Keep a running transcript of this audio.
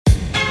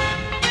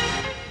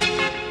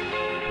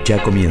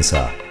Ya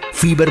comienza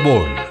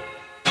Feverball.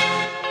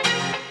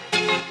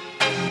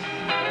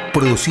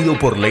 Producido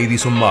por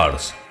Ladies on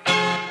Mars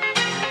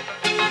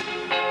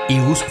y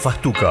Gus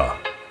Fastuca.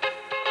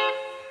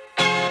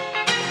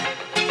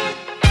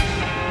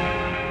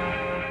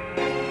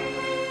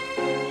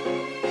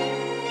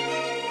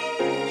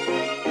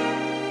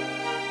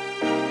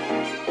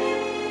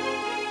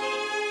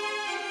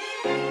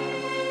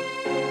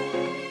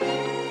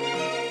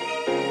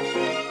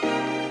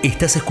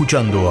 Estás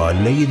escuchando a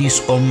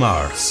Ladies on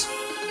Mars.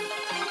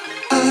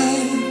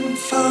 I'm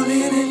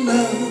falling in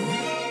love.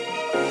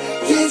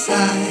 Yes,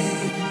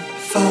 I'm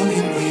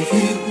falling with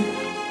you.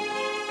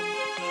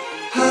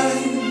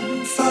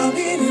 I'm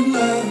falling in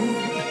love.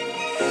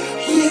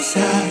 Yes,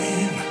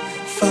 I'm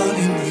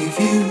falling with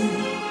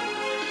you.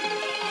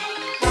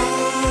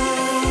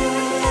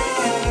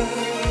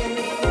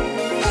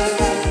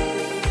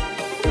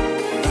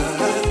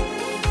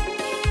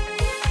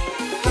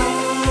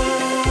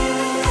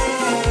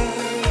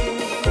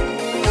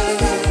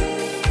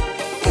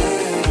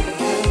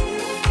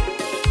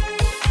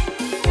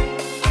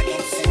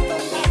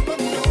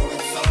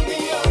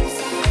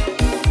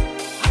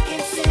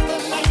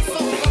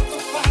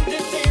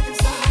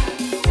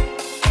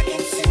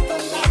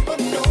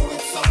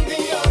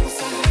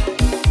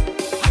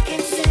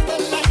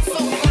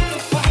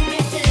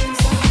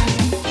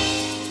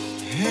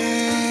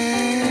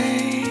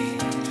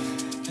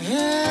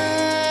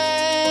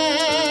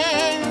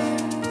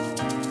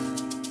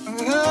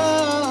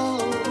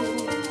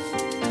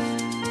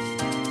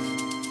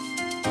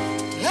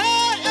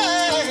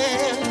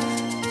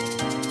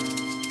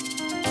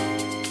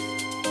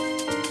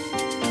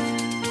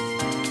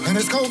 And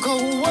it's cold,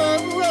 cold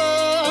world.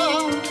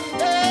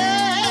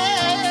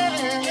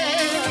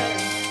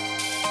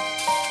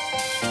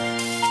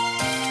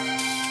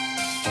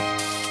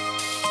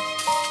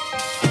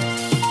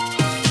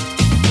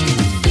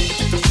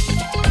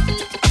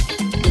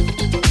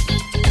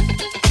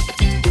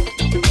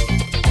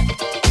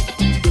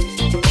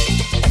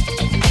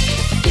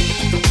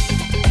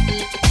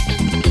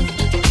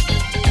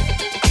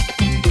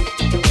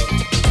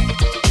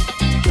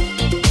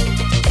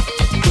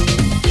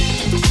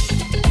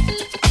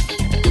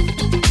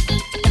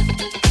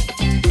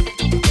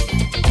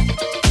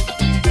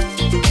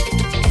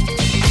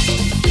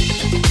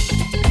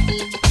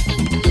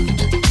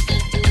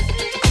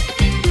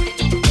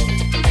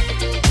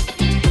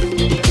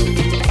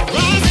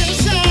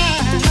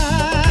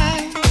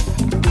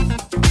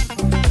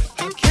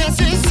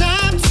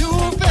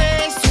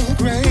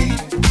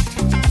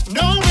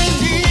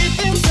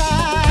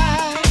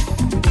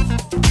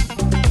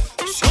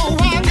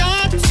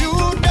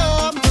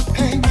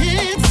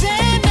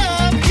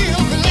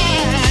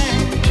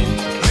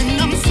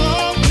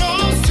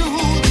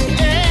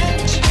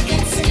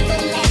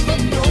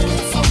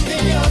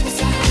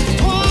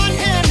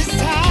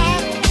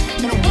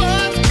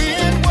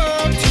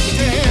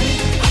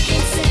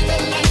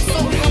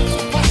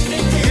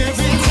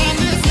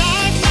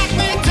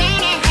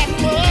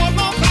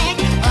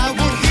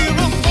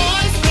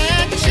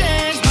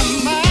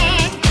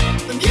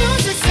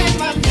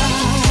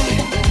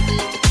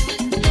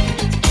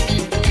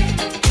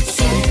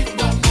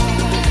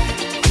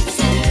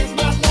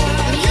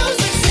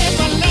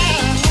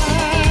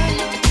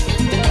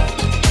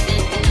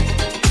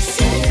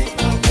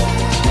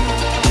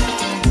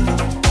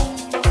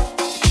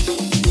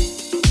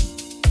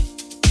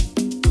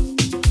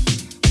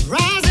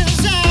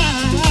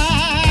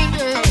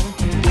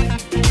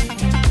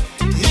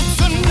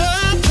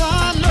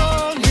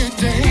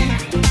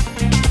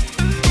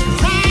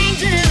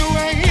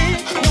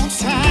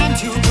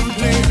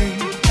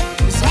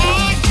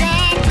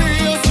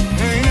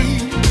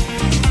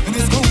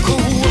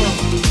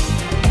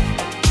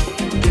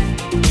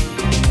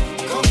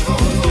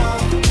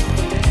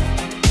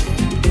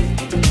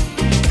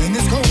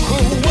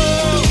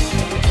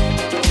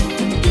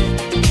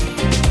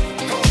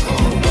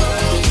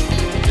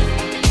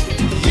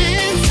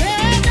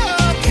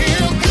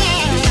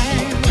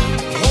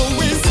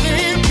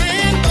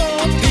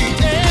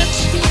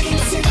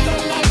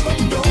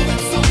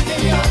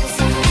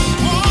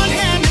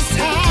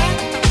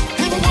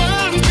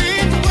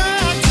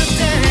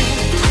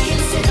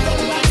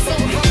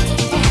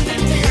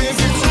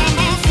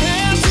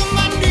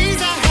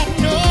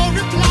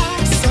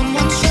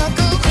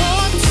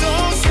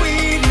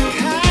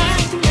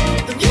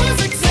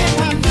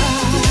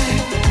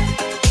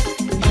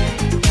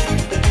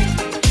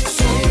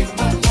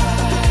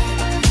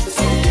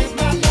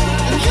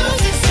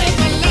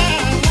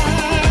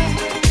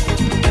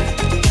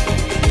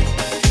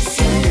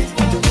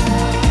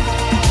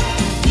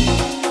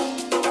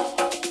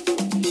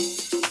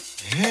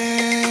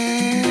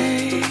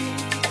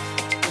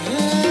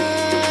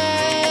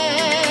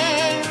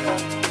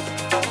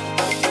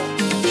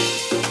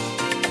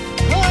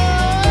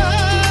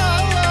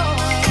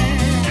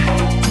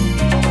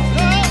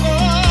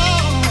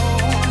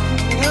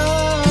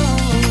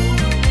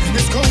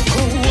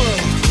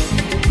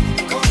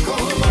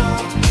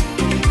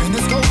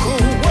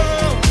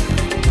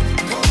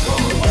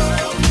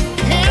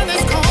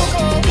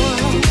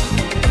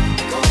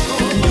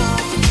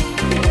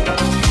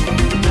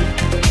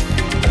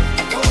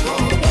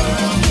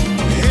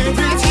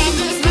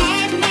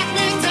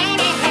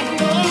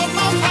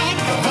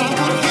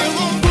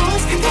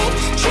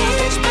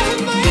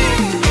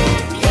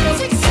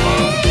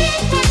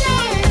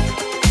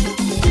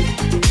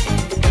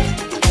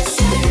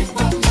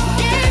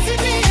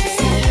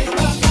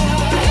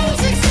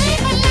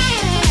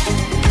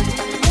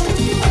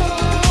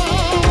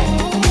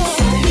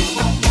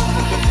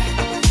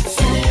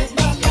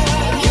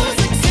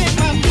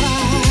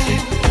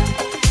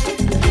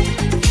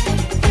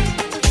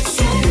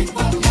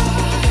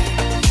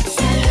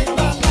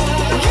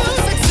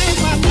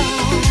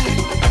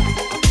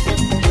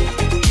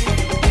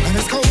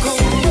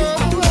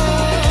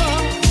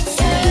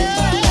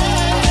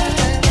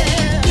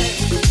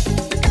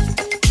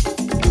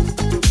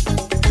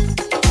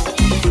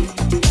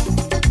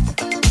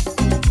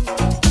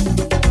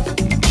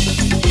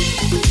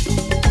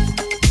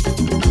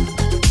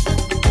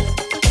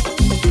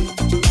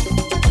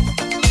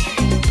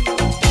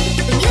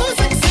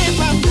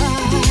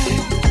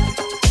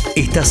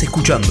 Estás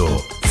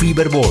escuchando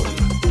Feverball.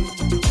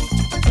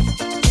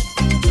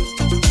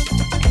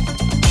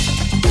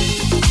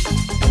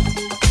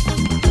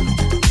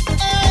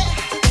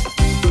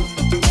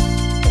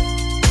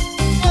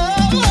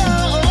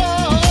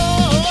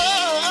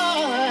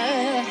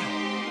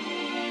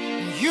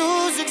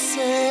 Music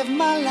saved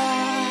my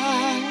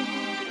life.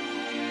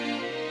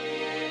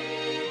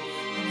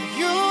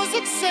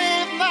 Music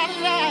saved my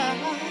life.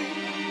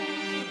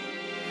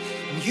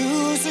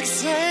 Music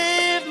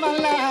saved my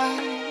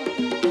life.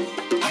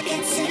 I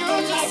can see the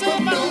lights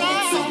on the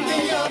lights on the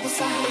other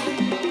side.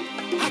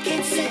 I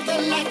can see the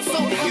lights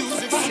on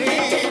music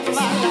saved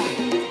my life.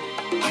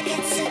 I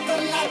can see the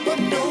light, but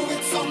no,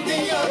 it's on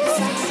the other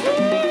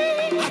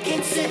side. I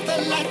can see the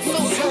lights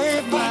on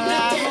save my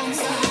life.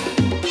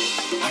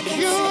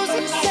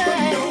 Music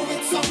saved.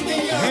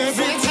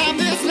 Every time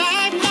this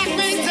life knocked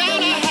me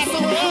down, I had to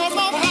hold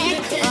my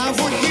fight. I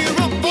would hear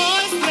a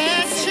voice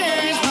that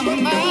changed my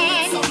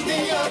mind. On the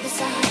other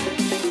side,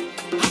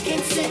 I can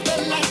see the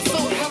light, so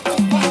have to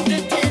find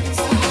it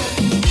inside.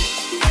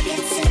 I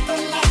can see the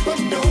light, but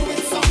no,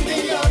 it's on the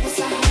other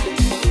side.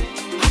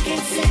 I can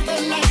see the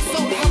light, so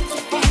have to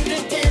find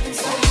it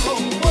inside. Oh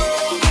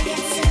world, I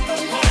can see the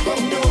light, but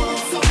no,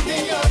 it's on the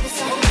other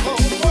side. Oh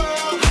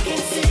world, I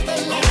can see the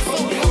light, so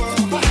have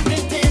to find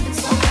it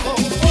inside. Oh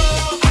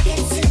world, I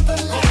can see the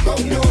light, but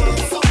no,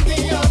 it's on the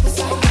other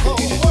side. Oh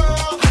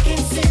world, I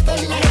can see the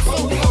light, so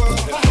have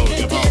to find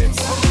it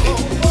inside. Oh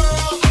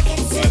world, I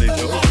can see the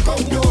light, but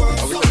no,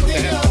 it's on the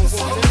other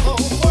side. Oh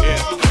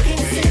world, I can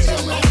see the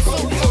light, so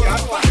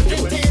have to find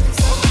it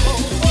inside.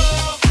 Oh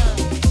world,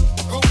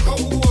 go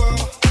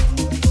world,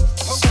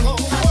 go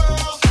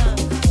world,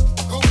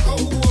 go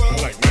world.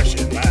 I like my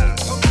shit live.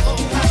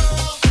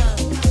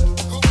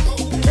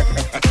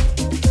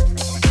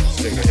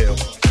 Stick a hill.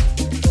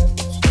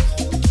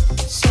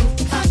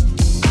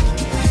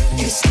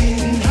 It's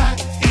getting hot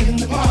in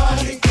the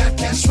party. Got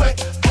that sweat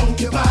on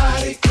your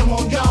body. Come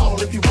on,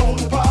 y'all, if you want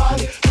to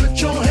party,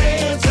 put your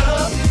hands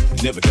up.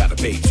 Never gotta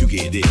pay to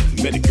get in.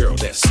 Met a girl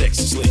that's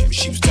sexy slim.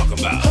 She was talking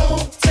about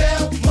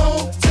Hotel,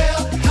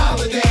 motel,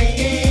 holiday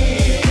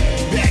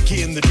inn. back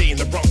in the day in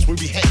the Bronx, we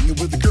be hanging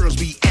with the girls,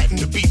 be at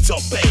the beats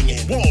all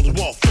banging. Wall to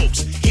wall,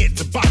 folks, head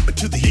to bop it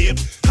to the hip.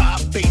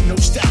 Hop ain't no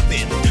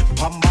stopping.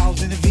 Pop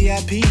balls in the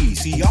VIP.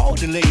 See, all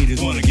the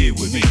ladies wanna get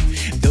with me.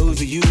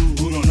 Those of you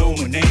who don't know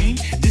my name,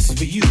 this is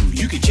for you.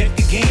 You can check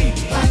the game.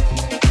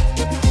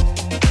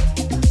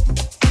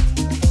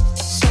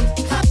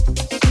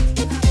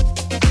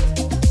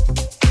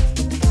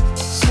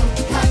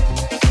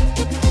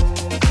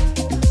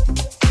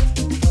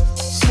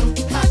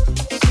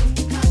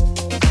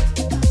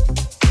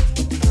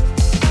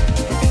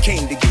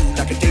 Came to you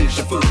like a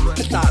deja vu.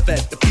 The live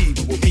at the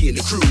fever with me and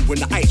the crew. In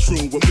the ice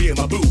room with me and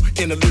my boo.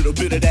 And a little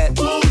bit of that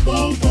boom,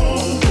 boom,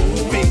 boom.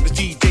 Famous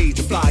DJs,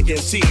 the fly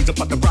MCs. I'm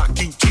about to rock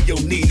you to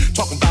your knee.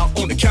 Talking about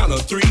on the count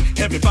of three.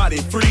 Everybody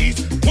freeze.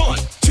 1,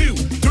 2,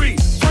 3,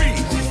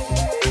 freeze.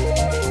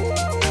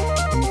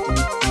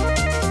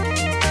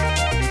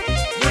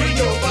 Bring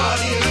your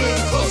body a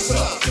little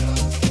closer.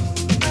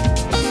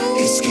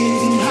 It's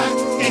getting hot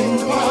in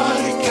the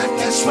party. Got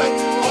that sweat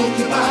on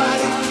your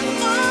body.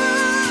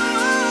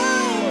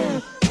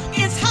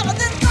 It's hotter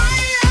than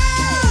fire.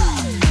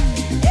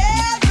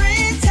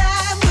 Every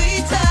time we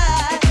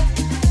touch,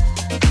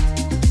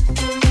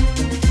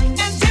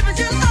 and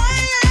temperature's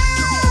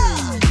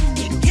higher.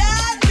 You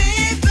got me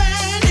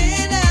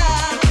burning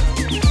up,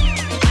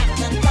 hotter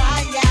than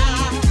fire.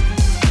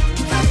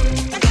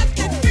 I got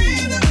that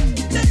fever,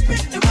 just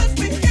pretty once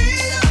we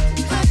hear.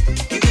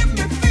 You give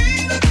me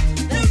fever,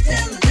 no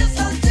telling just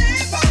how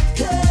deep I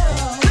go.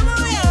 Come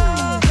on,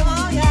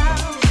 y'all.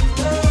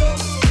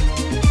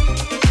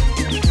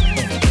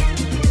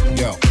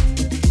 Yo,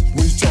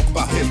 when you talk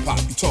about hip hop,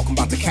 you talking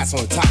about the cats on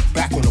the top,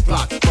 back on the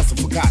block. Must have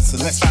forgot, so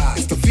let's ride.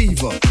 It's the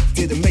fever,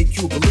 did it make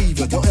you a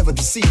believer? Don't ever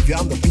deceive you,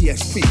 I'm the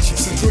BXP.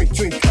 So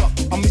drink up.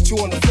 I'll meet you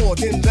on the floor,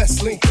 then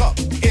let's link up.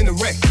 In the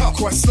red cup,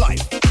 Quest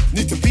Life.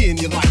 Need to be in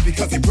your life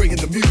because they bringing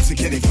the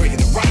music and they bringing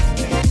it right.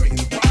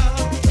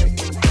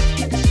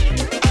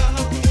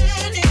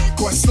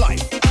 Quest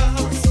Life.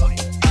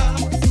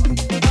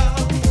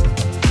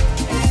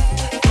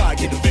 Fly,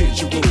 get a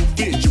visual.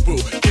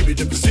 Give me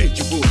the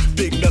residual.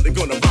 Big nothing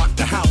gonna rock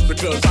the house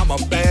because I'm a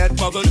bad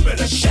mother. You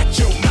better shut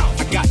your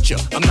mouth. I got ya.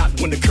 I'm not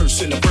one to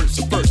curse in a verse.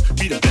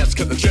 Be the best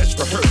cause I dress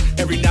for her.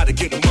 Every night I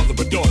get a mother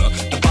or daughter.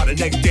 And by the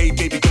next day,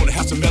 baby, gonna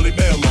have some Melly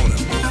Mel on her.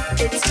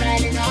 It's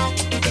turning up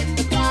in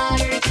the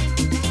party.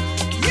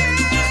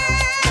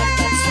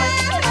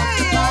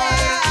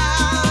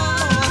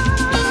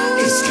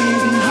 It's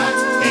getting hot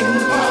in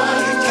the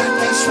party. Got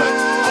that sweat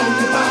on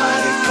your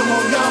body. Come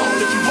on, y'all,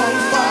 if you want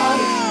to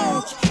party.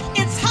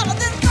 It's hotter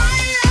than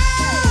fire.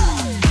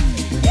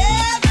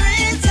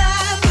 Every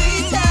time we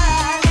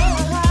touch,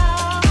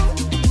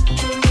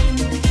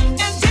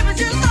 and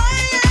temperature's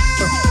higher.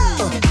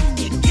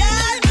 You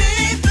got me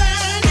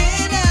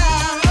burning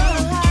up,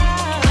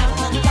 hotter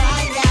than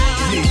fire.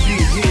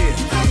 Yeah.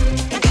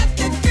 I got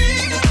that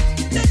fever,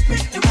 just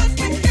pretty once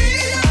we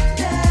hear.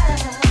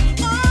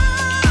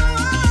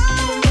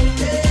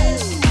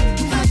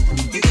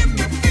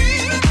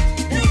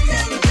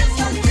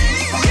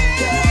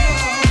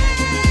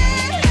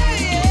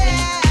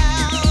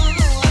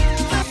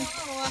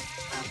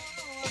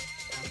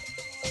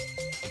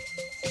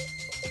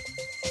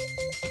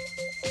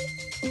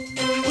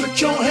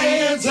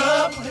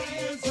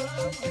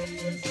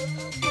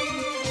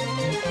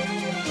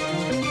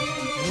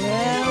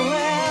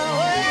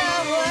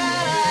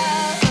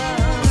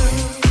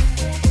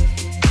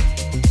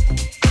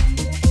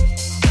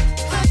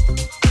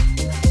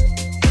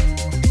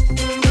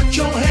 Put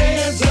your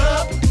hands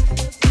up.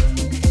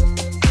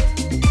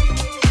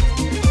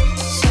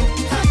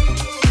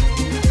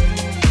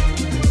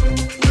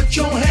 Put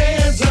your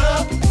hands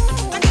up.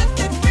 I got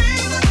that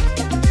feeling.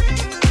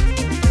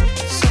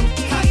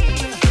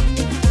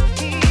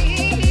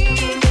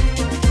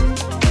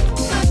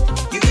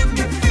 You give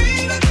me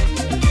feeling.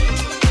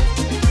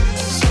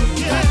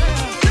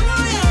 Come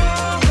on,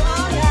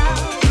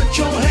 yeah. Put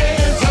your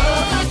hands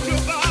up. Rock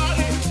your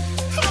body.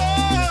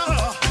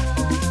 Oh,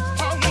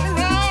 I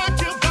wanna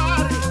rock your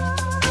body.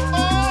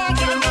 Oh,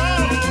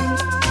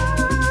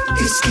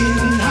 It's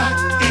getting hot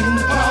in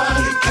the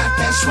party. Got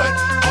that sweat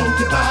on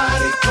your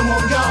body. Come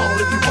on, y'all,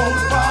 if you want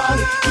to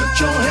party, put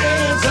your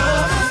hands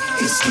up.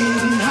 It's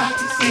getting hot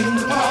in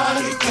the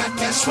party. Got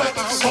that sweat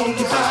on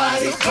your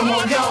body. Come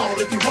on, y'all,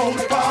 if you want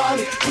to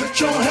party, put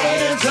your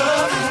hands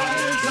up.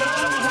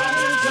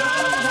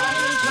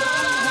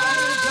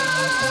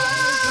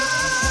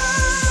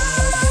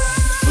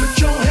 Put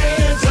your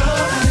hands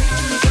up.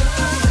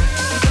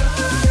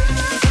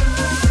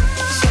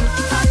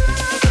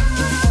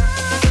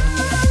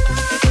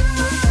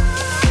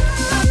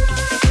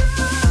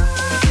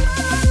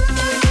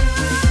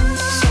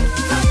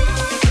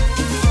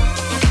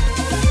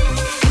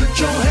 Put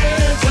your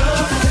hands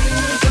up.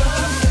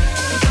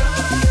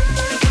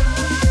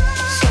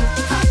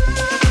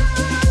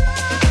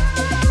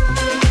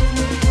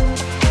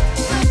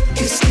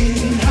 It's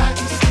getting hot.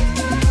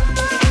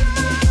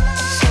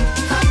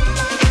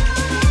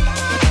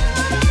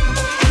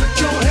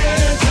 Put your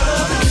hands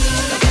up.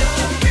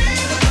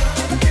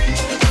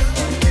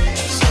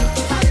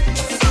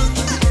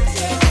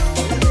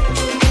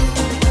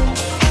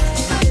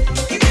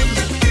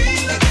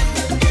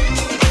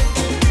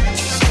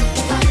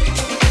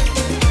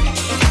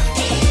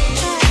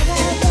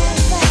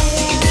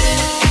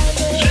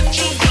 let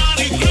your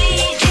body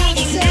groove to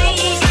the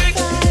music.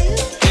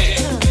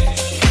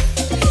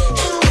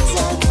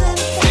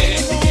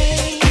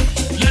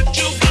 Let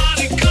your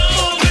body go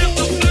with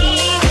the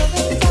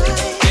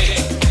flow.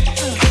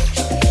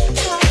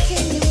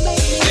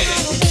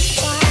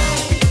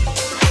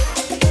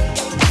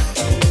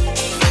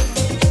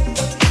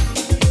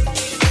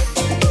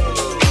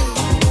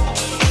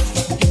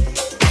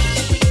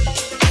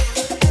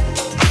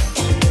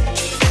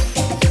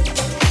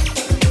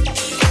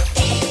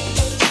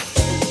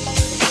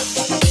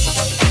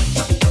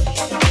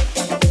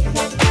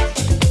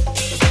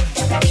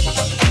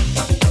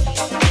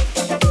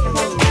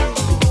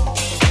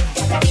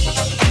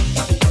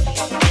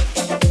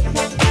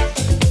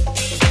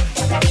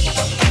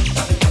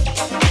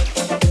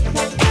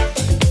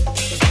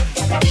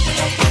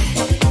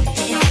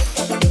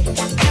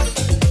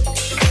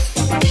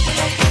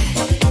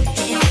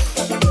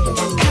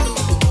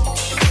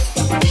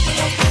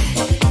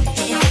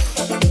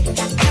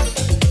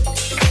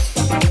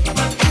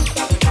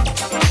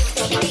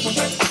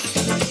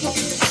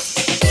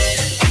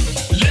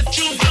 Let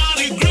your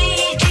body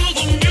groove to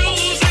the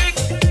music.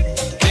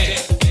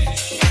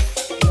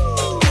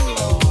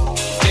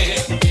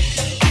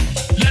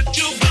 Let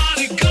your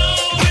body go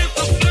with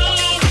the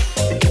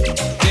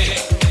flow.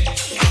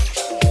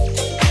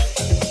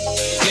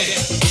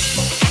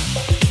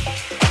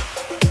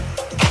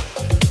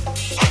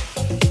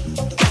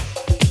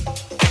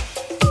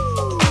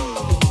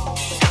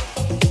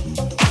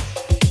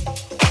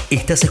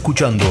 Estás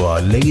escuchando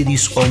a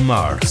Ladies on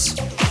Mars.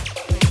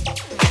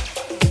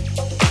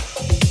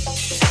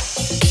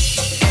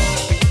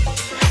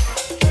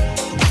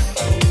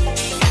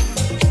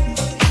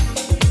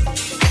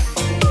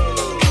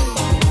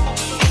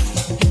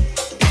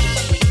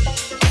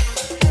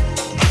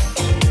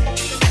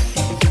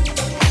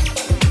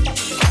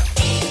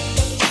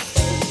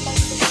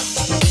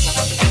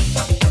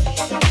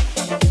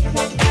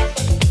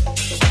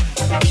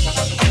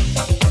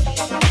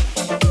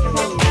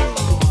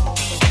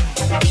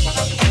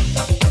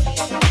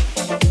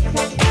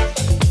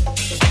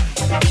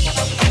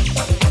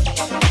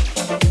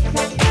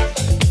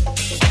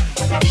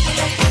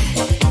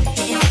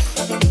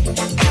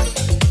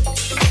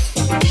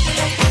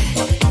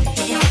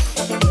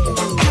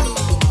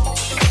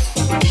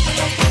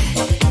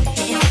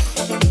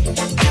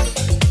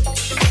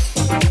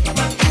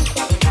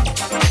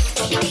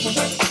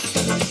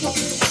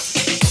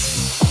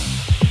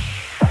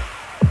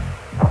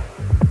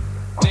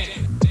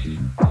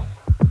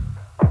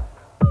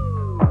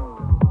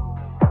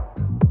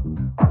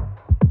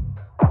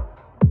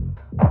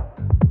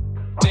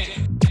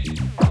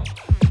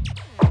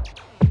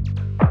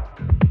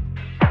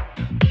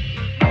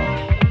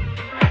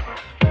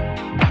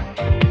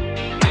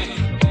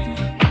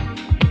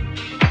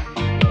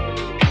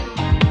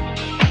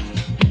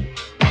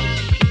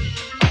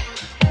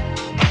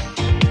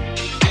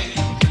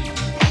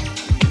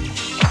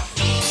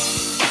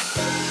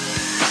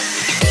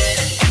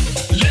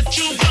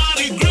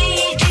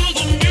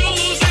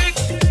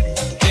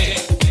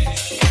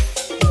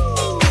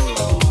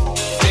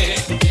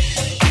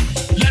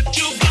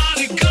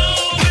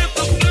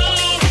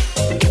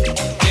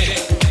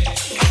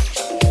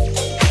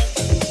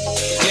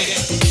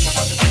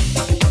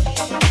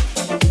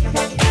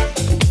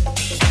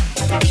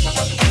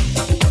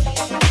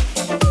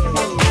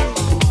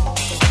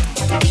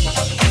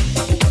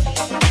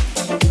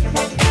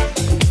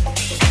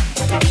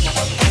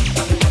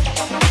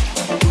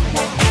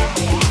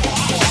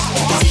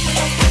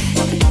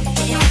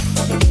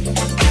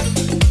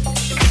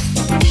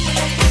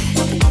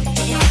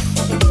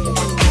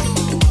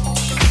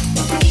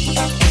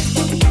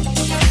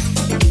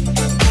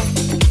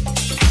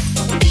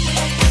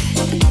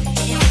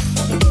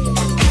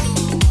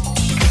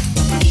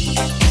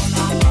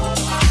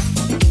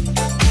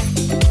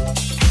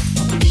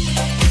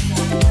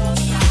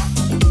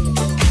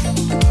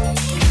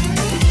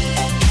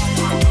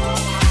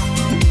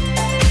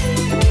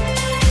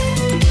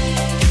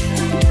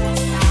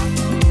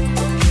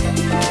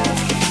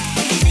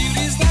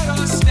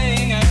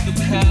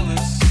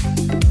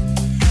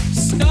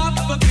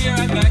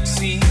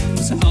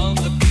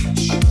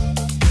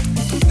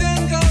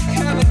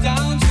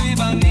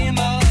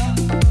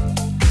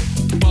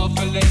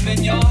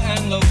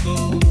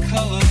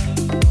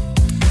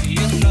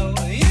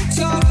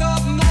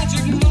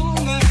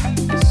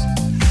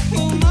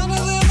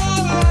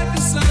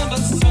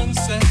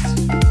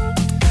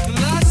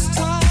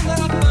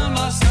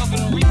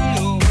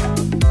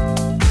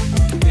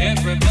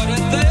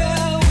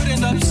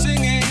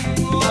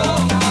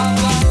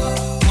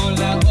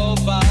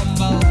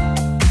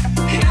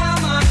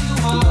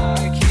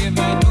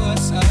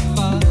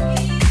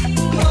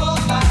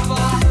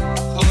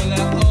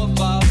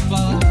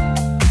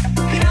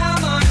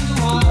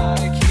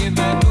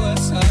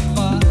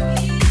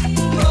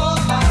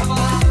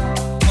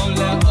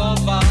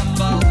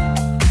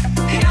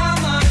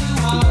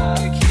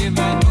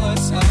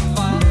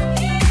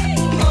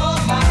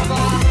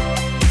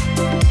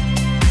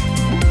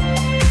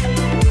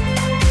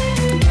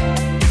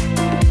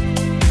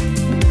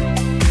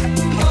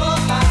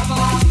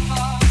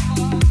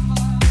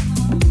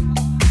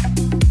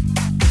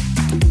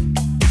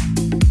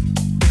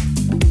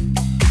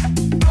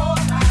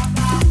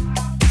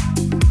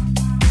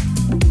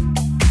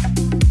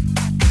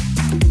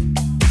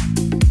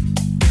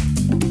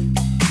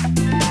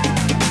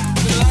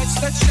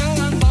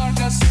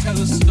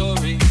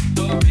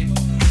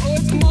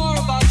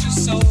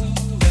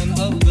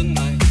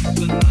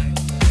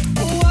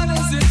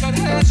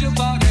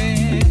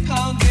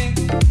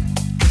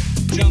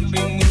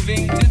 jumping,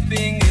 moving,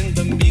 dipping in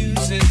the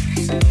music.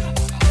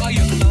 Oh,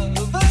 your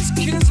lover's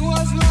kiss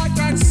was like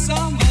that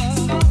summer.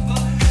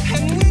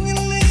 And when you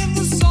leave,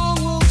 the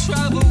song will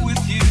travel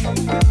with you.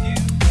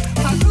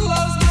 I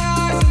close my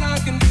eyes and I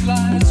can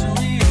fly to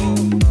Rio,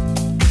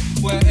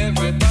 where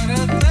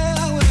everybody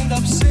there will end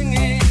up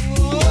singing.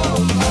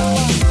 Oh,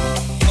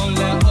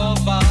 ole o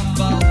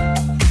baba,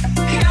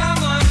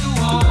 Yamandu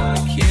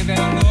quiere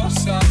no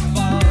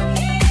saber.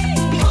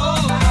 Oh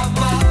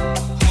baba,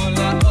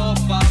 ole o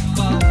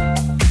baba,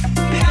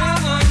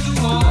 Yamandu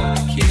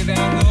quiere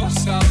no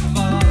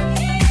saber.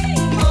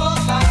 Oh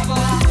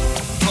baba,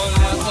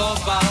 ole o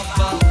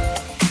baba,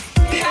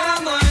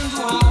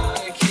 Yamandu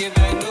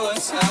quiere no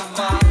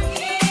saber.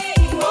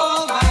 Oh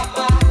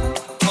baba,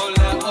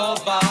 ole o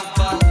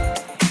baba,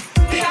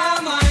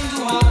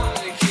 Yamandu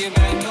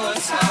quiere no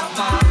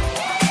saber.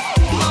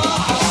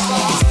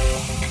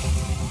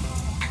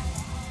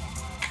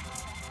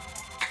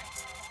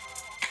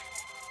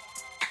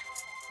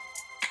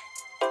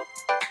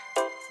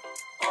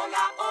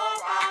 Hola,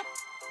 hola.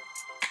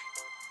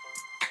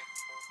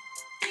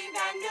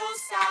 Viva New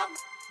South.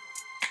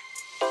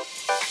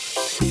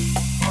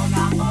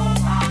 Hola,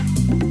 hola.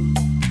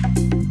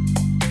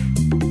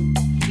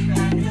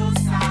 Viva New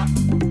South.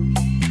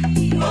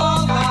 Oh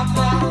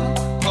baba,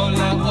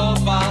 ole o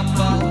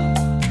baba,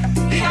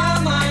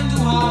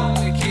 Yamandu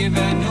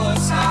quiere no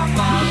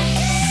saber.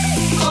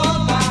 Oh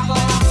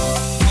baba,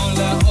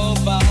 ole o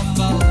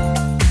baba,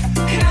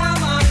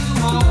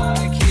 Yamandu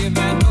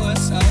quiere no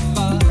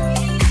saber.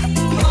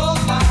 Oh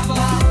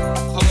baba,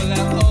 ole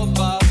o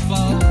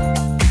baba,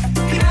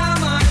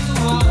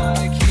 Yamandu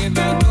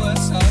quiere no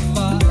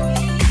saber.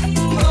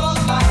 Oh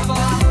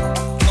baba,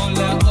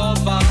 ole o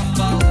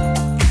baba,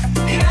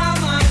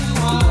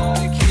 Yamandu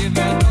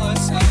quiere no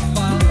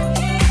saber.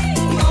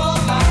 Oh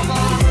baba.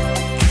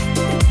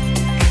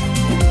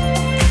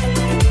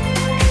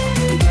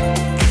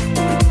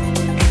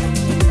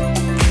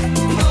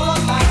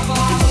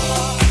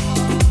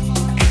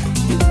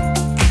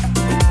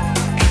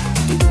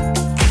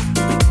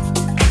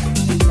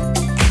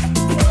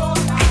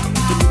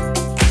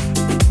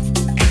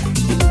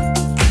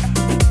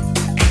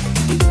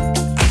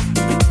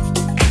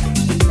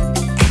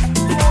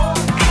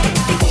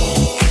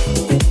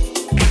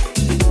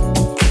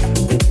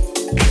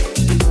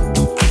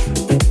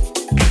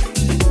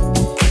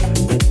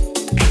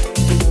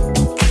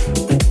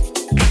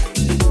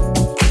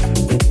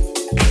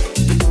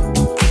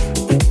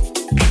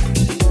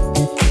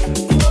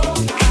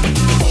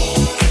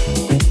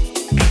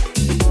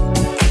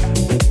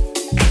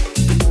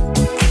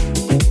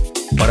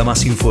 Para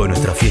más info de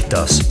nuestras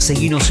fiestas,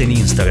 seguinos en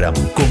Instagram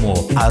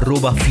como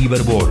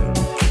 @Feverball.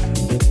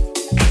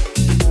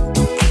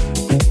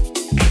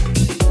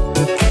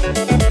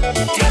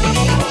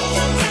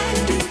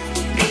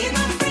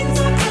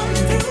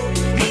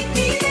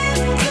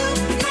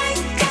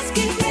 Just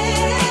get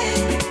ready.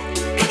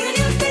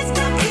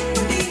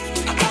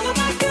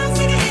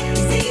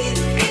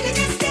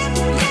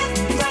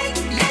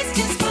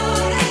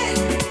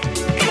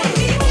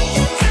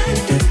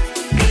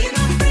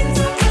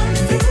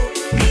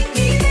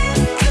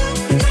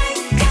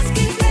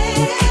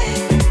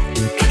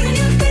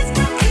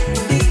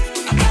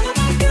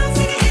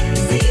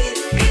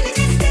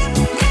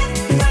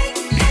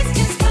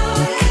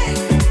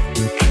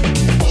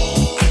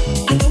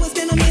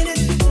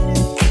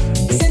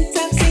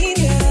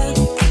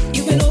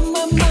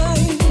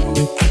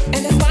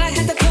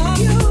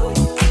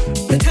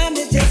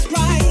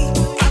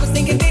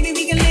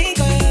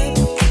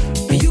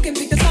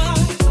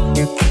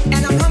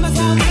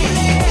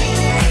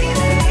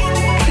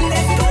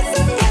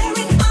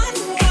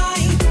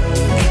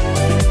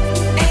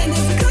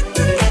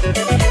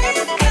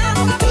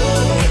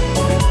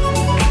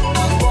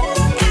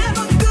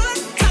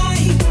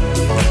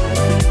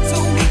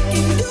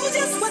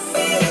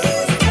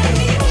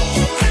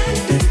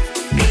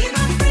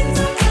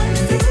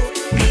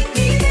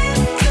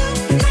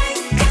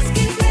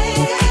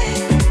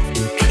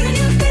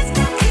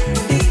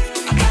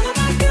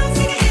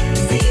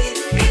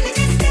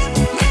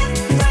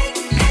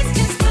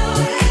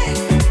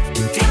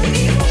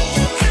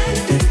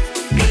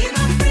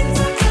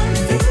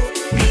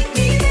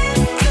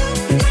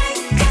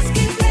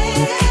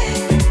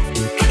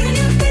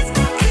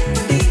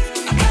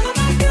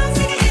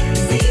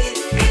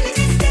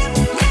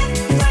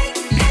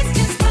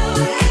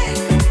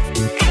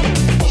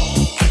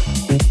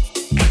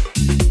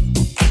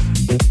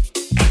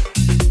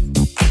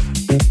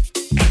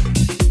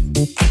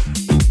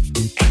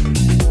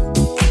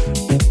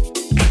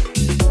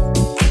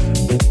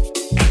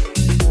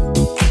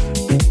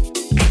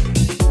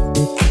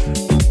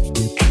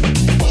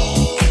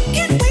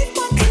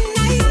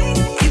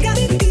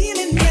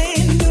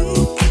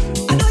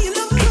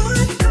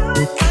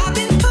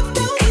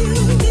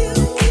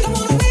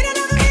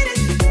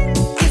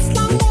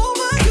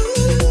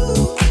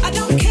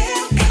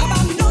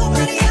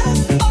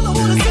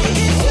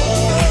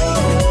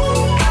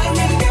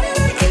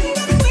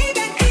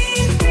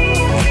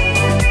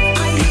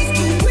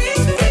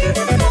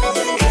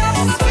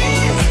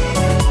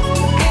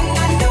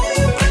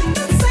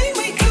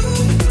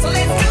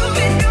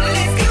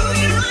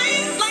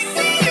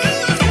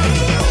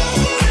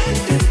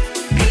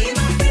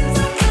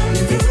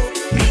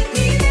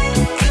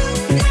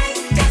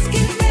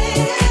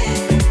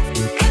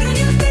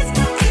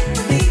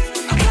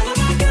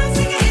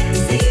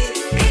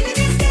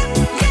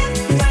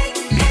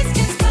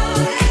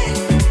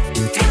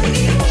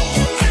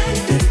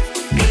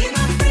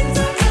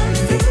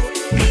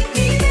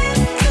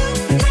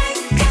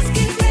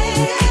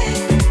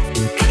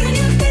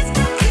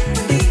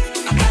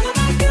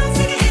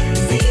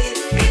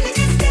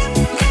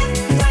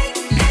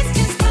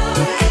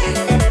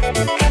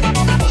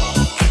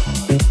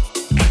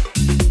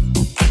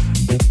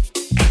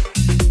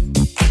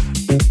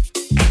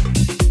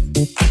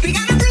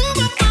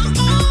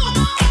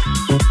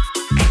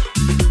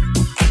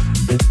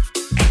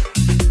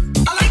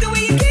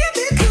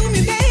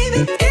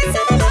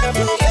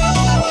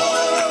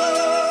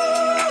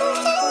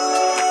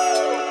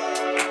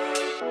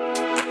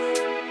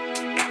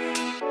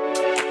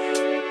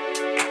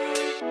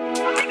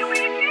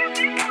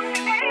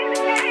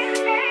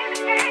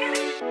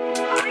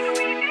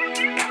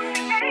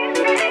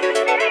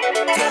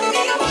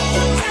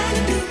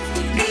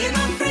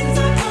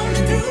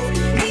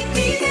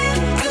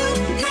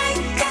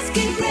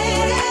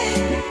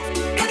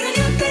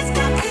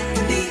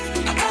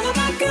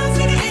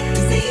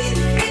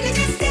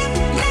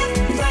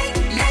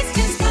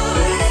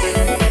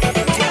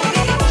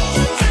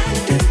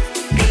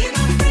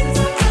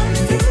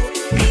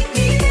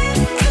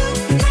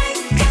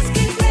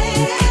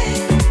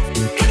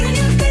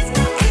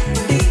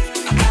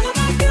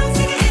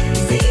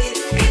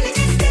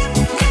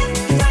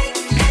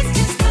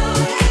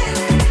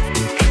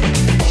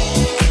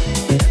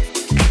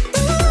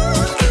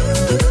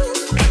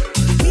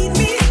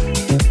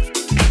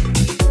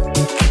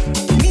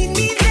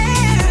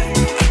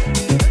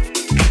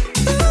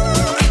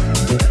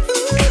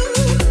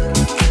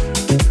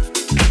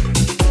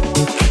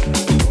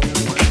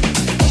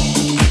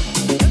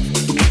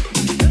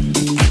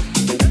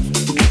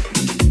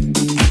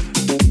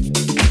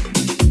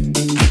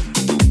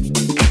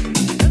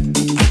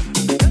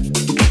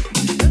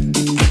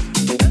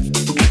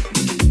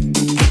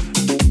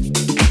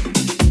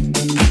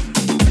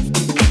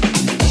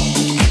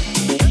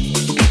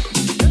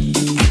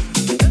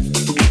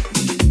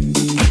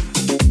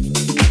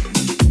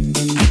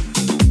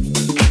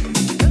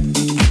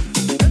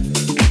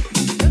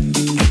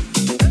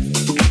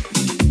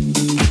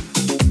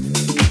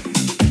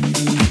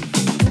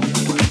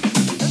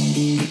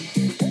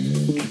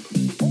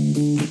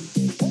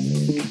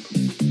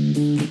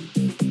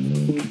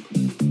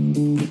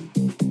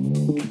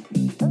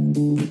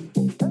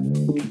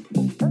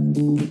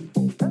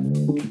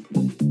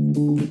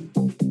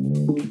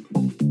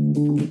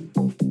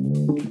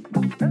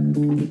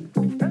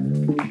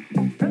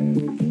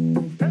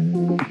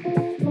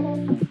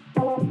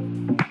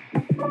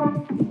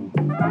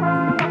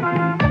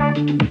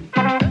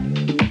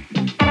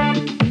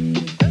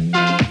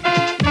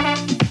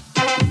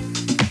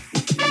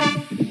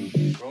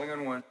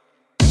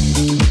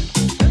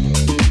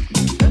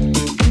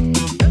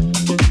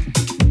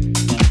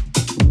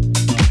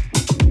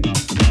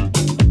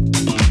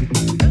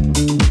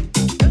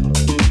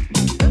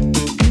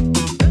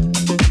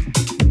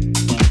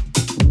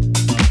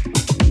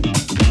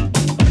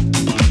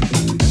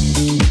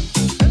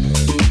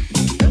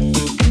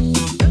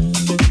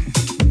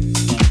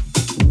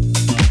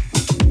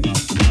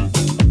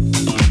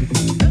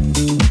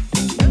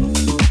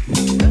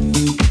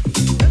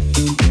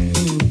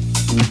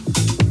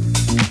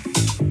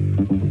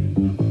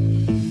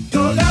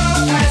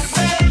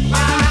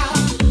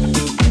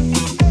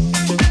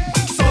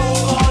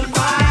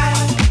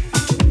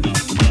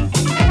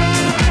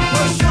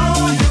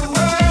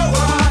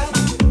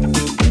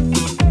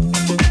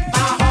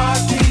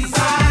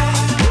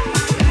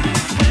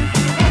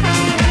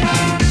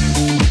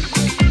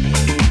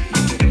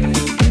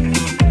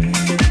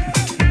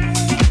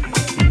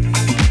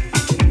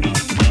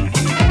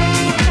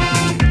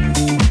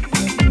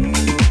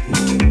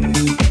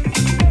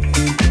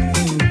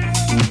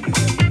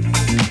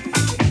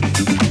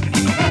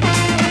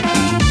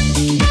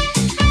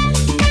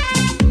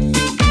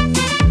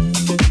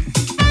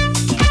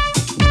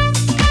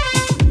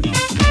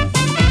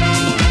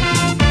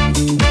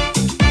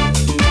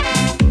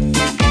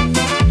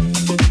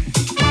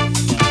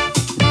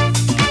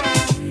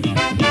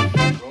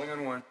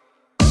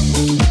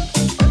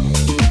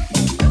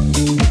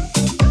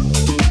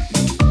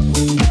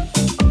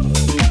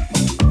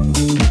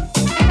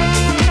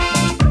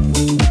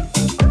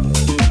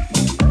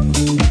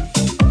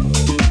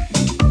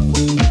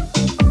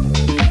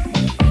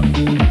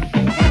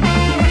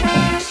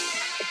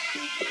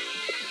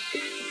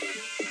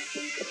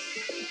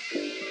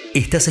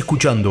 Estás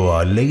escuchando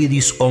a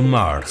Ladies on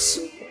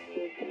Mars.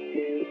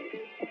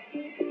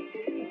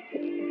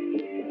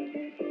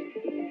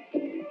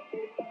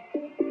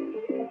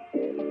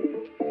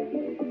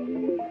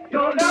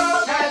 Your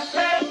love has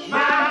set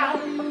my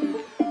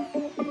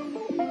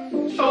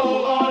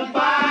soul on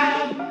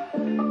fire.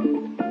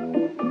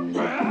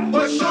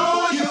 We'll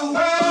show you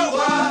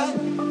what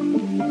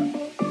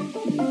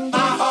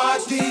my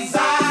heart's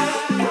desire.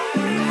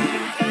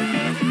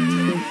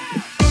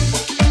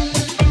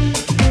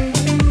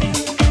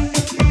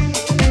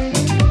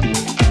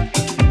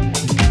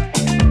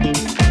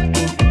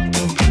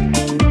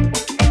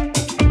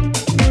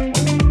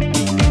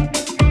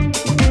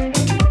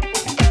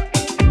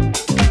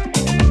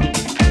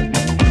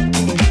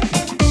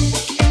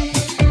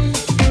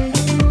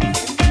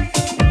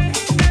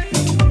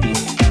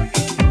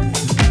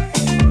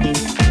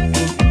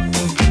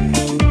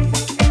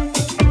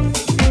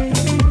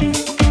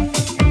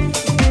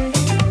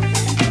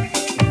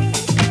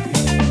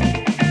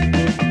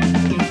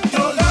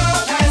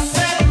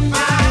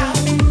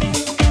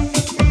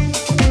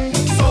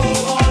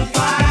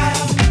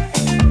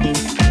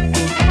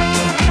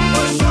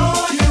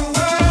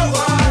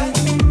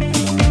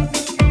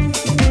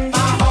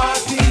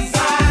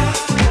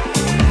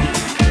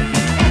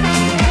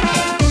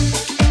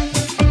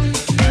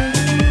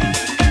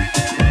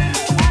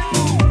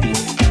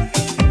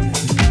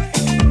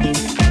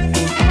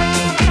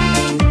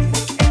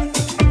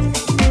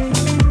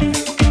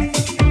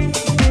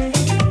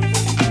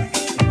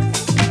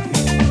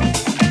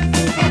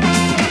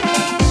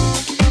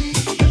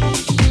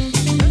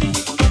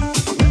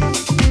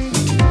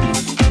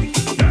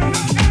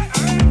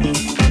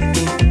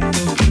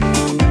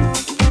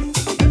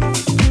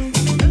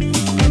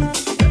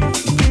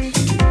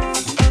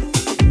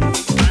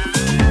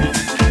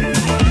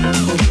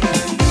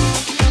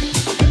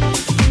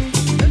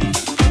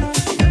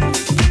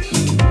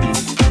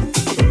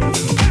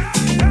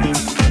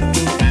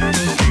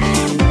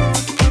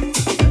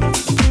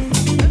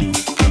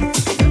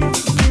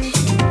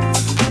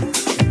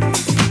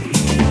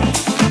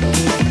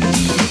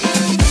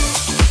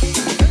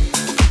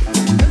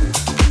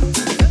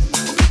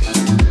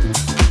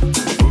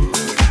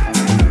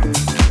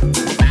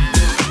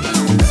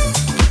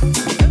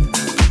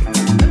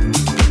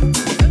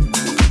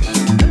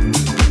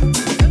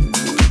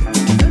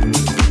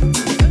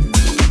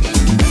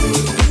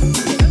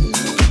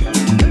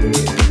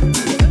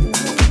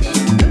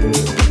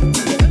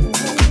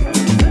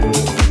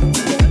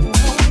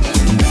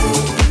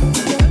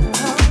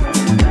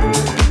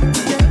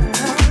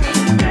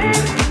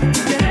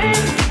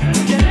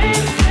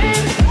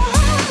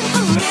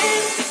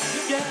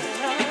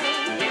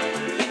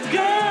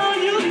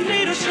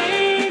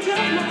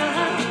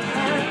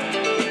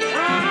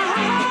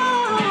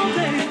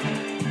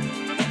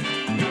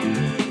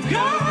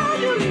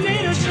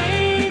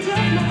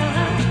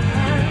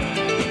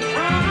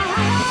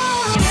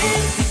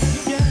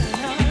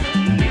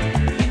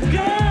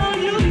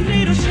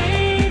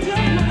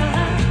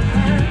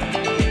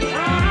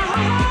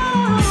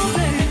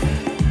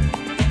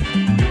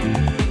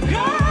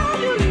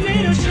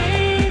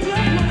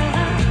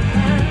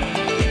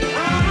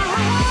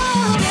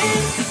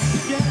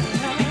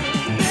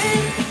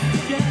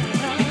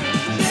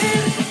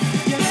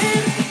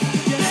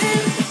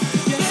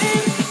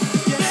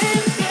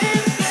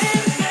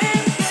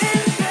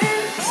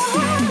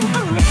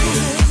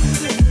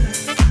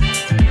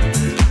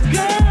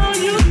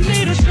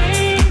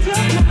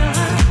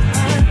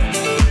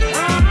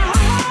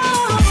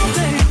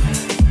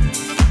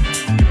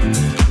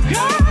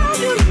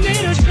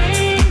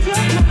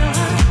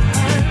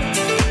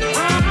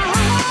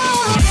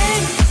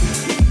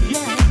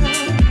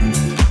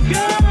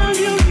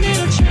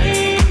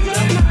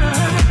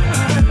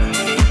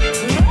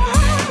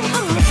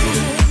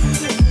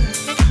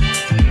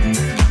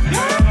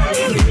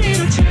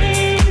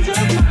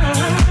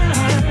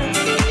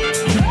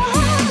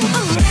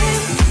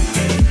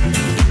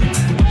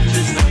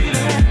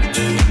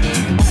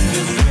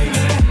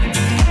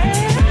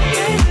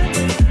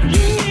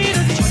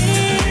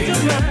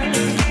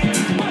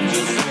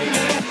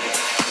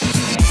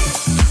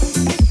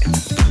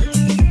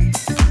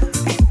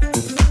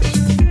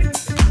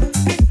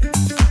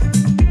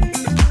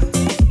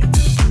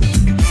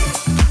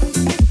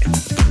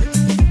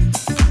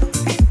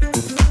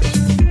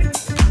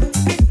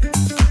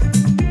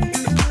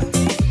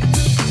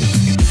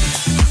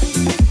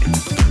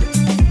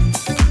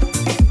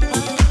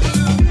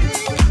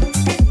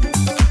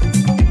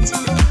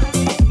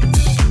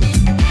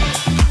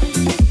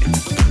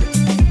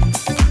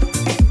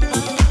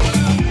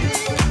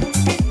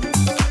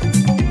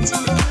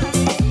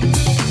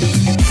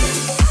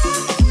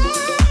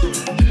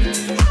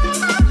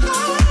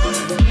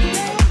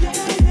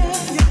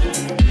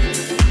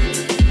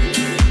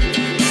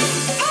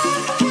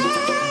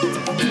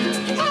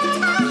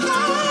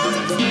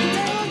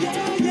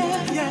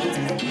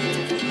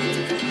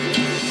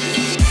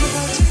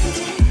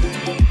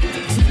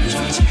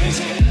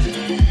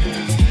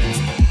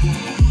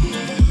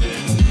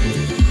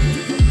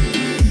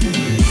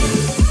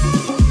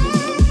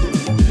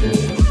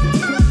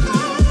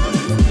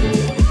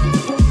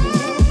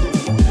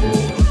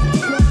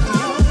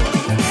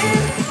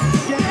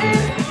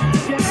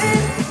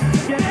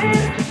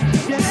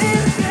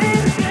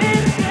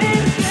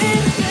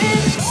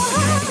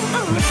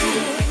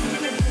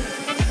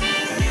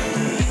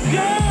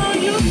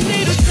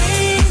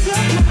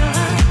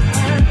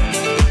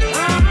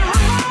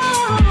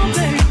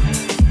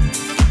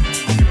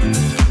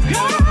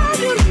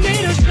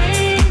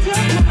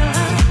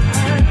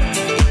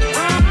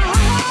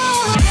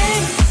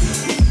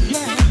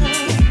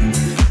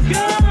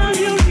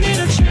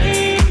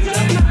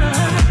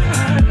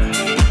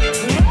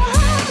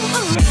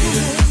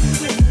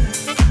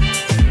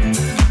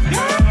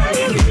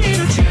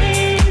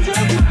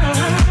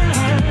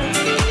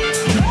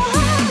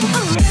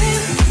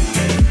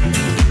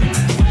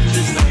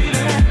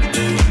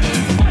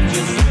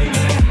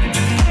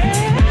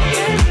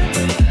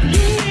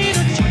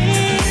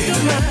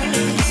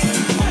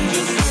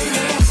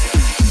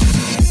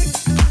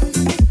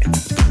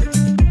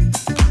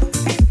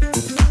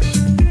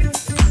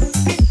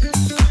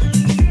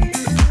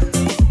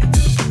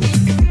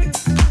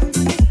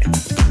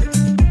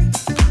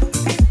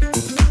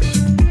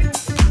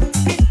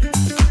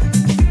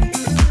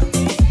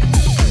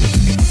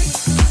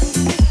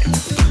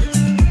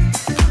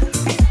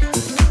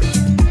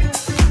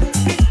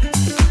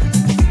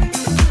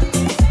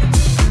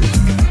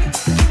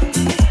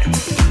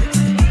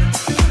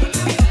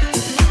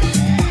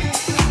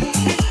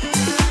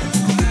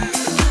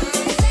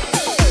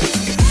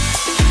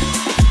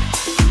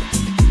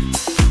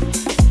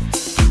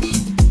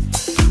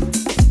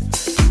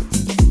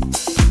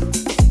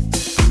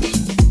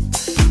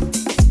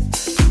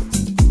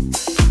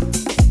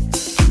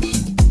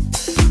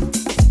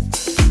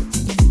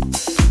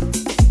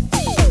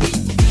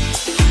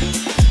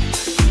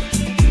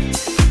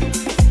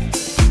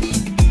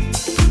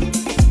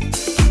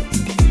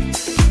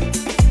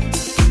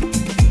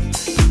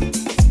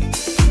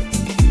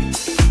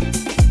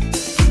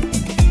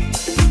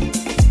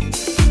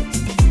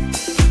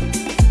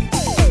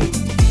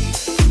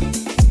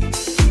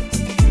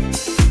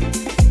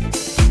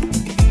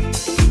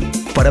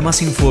 Para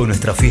más info de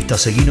nuestra fiesta,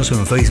 seguinos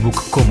en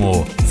Facebook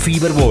como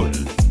Fiberball.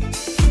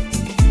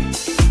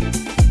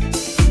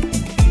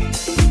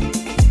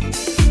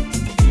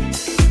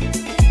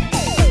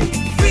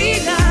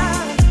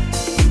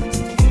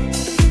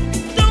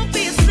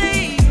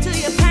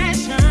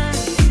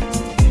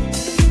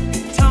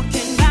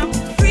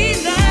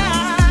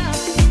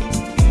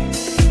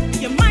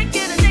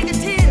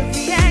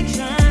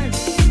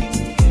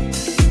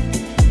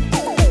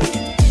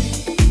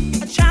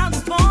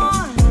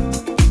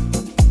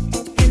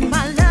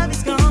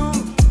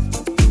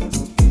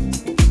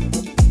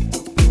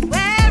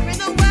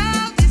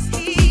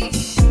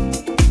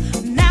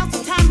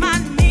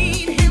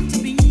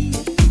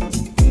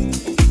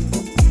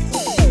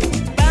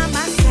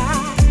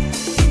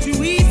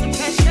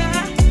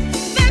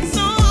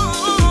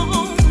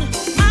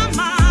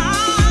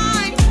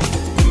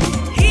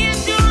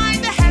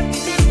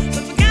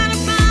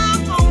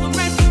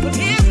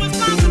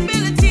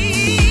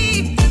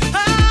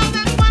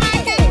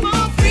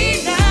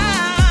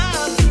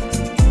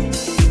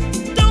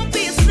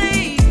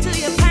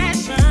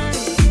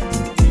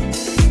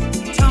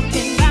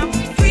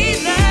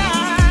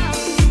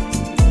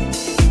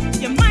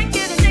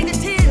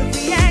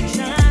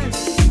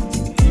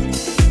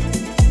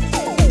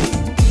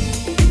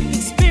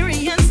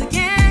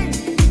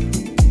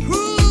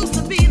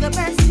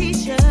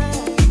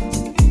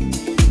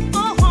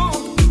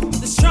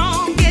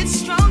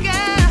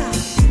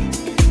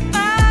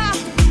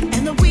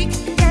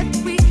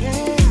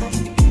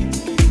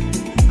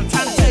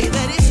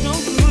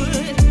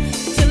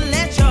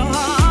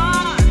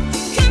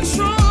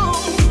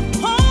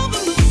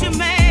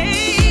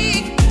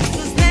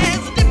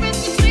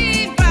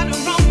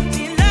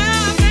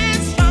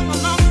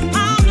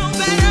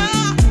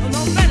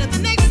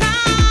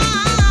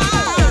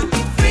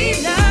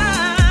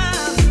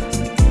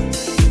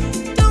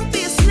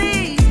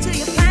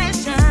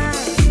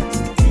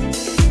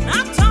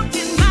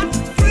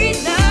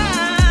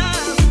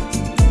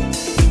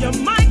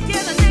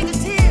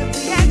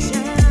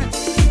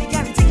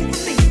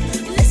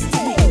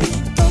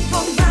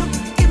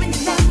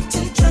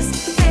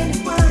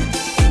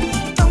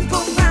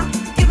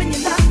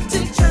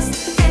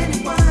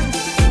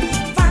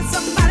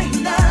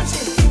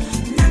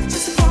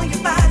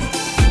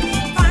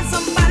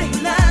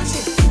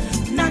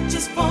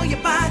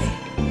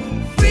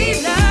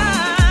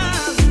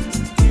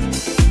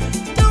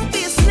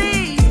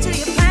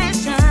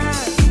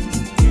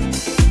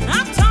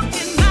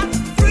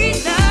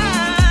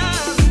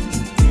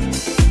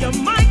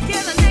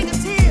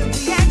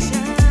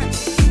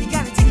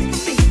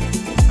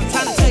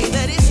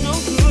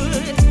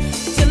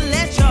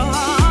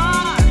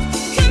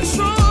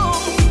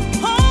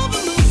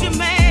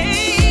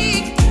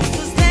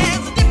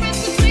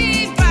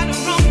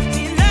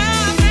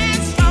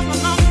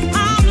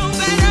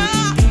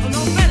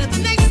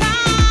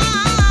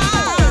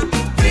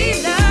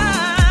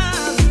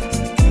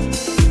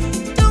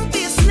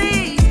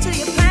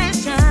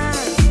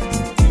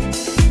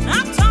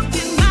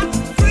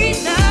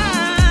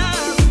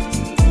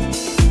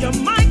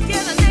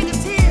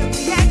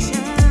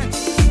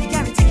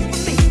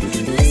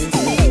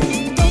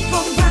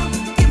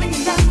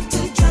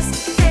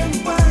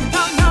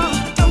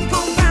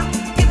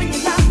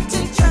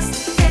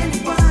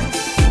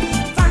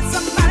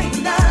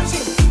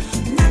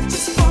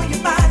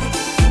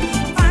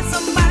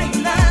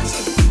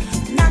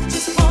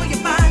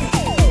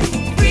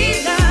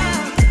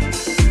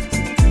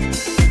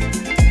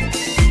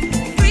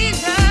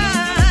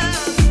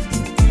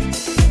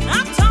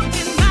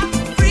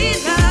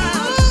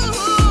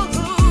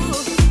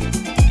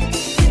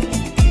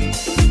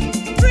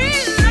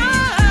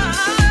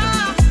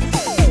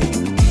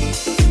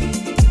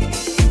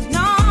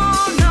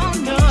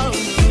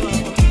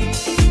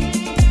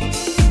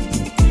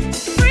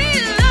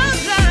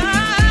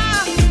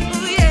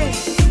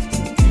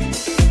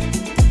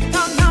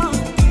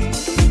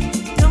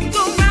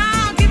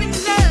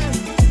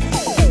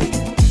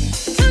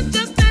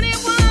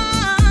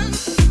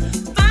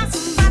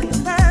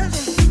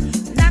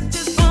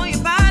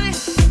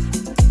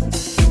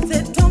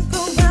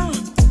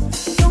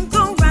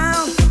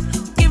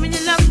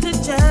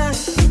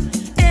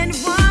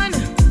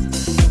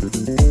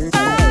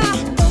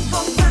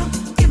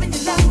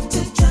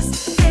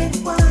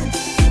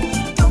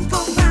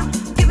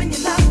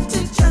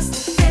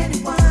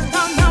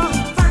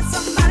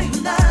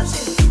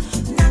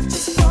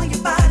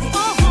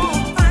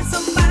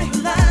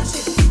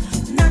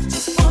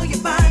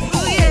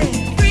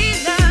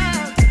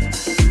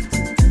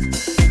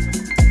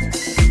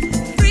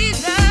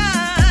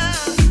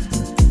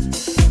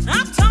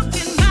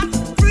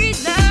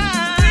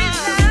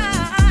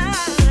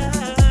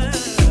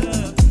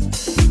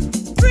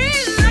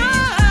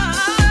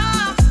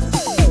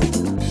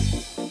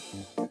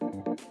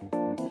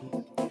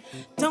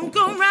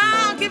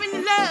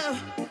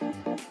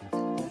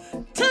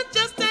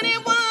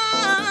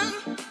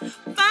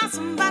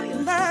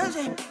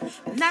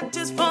 not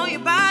just for your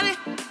body.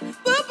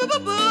 Boo, boo, boo,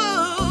 boo.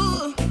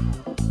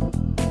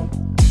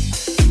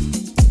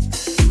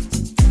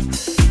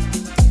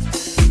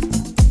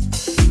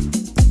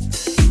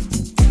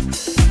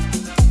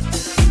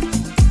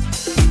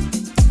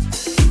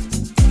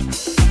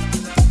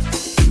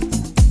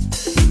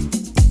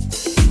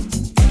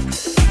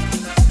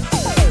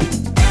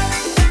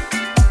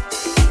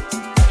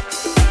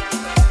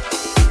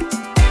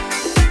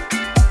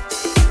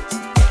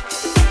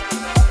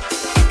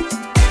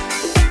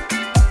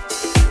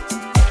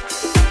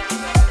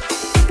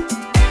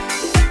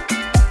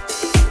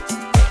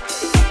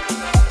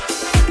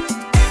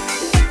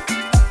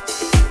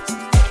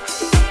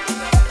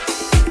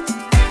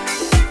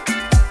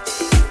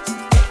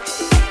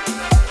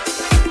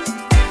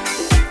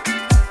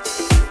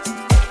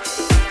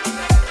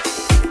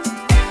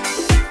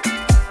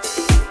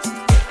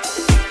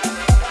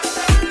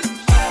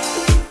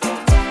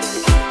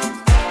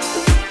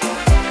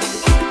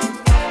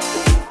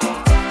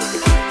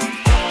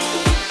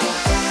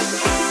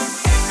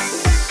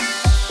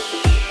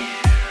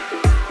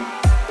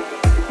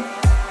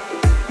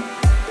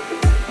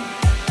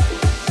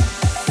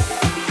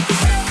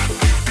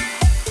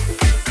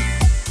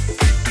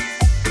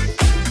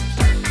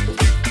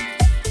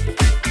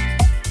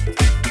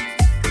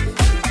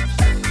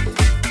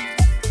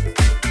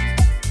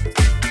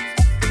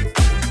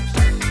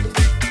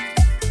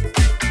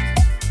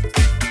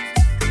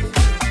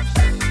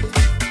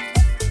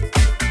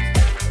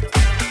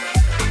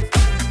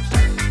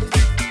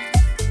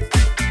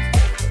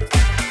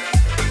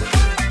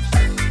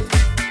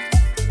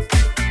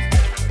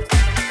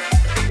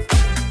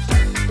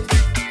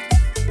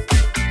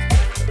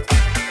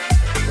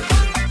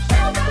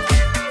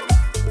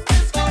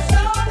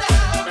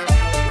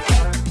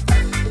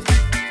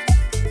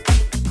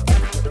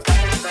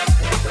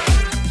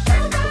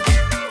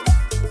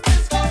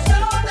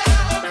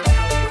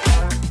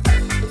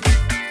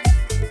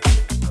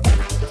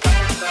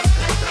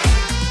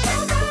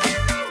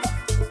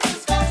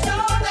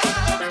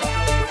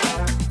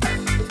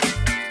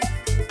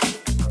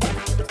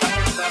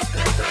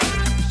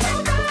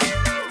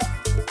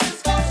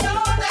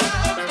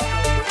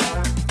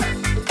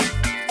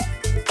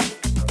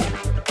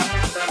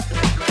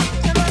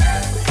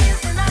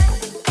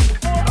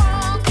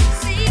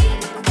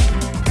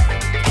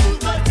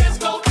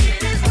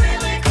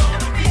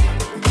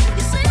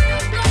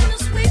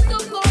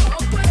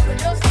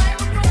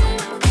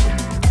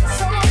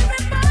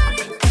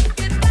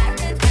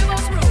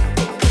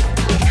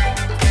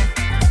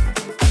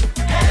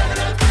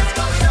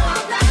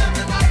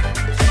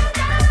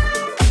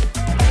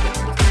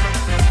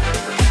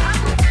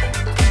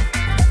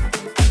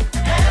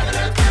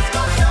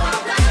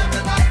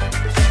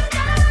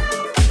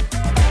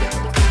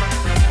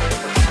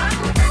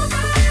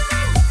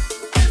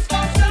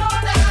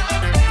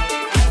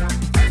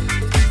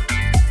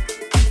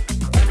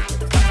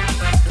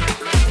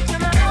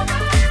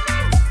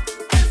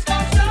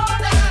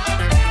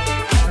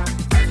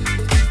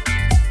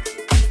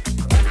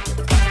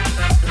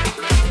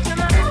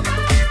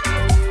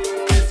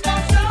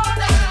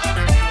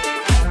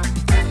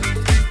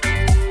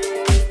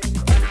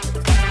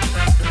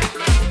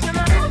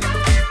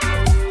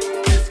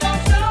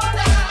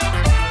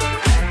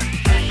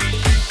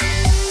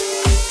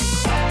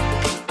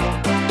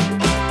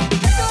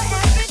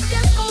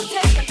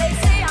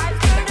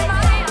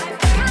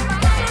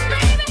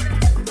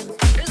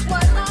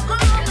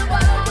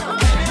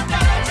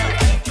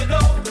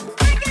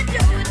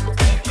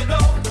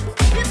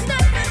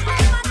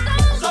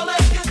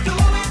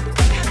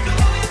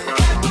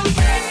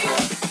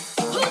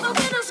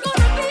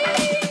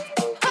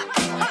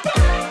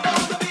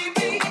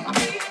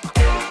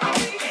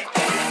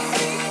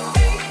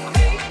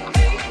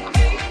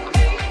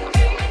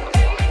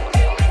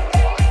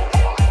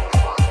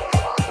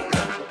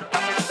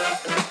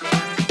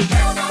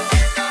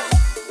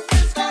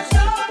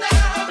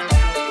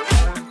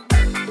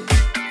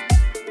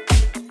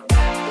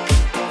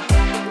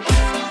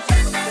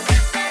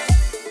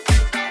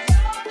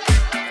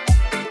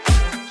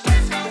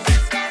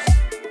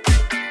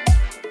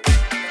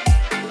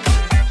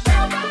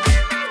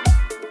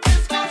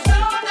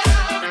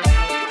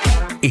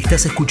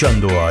 Estás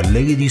escuchando a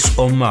Ladies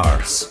on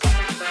Mars.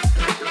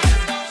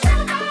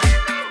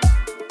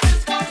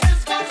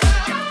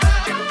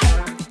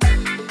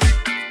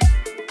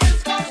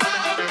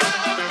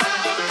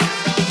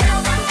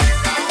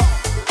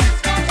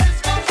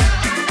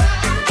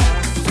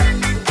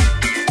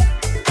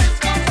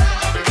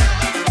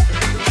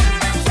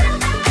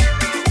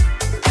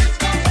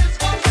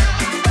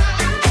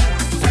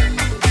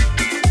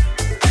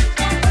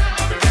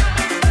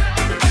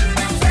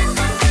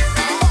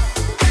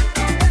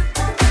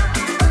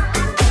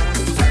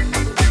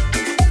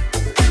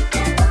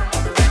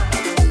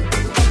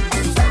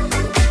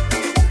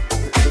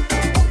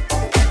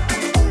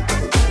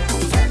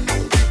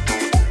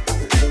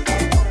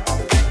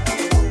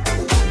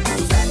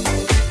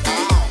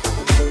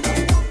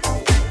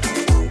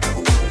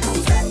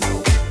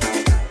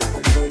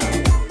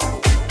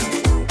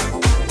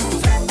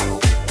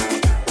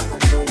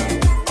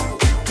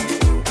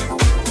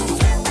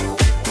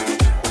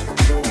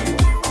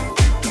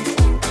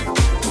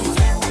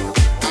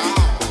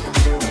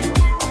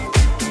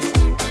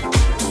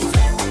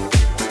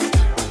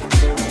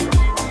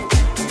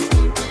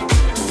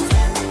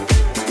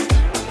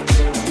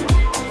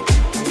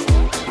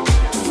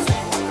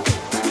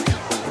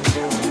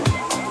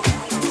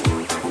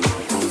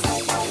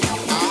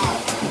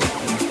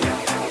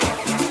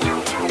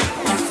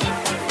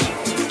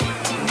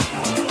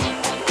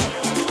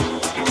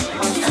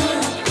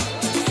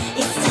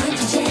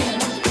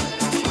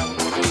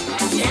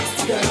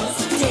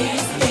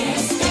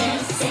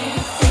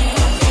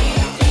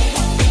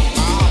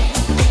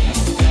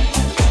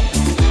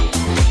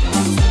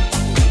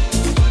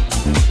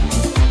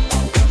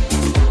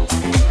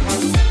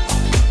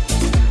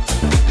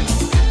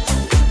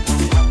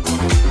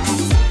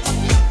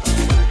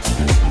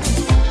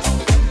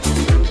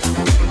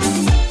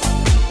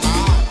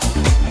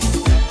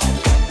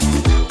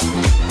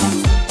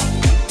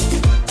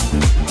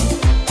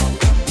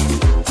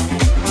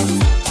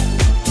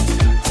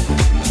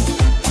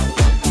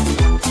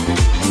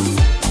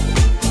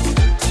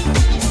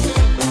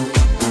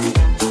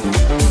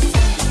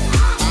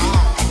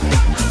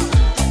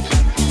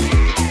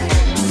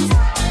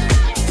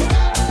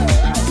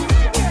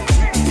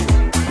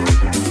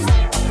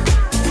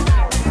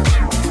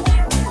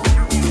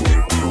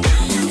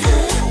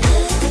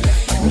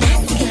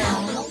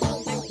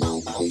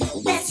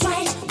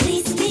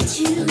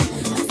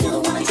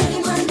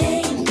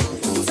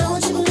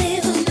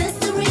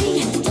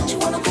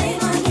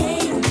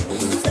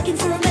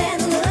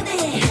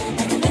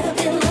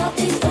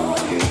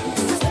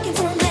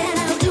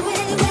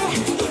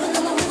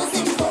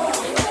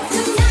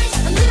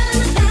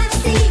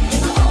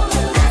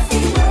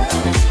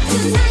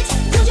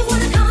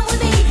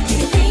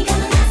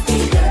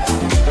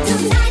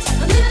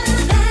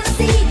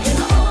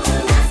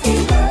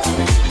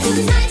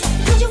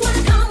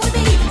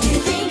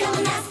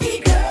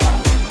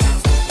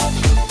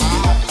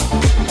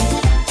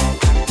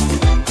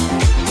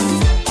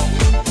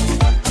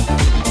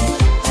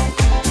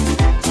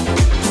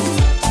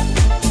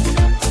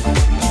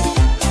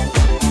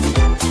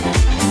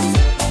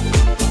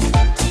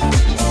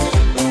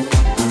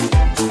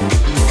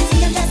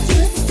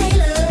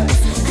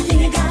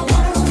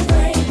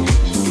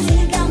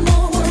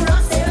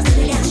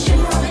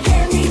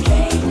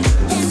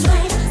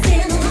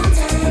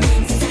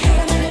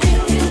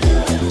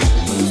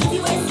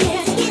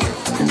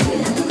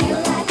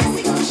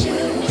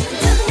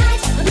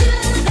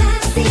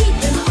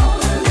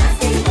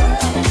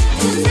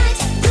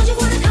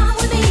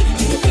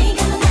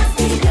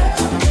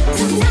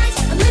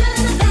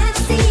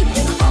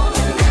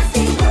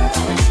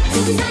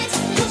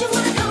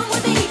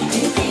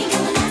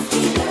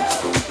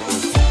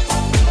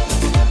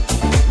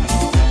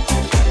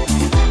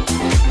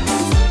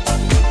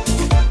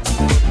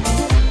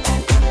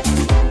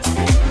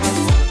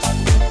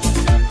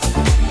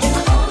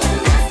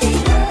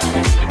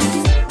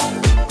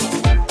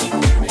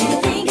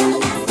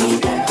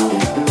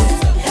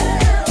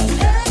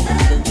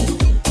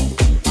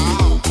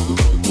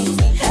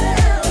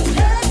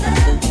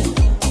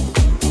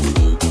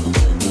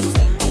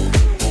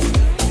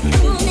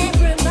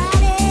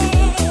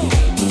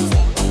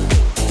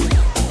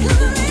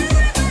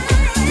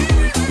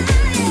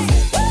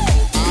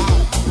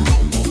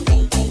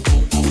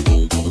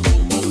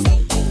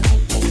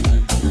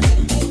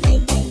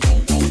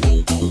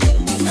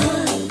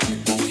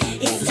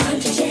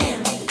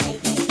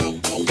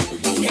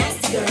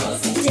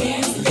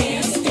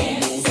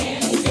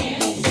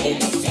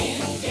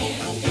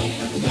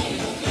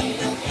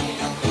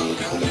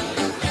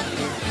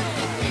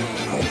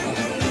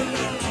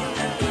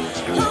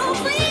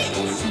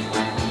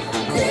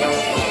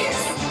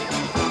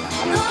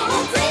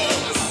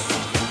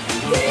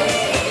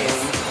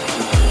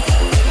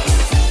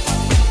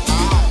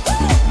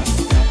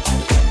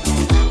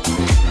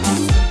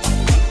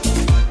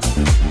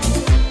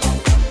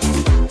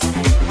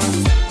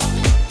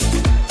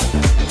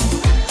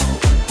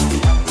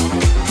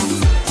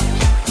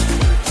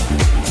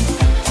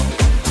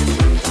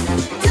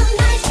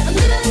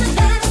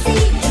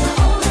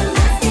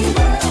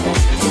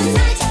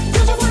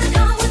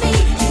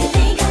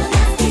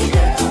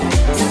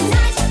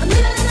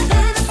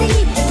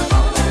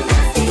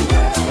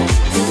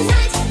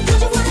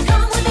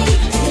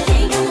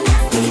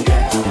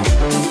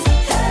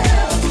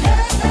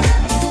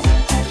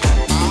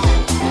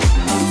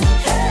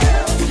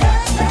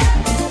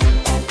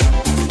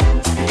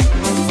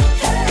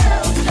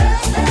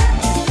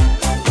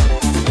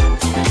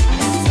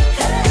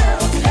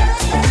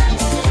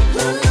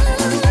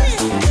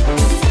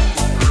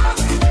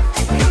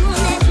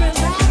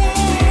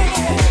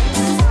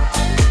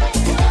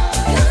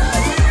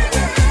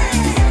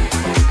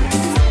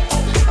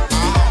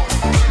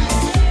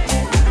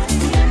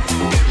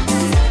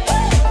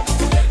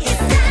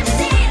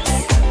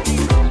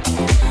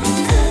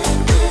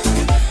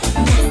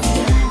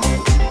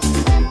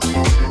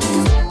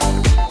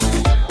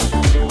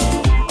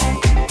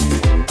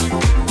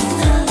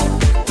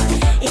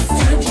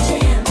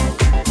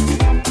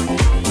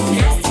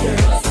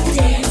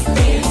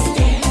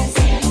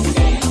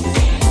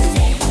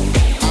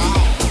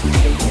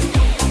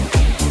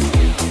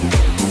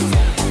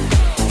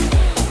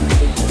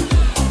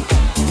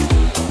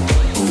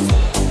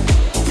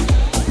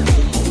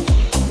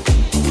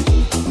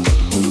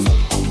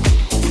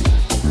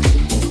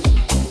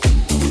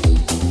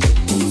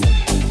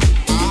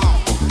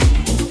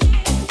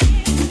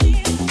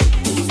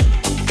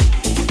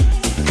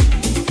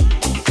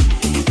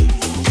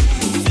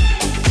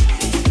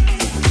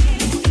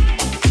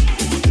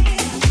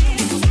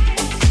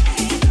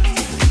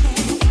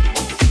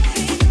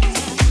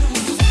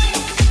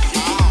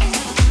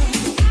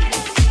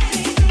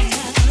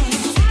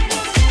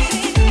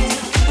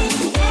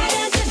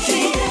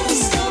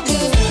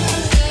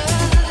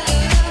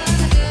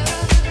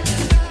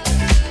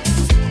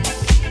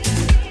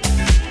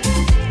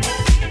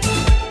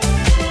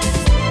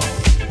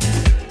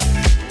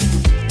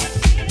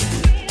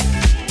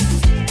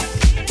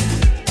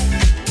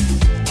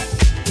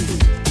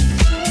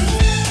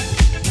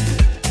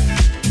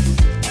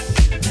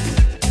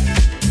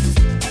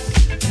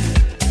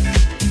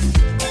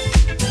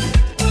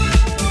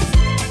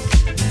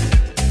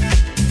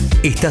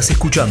 Estás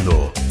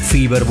escuchando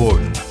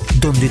Feverball,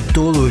 donde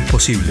todo es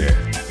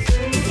posible.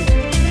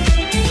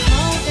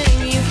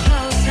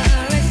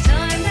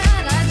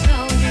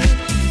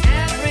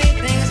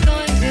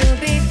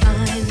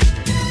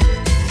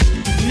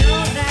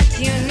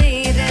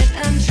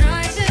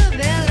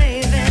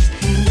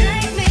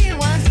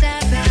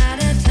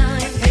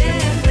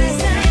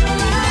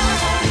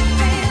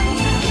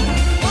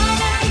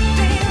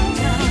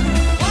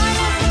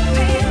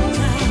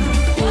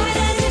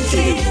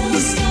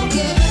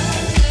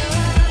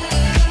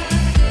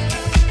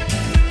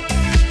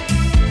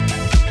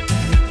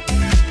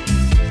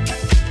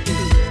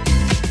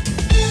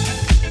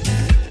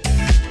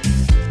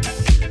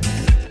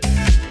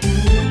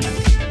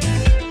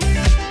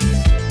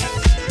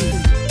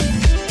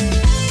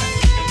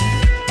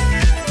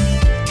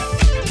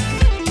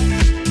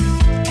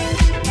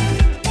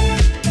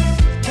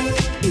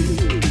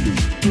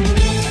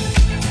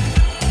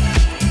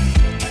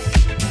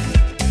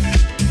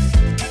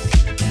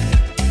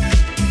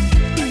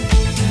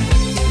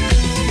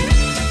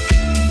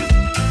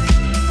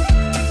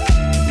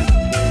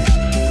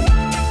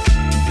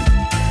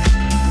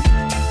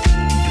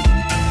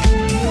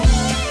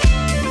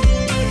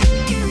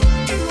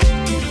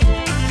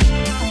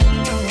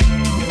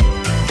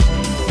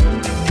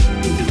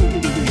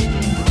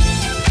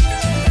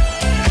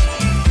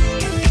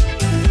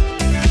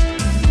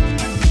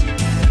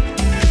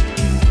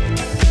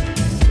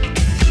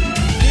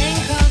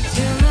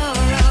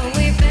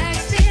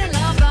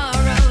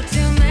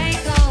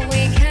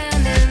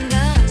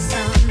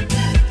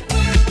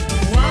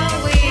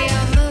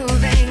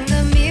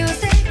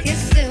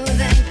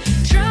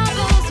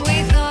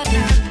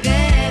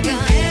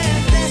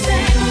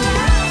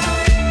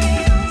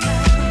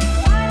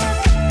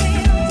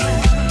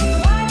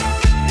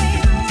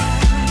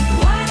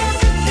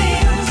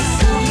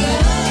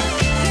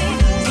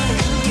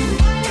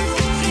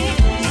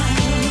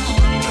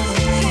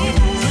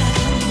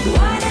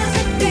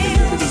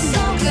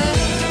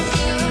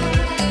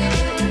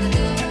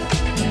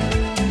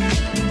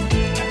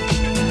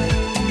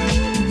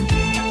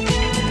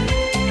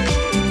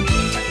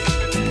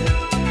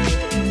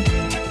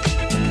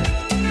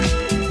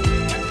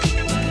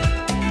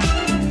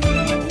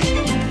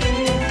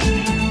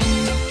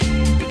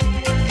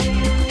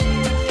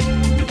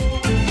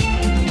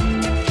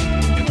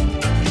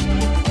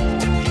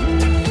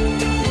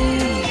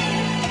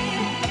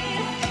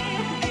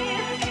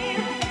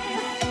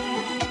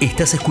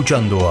 Estás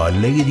escuchando a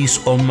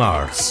Ladies on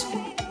Mars.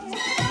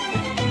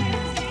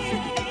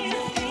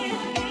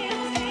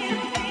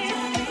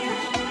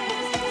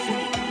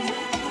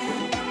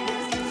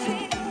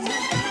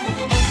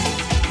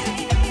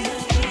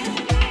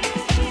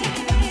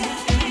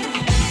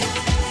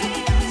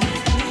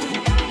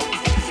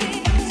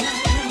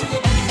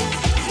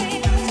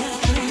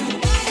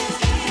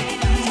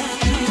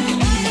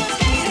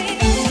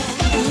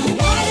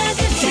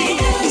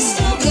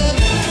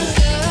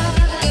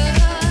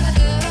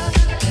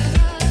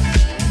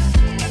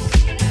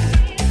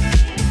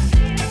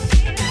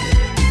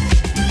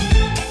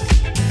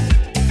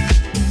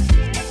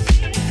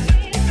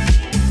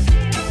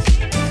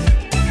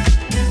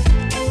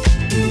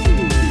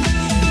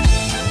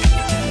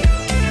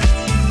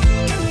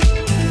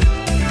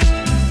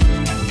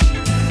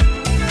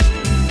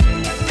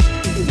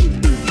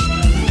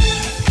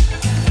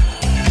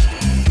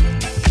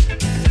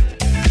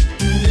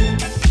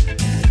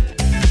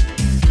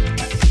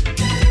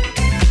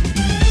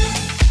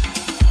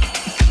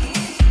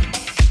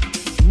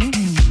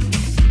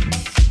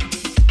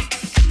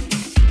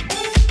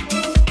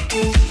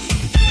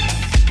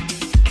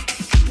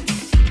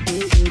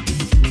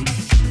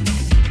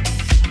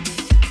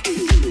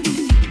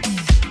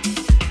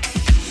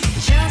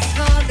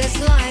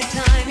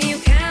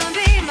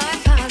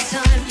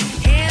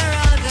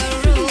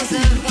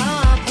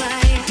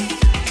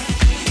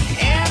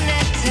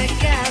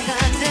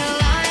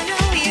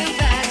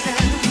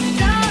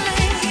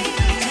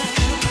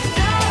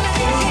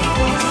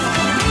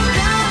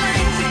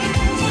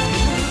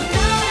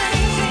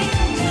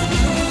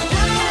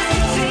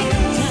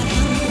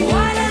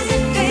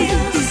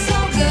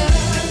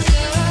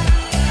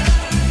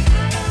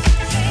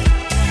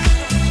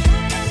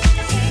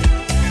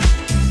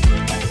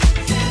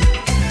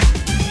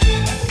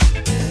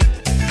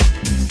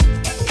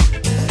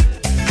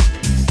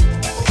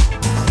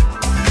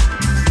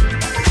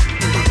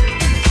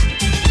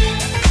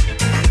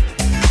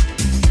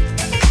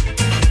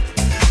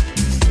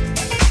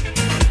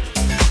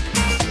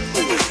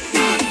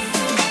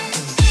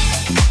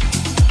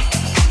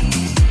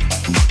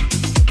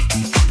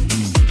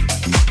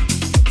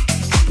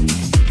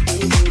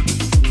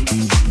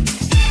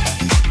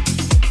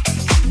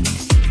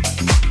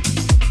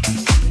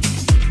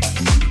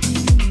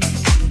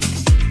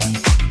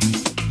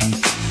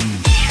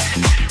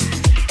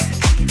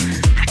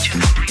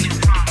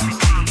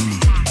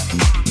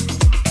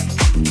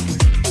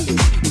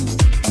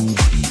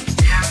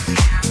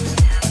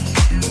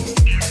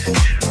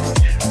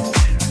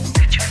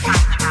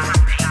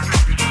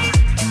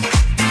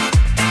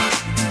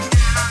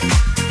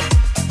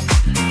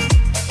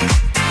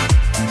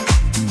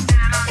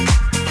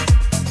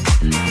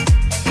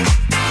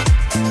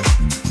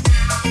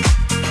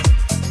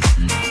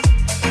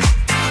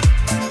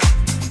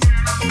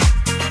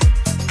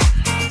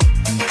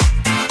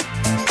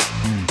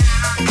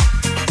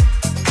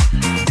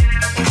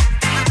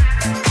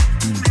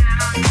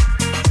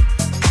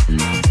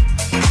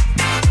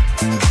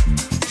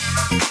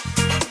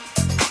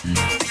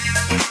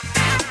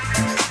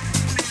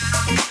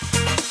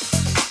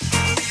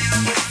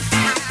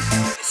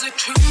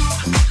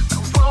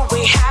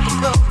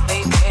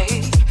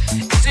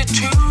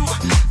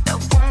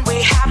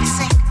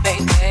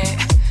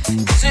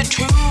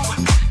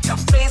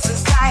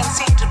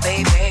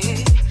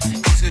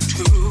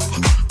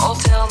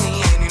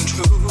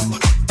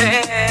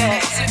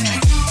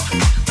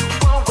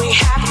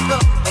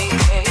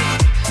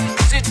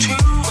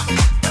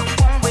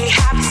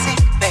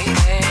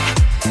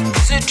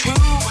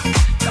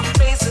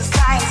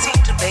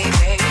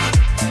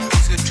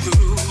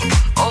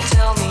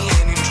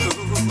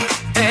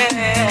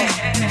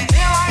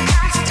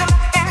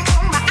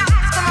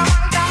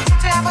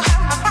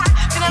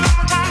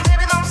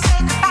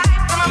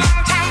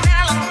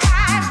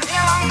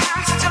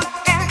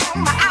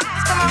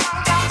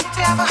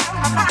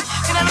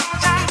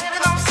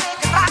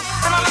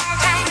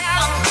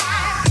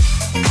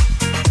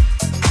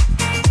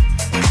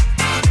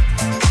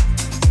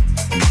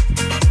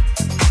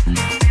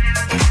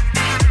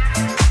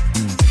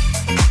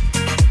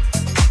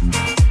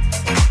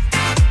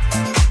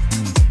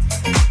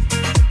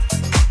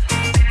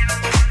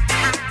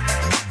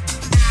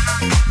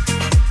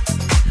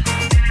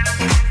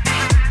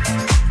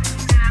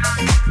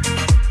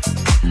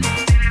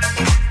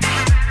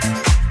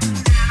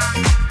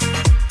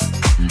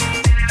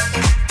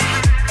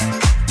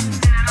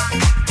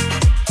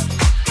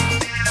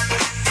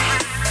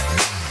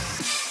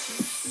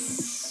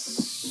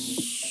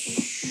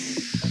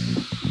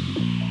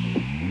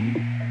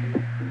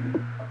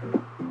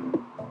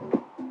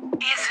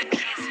 Is it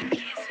true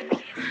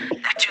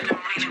that you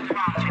don't really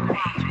want me,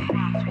 baby?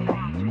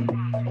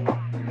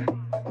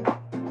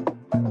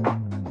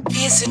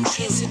 Is it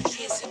true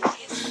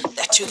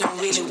that you don't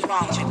really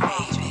want me,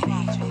 baby?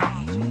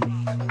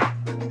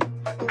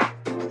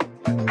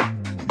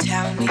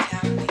 Tell me,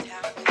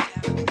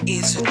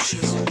 is it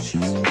true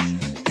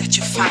that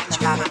you find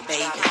another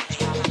baby?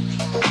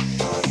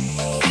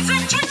 Is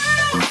it true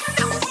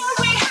that all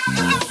we have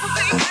to do,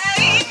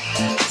 baby?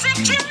 Is it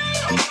true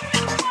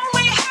that all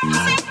we have to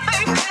say,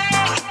 baby?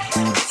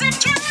 Is it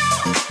true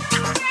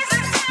that crazy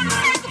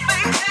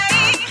things,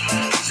 baby?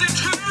 Is it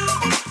true?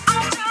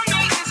 Oh, tell me,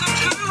 is it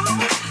true?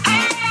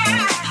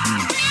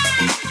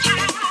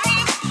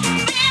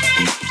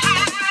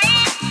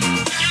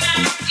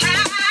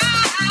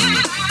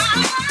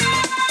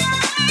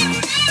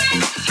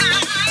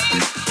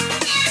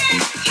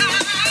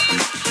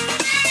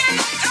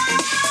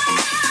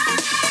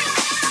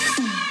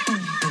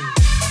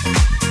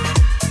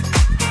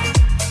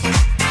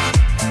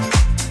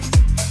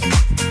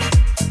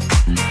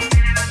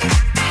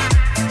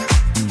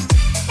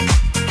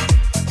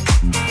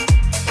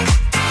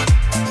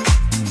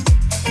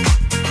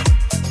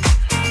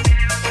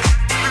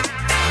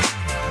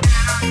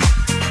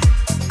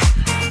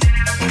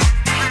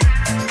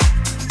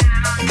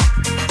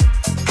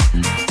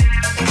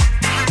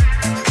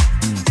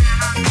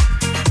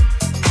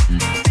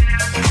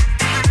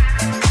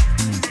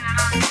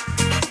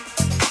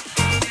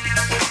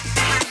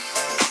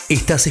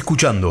 Estás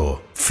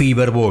escuchando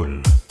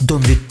Fiberball,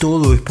 donde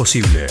todo es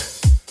posible.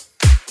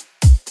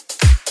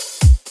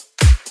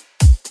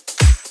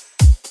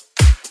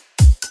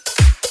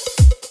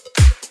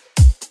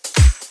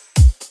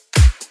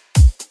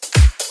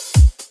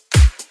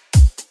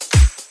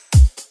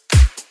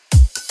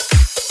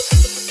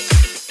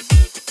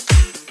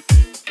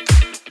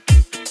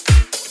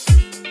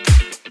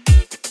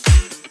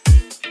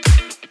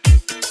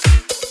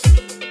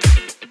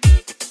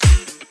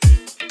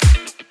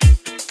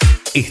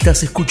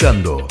 Estás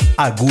escuchando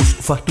a Gus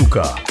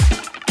Fastuca.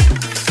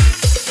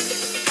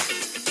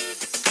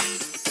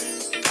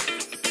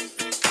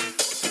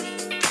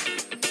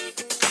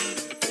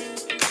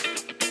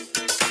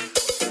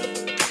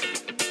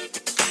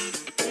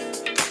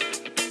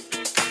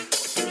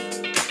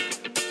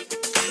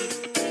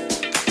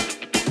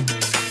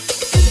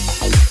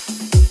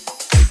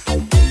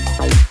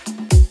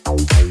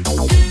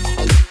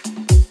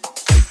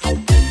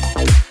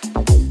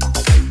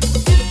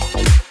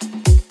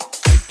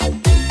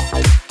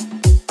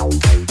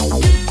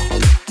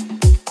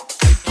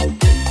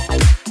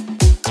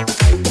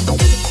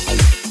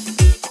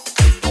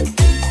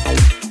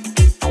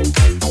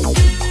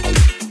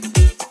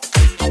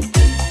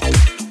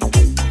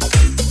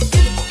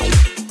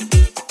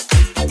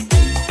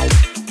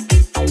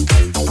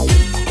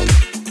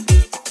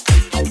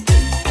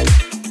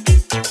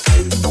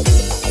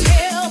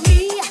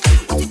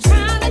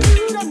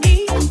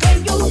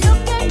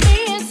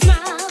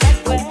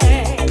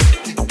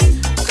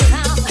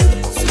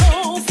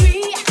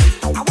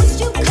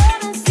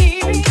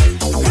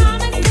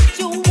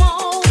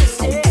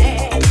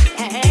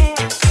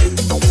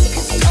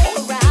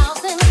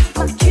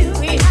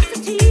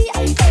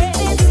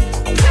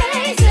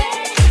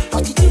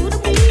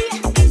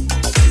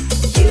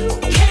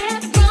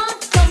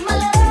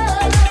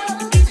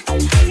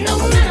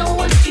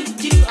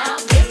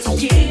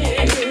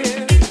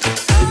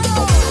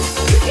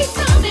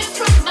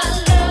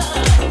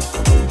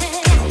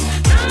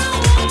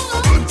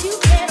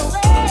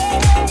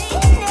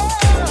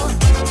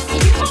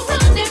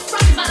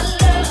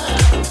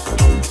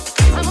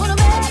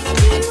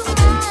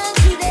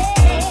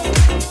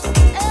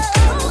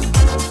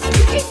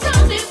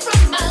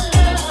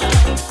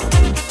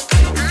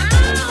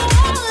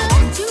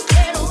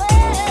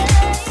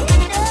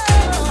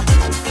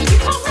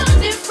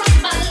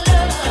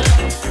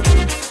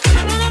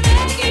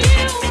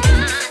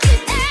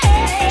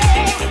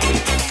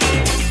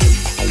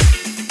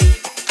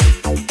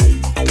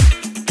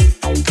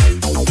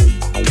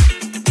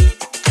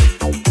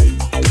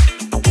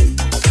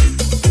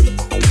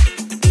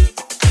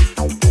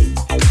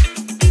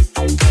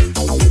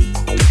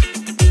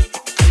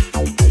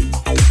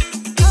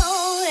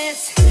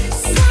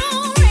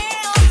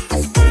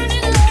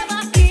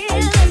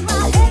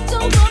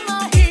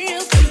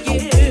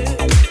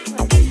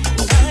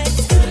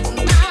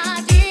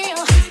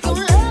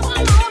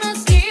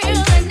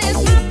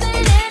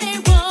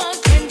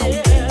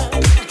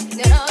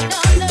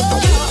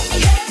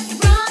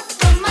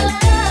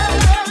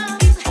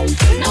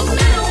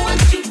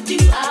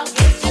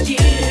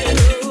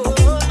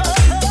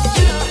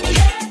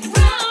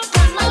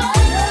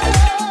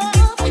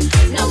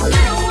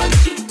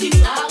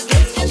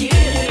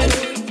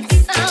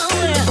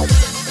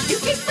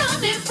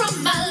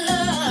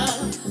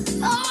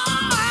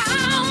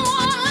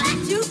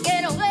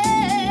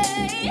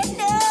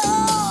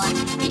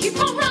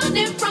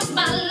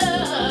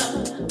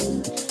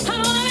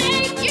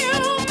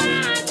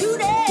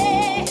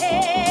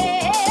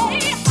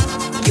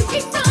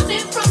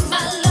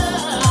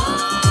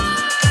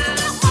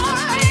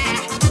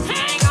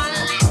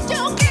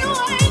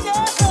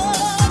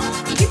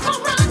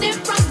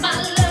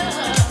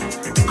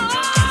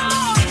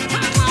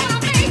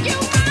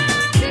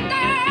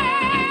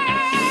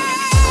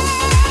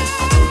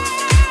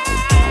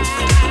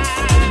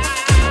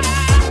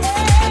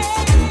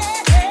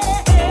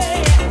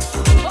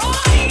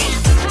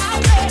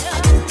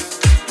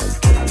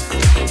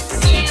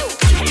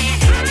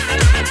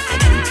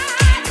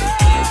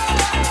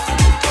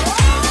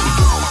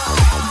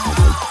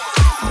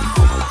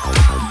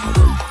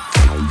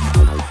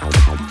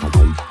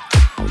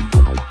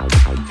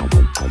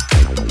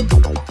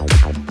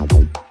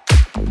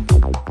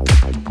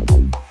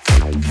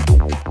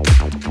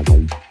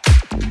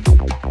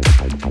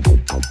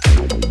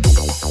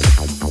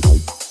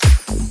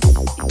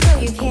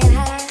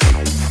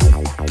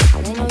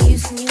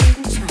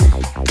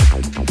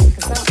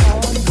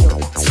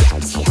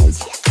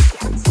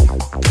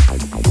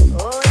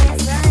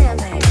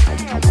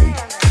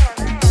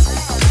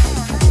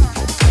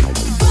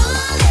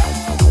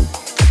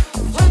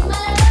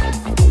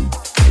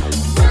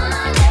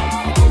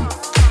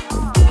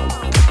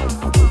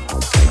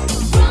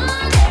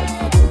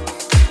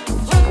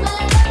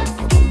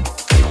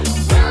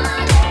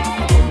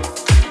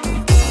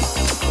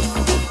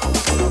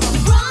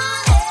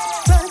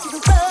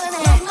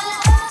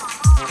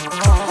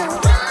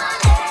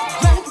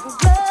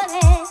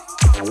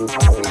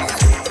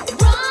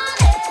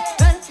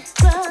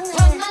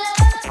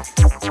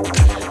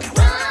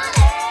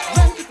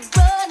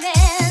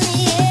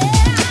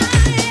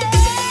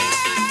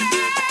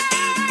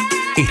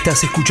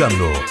 Estás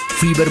escuchando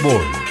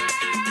Feverball.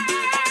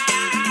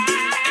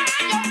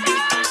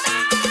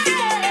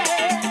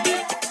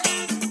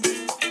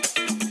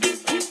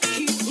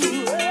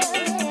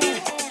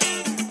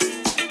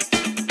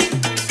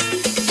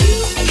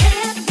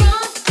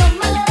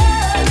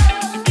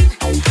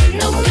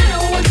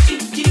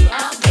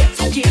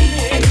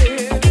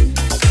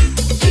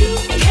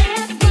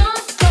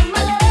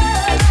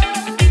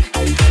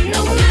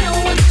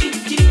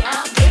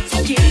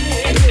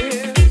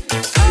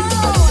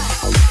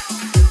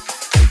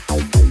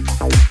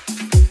 Oh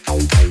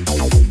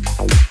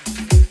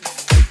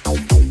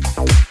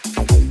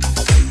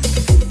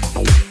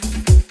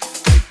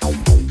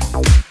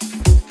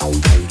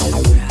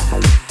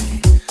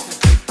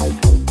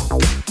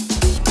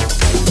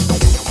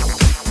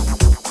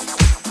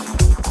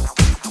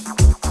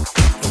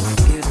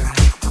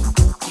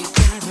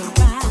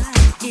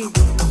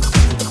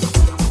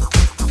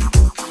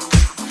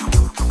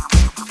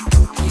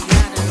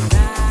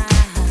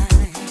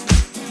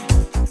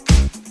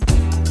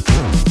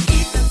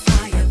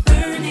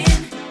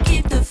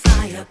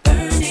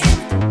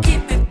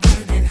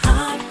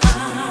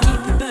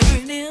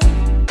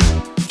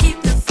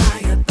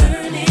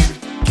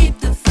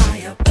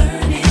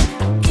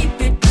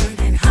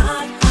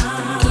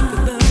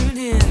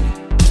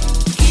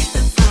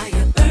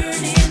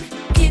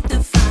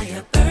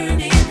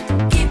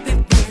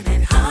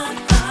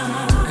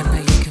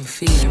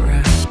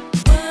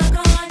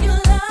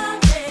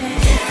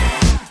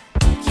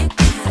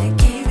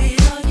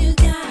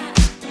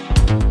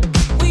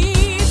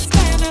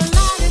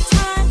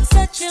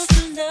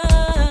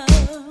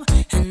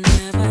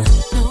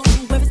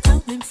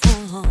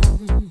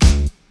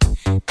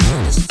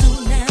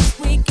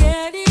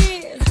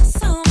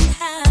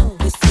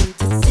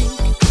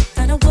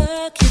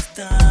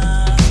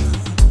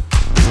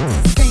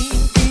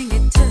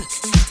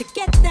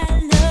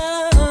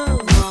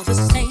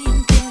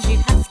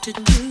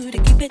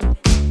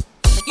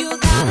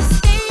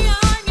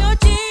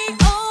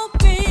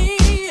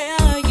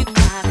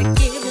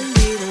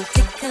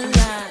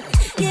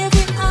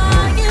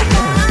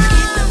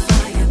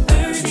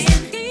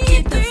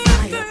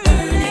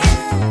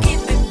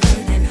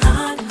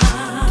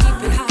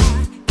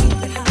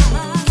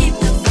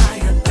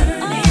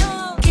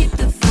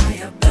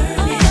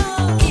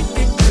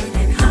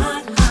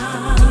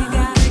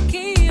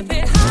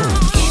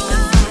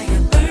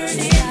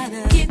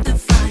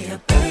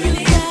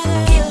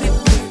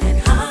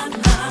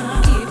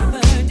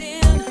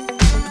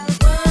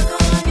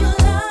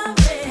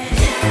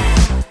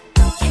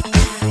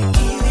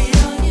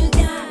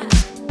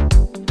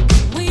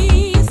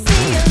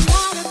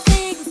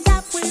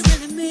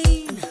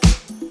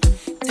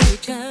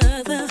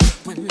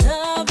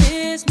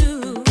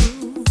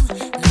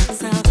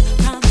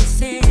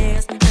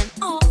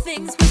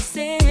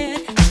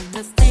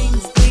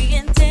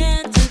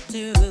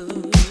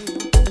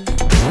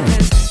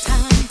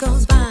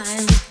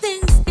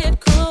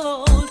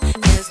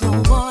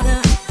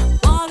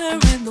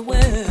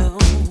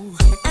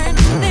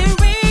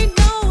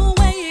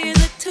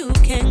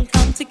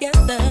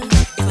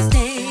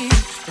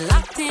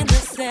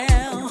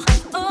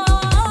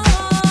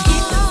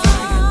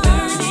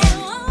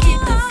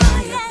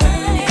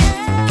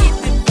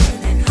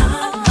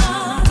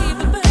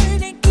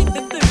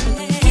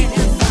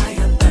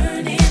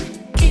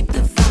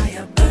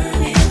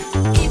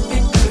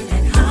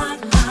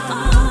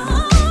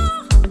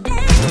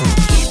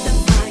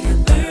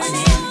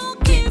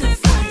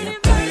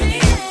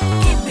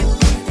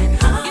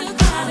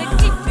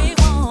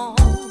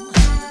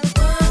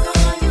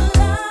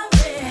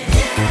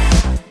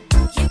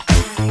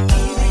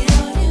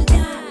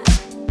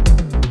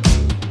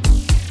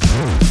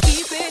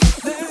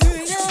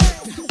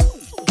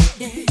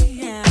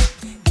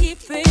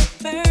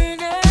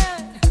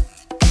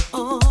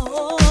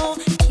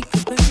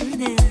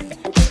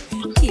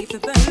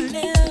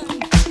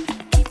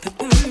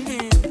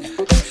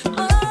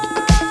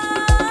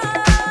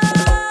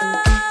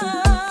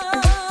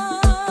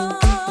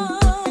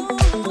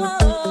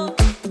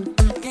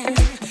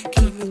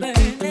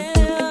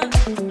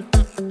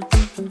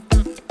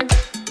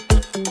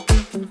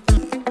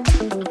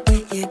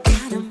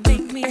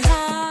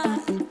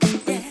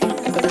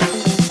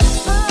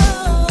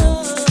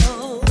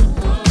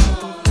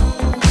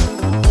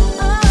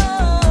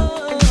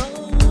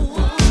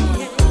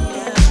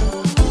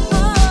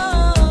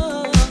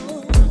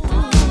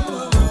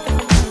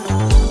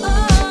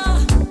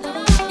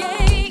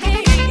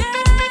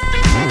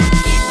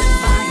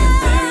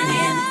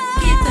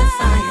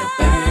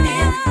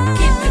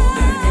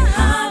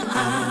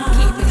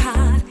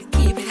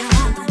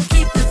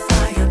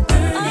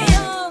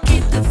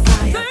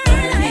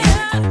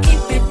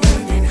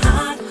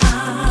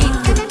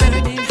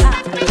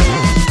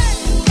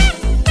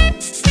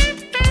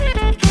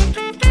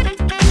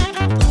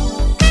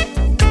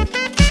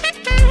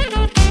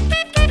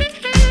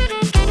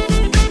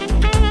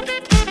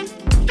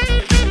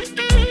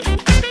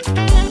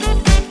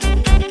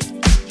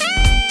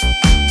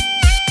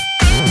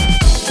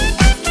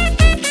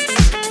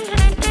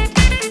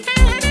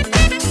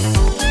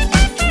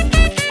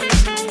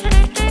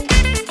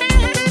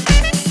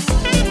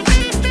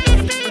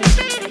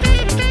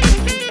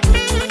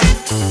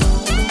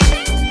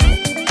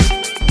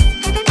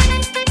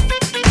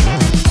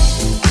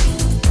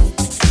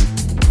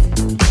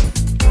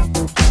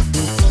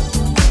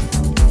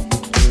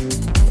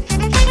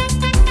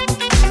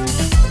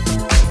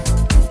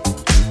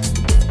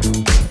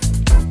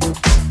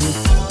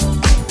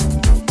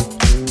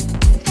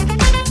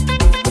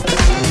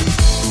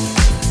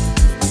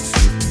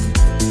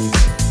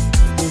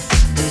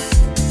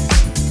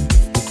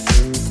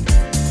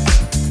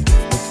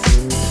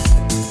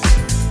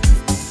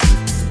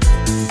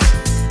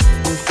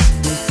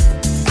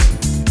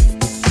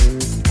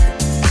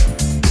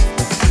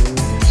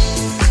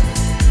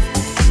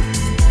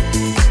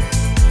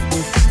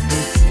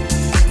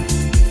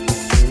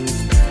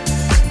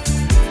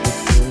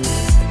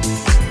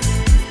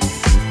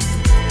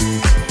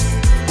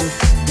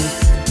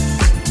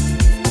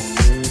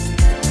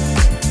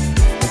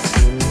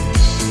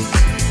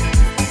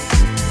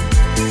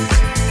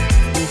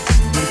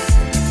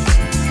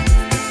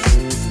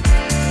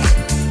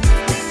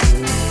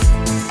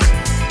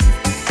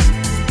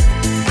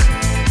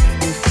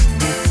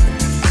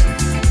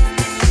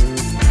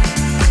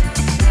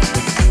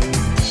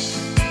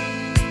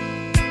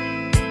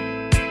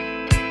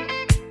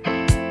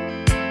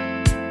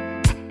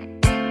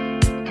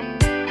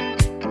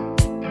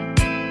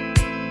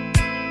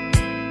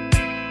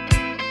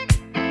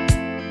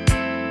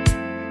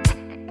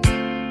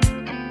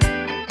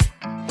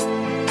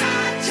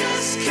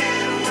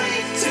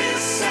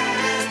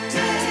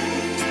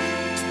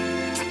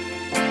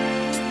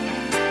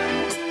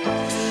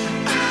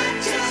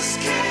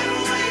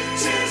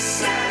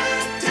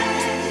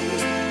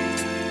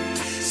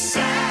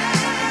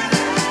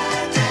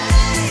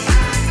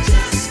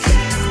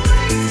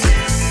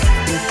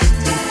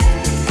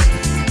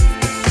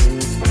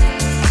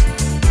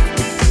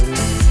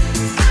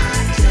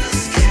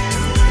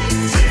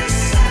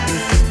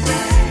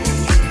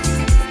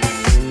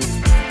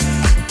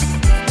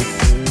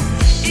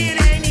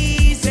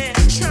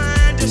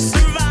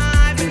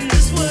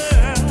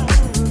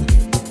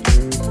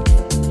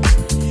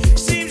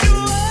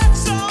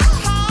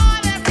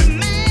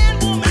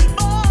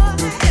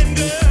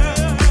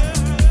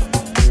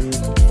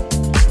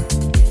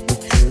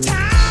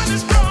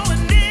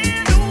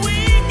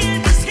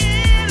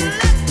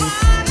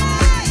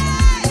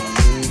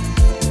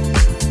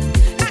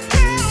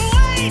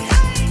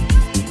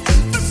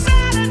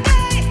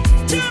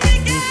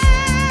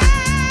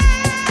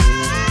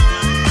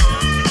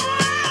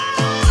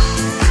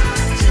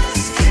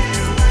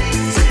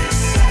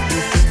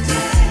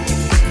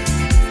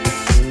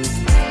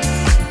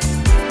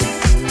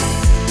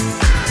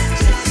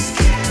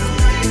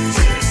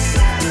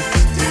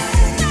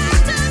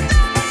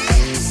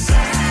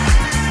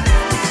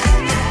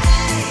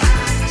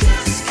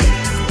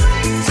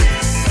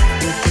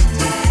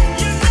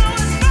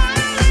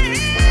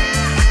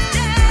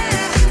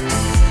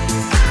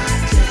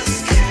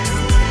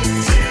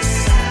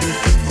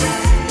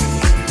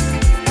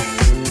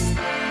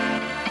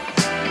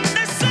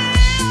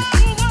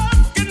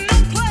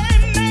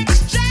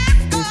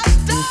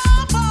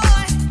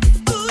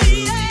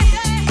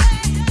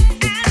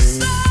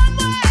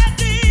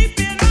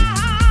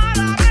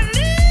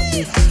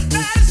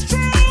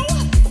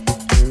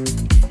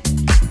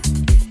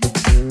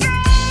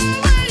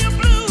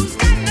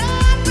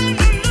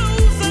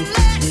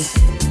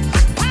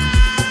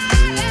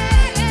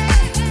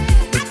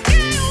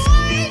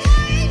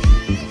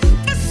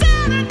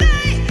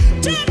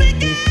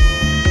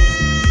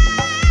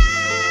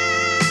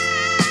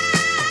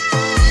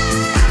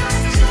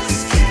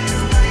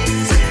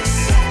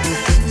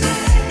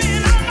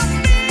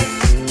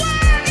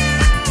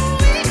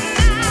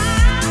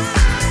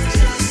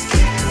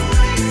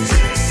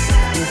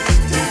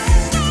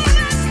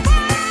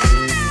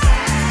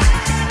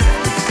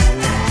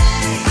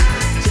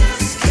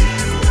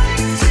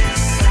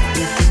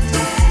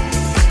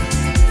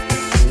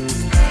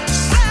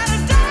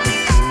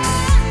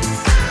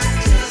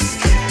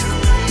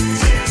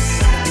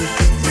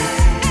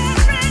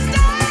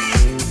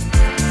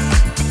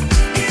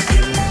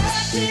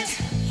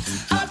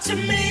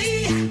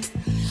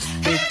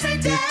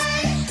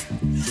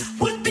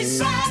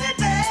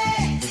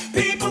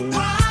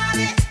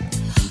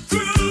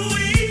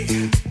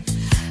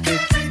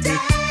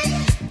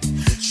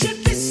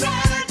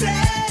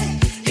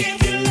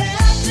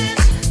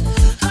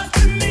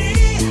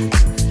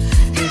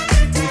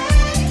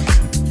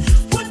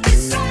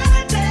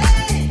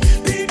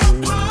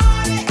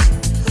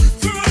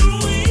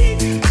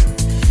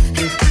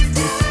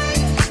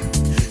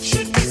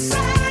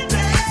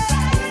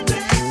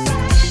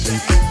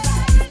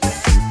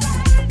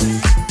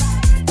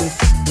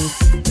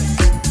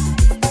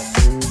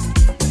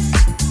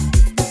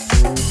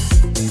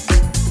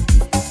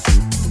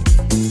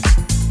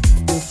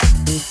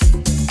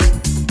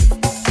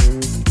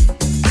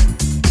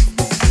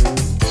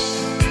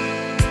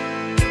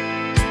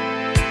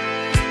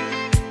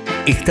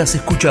Estás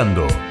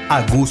escuchando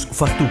a Gus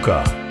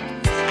Fastuca. Bye.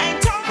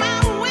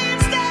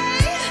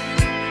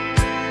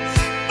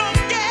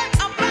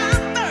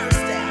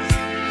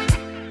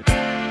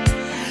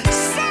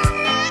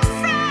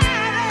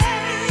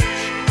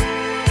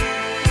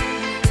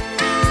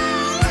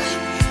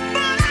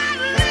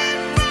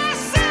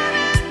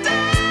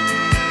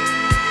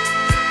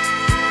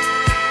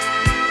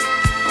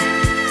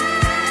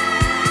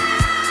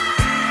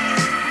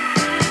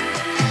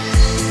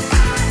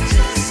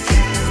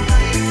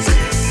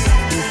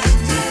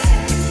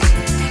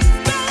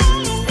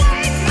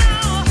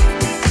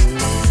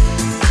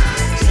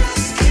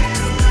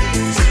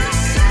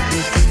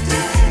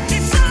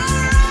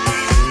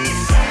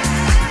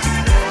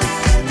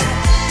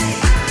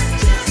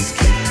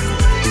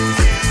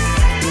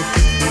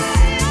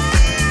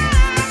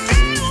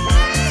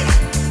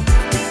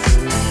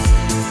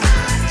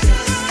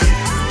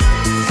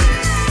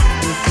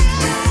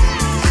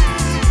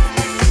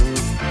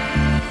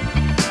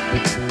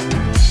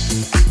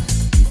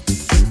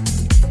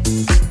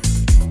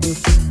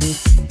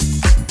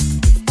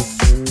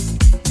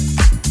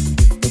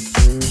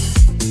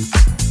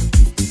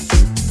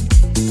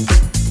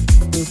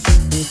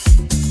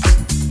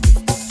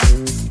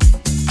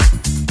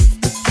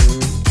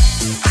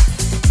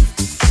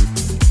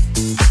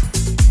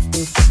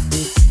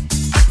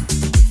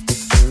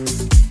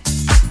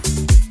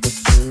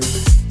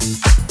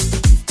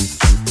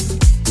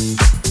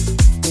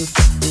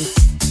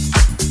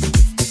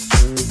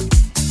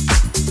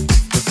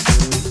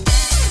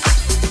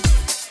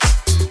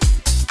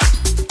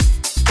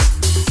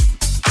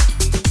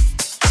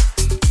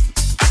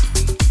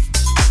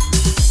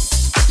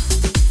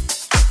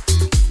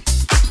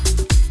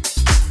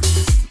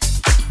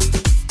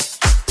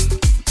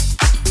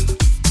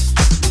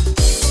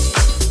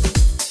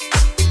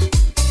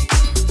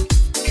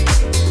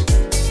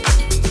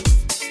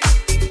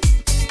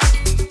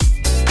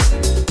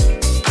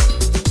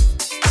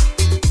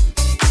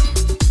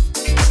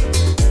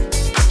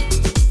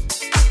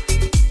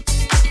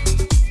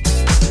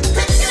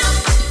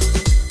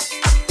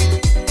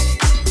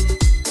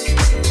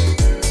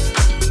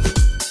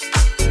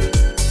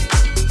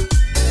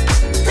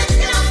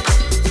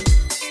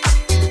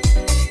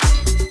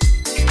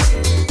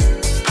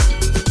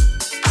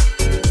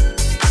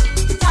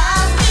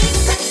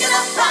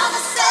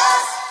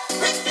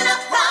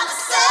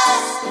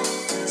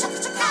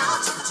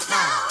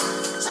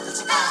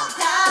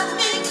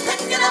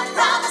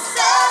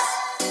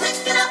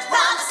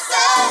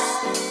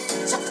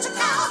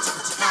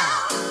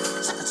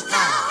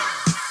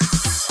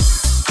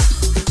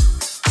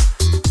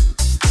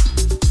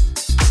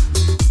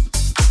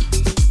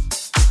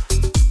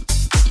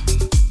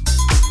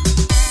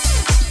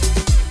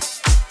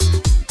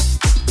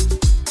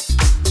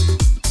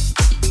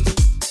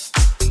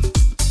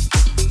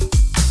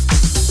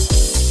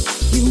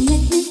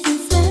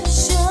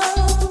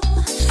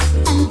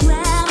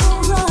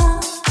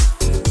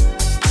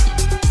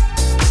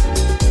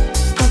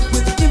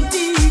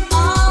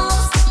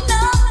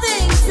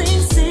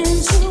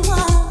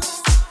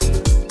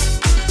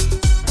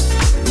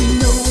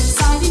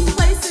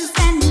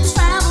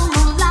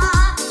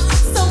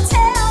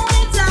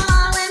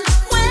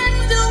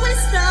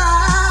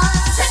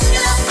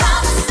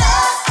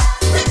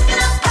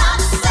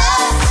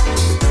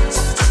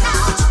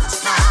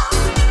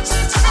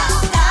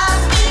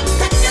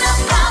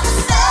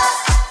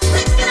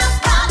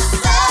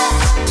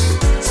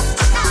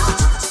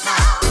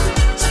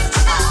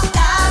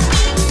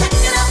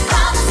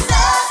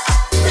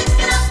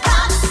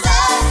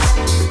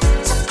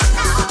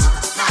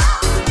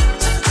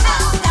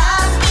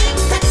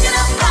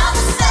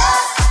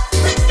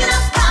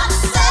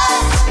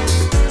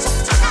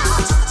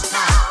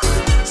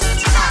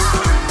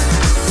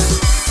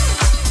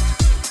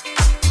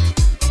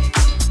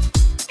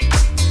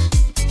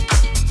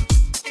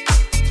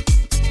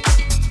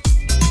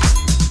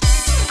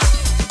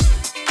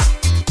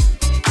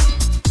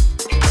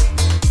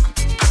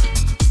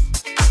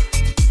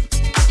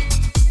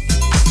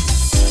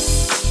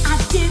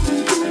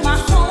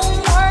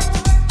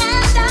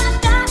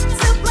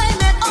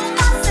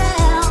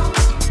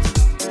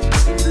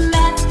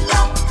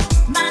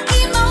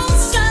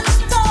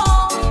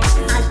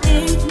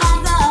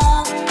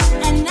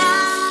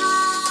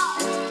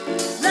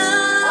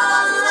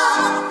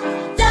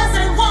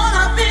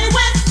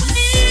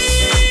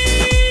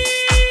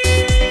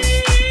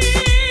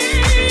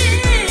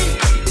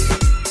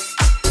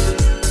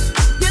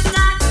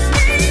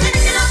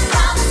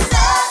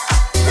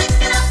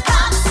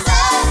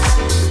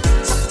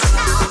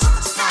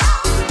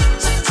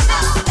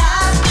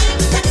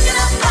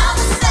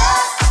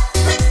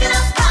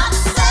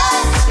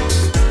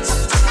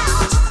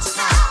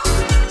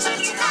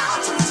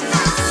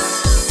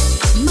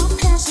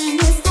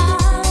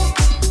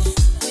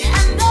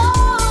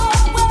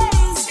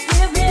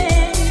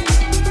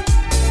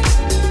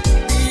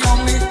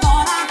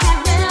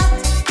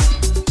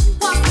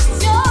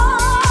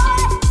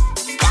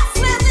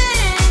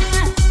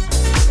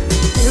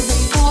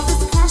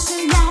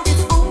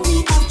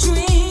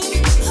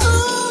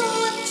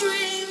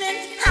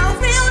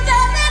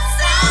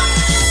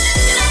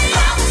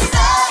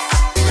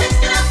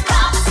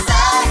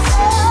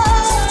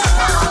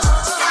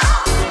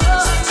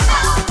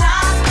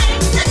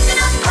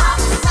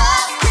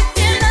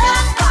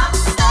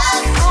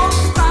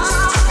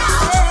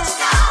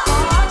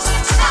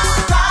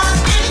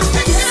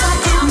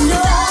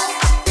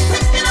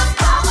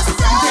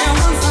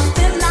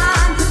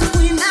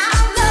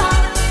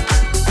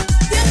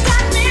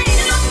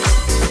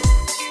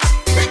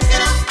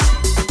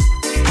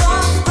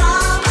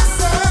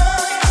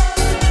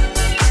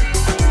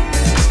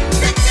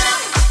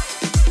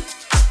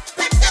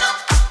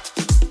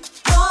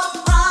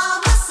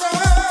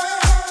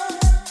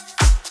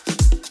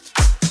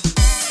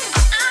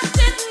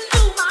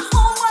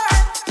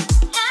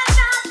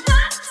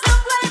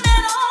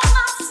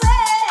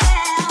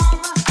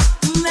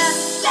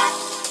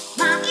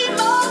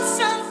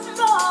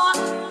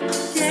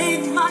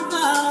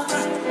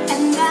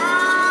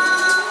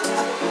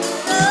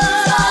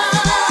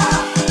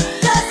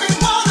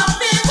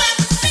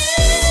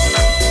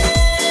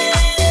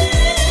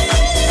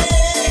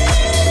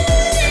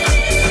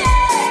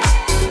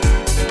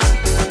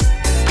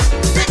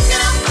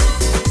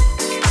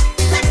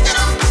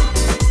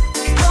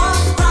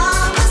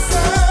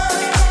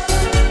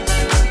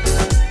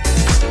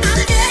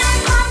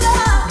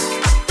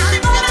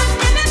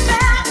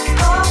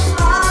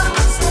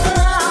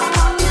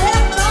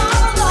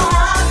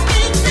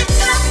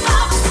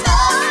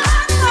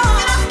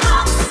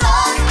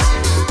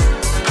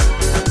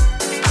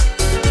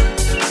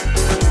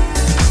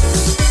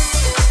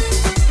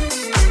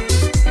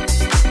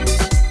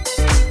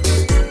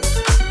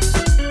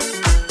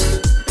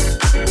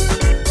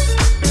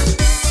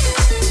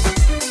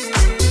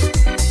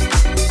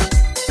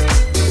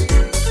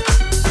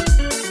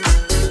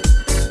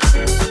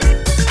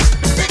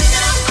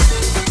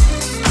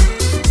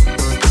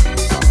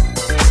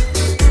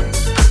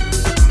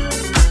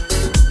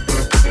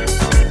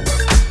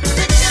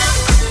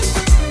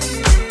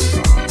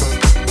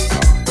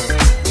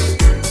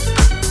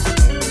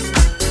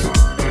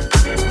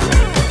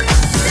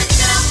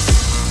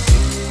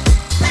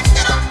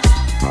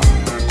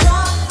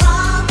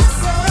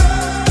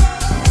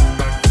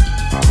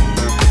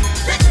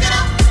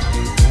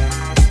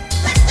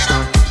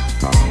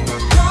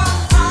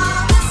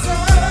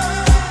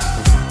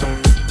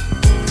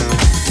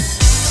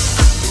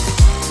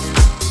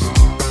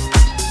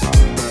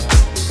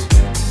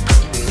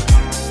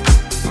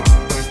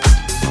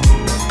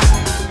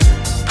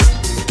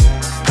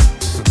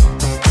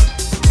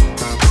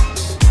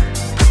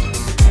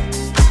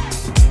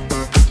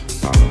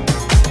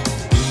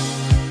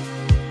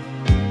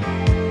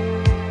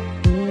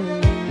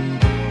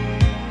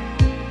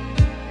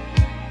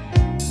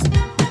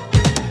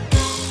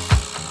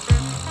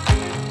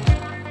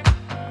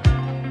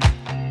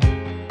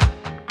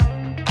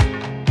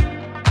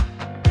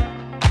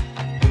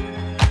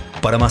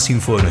 Para más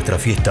info de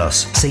nuestras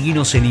fiestas,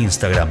 seguinos en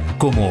Instagram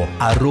como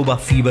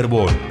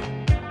 @Feverball.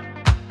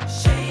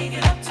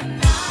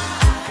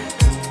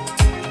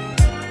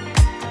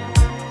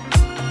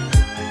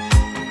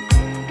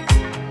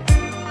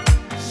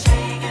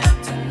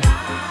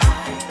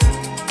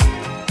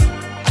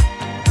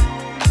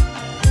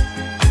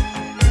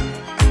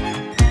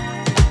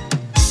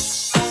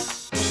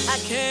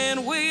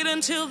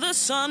 Until the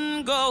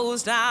sun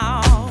goes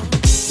down,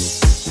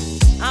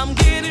 I'm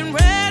getting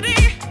ready.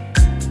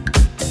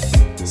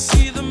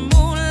 See the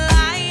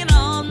moonlight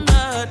on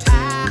the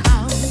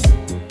town.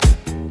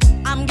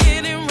 I'm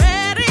getting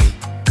ready.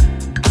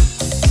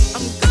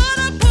 I'm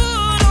gonna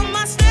put on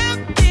my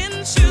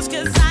stepping shoes,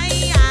 'cause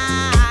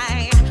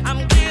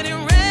I'm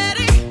getting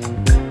ready.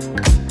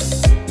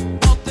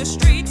 Walk the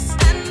streets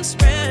and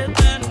spread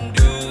the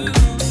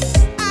news.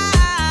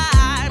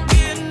 I'm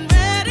getting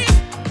ready.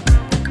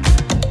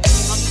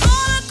 I'm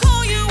gonna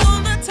call you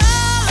on the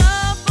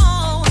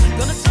telephone.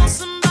 Gonna tell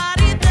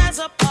somebody there's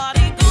a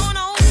party going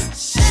on.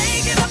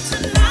 Shake it up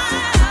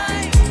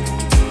tonight.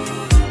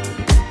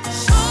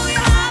 Show you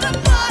how to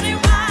party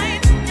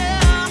right,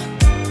 yeah.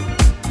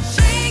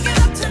 Shake it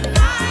up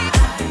tonight.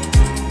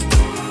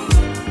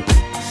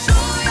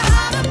 Show you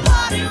how to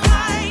party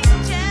right,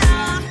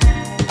 yeah.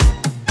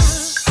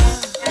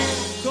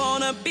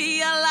 Gonna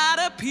be a lot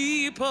of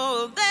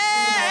people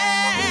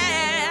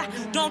there.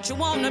 Don't you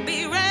wanna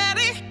be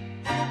ready?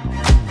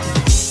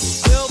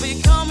 We'll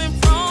be coming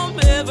from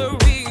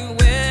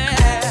everywhere.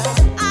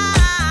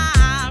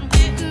 I'm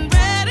getting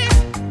ready.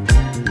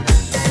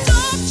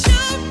 Don't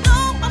you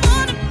know I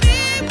wanna be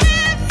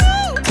with you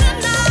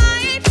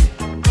tonight?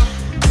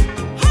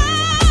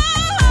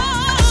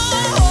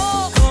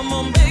 Oh, come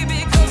on, baby,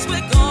 'cause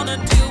we're gonna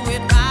do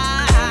it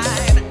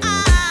right.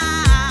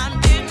 I'm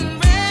getting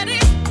ready.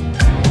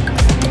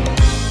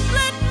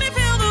 Let me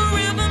feel the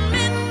rhythm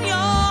in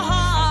your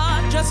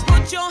heart. Just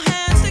put your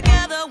hands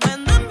together when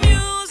the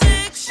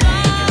music starts.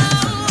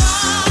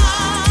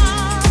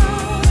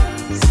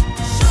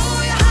 Show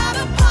you how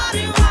to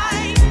party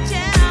right,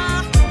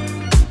 yeah.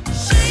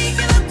 Shake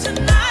it up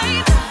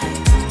tonight.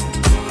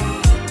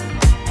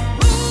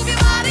 Move your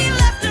body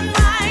left and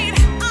right.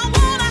 I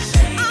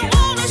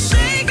wanna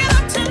shake it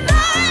up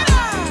tonight.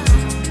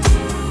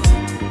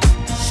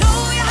 Show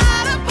you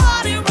how to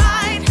party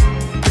right.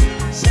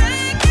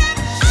 Shake it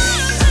up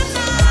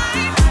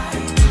tonight.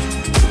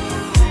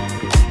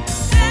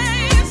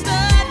 Dance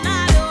the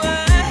night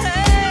away.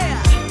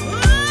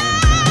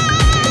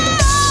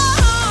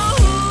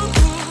 Ooh,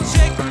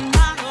 shake my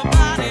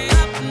body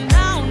up and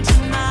down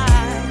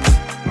tonight.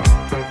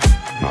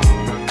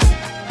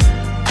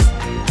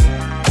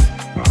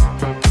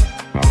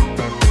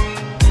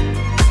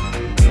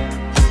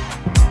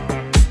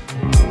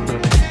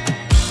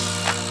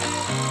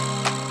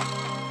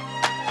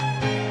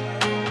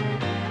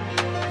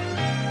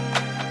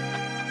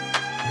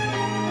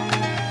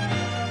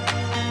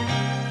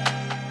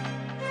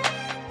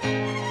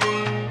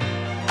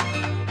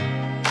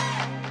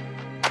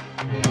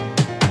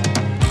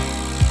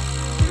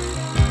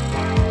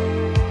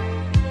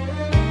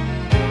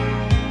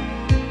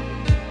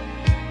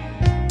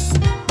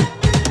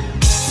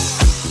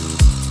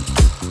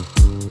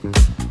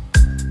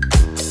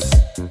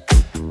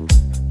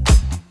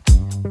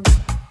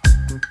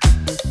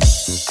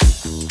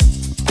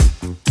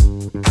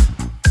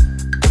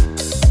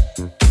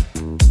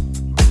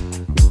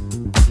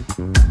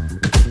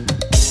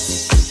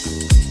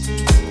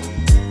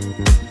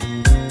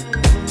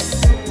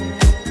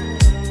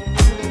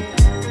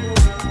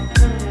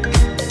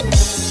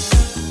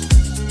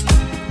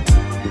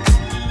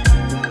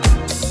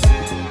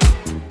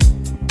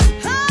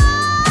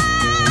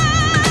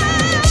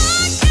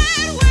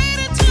 Can't wait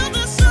until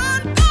the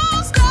sun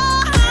goes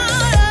down.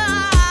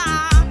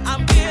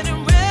 I'm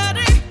getting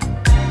ready.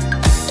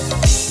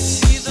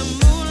 See the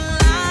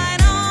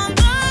moonlight on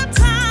the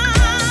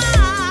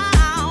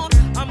town.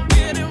 I'm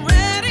getting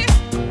ready.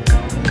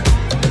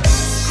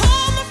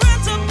 Call my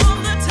friends up on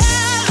the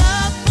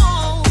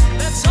telephone.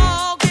 Let's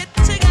all get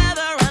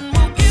together and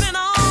we'll get it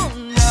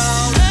on.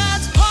 Now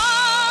let's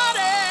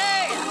party.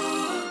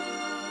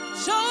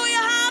 Show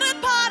you how to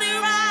party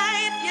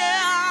right,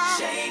 yeah.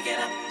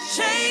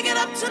 Shake it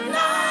up tonight.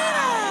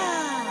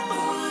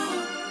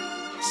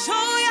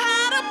 Show you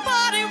how to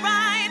party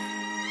right.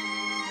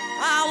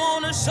 I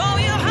wanna show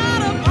you how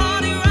to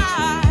party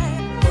right.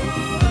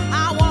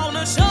 I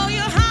wanna show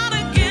you how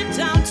to get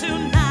down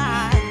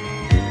tonight.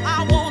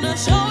 I wanna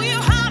show you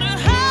how to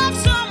have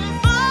some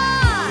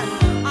fun.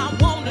 I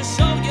wanna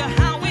show you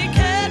how we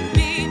can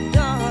be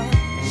done.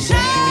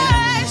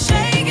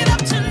 Shake it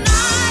up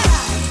tonight.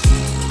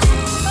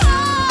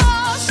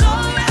 Oh, show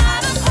you how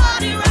to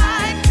party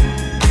right.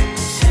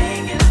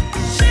 Shake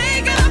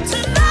it up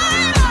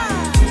tonight. Oh,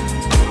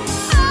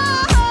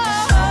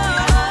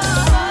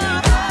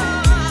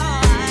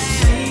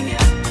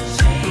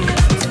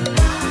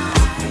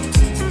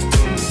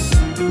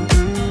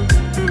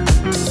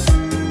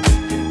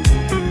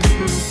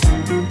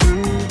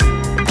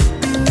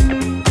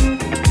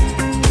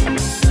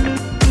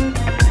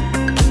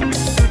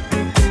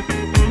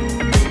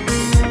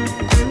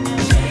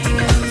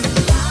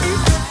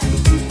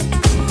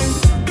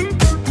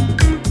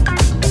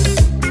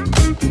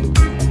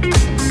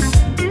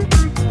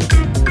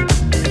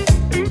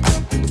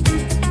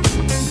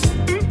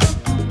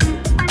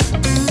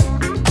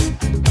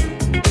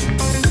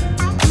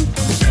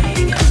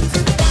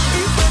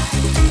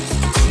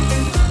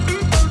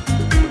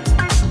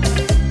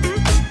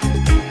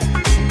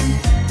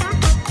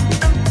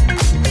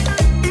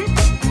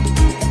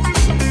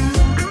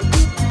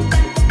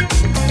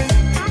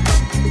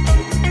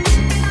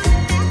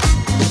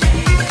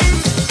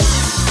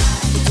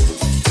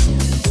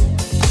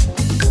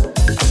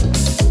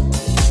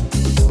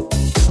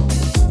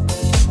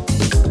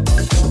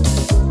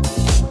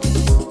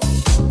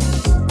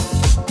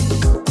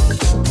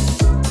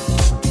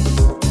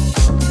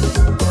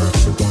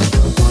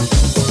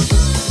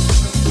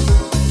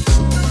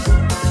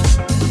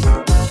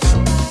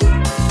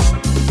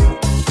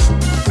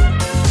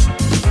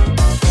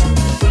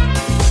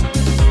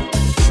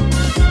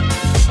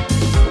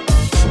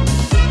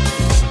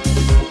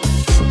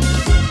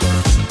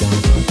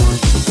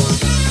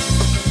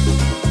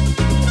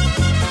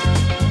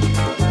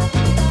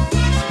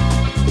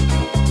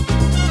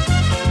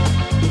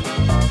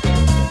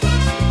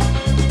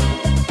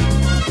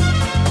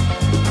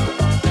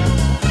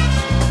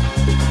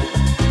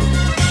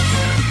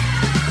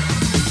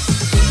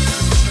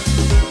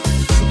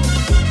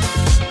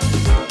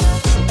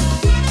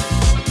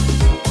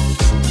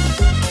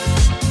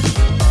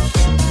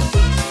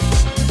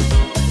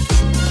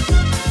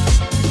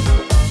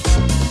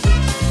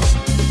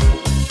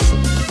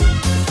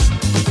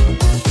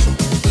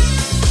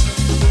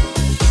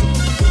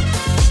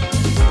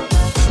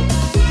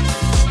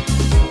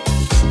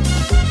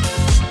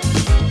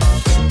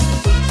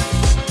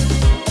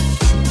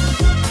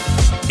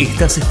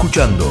 Estás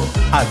escuchando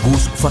a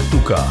Gus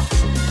Fatuca.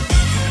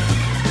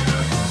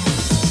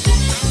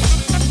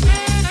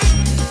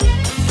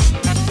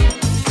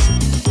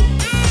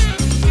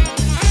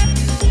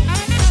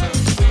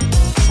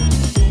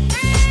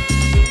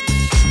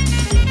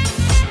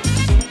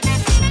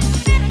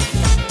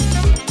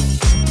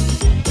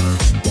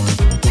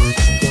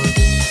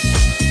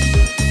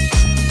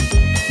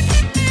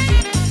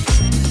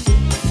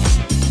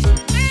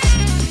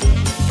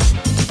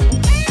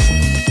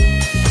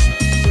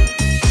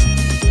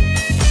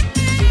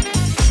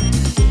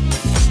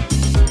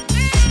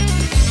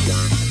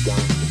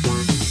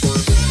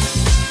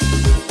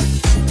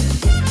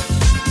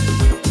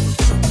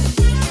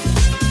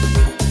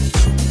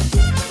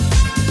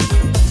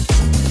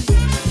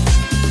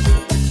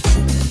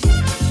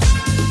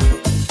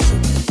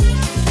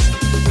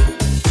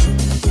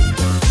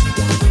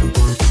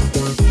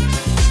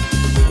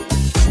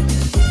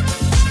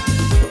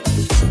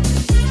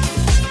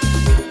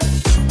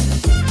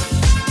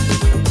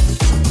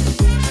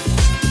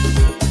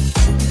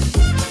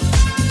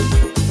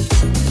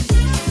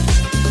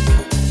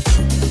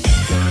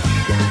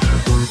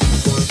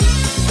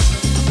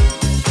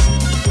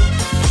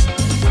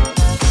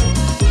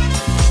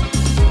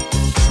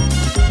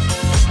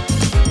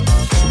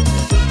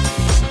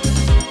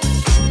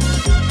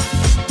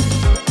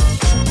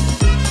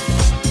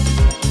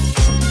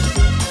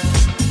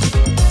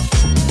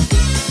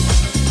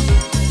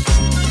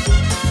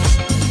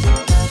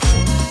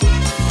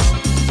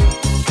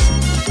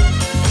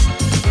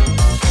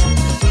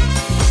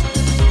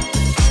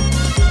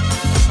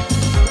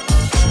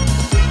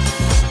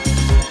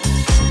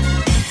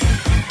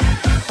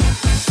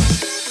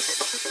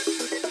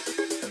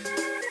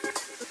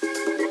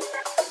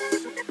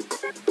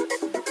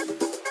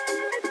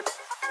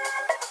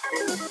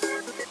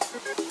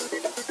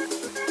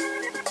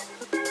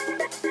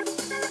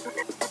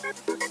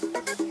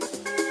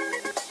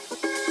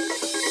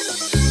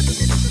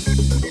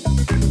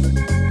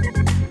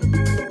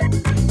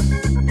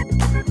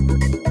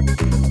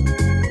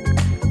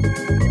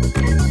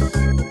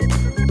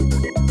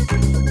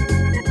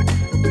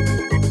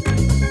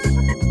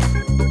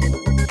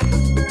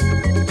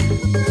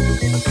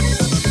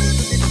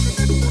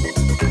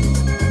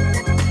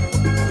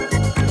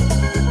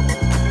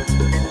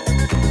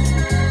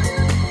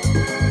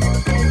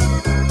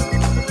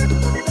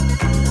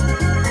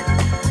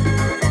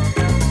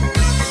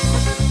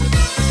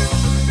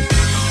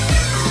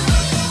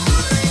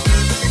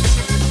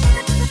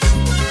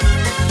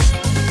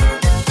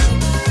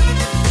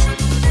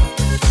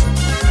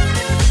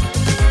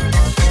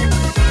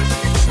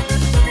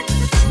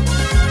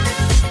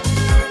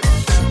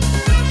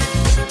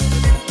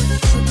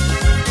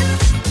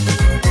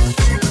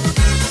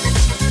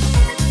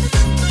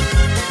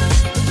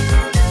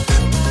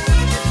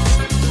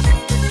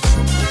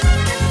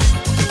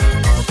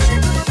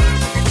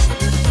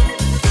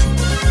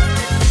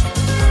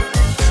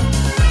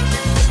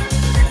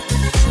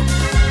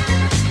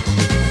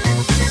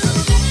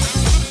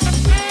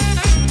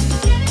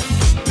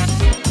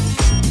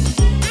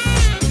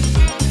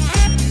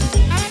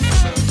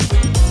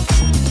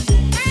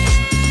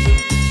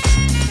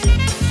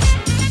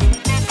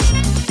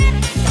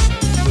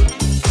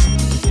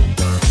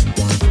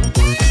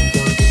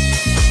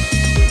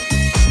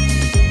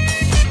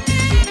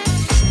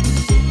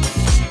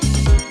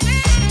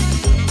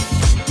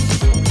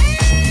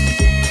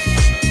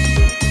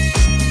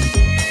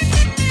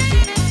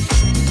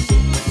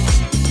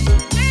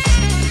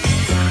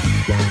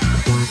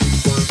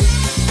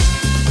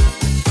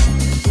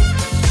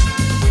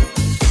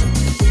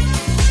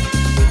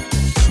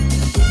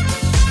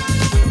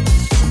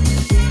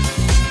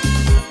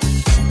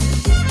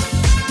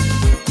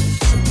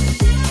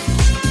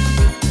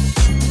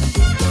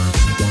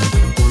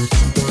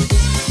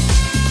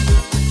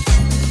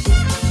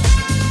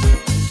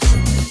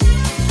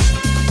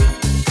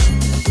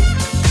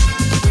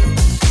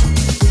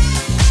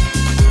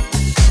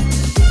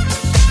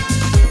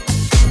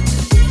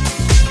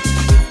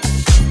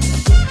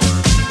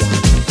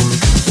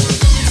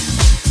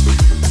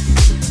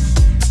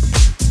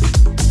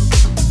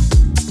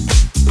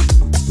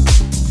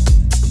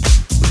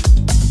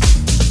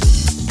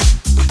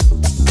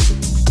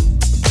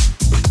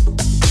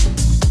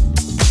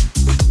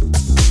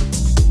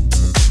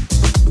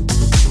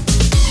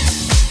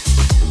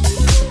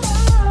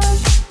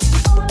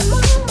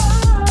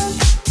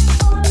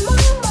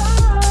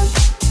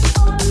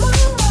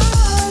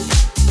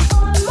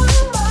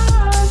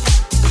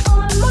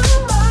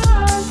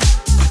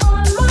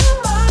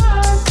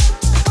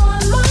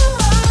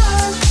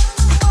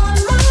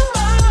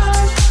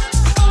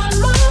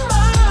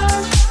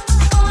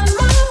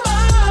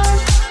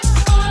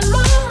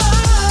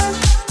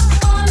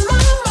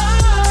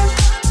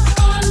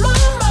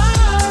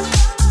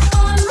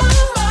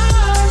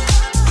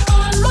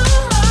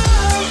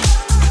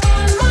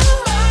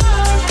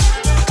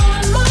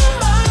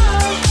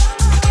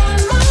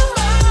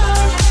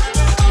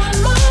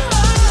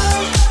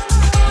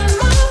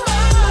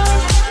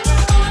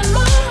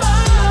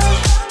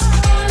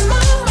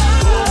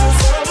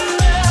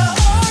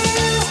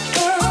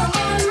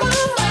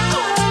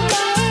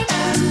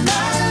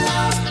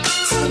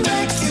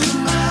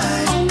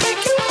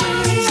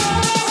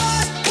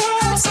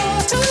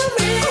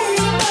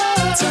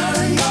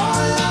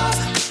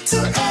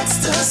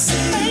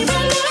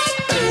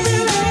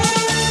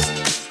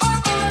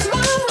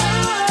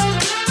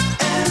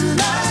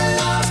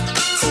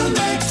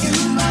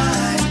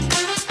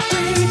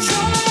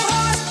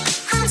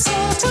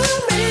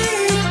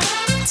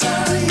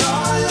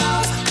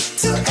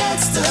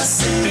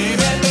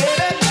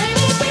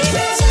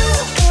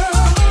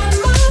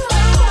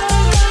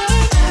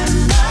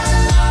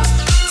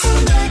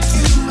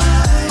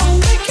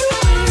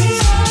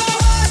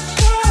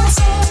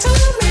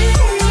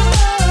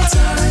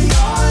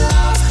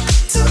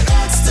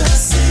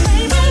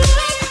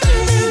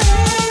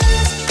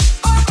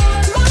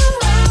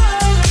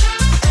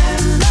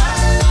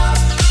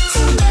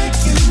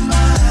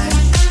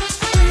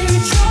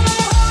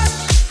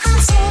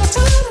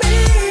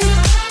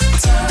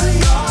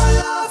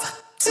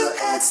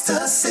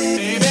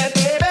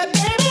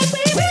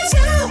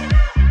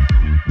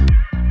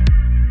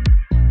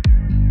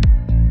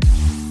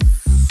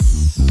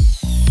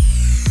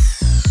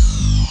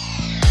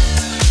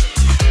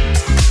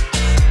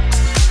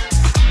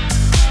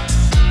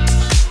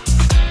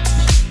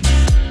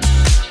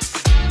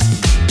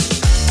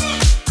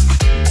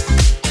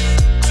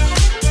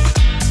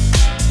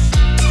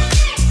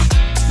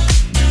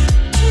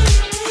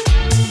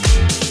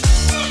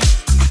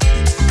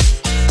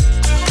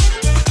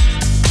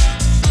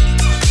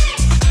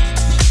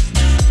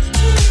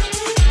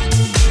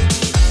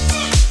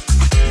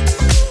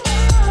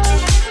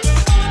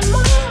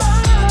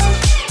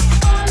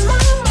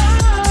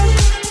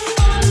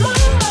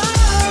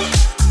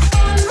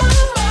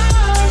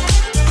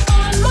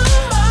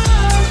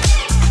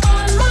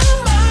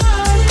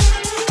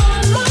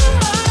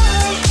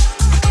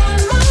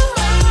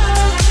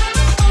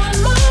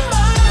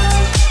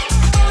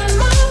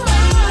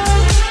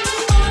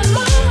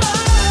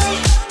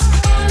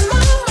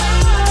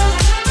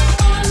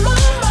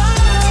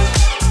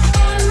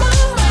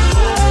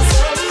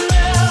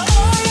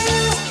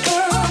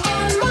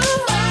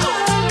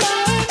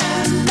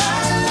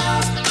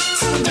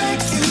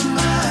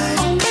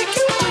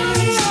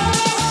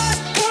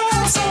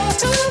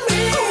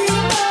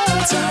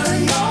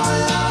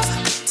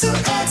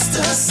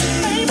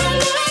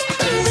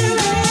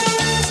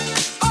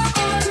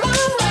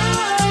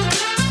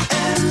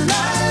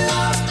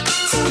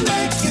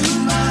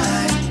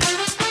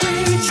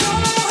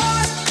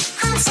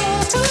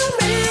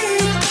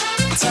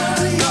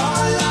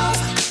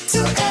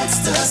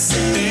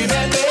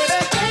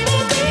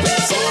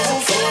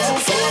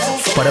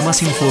 Para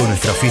más info de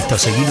nuestra fiesta,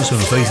 seguinos en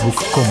Facebook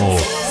como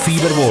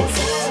Feverball.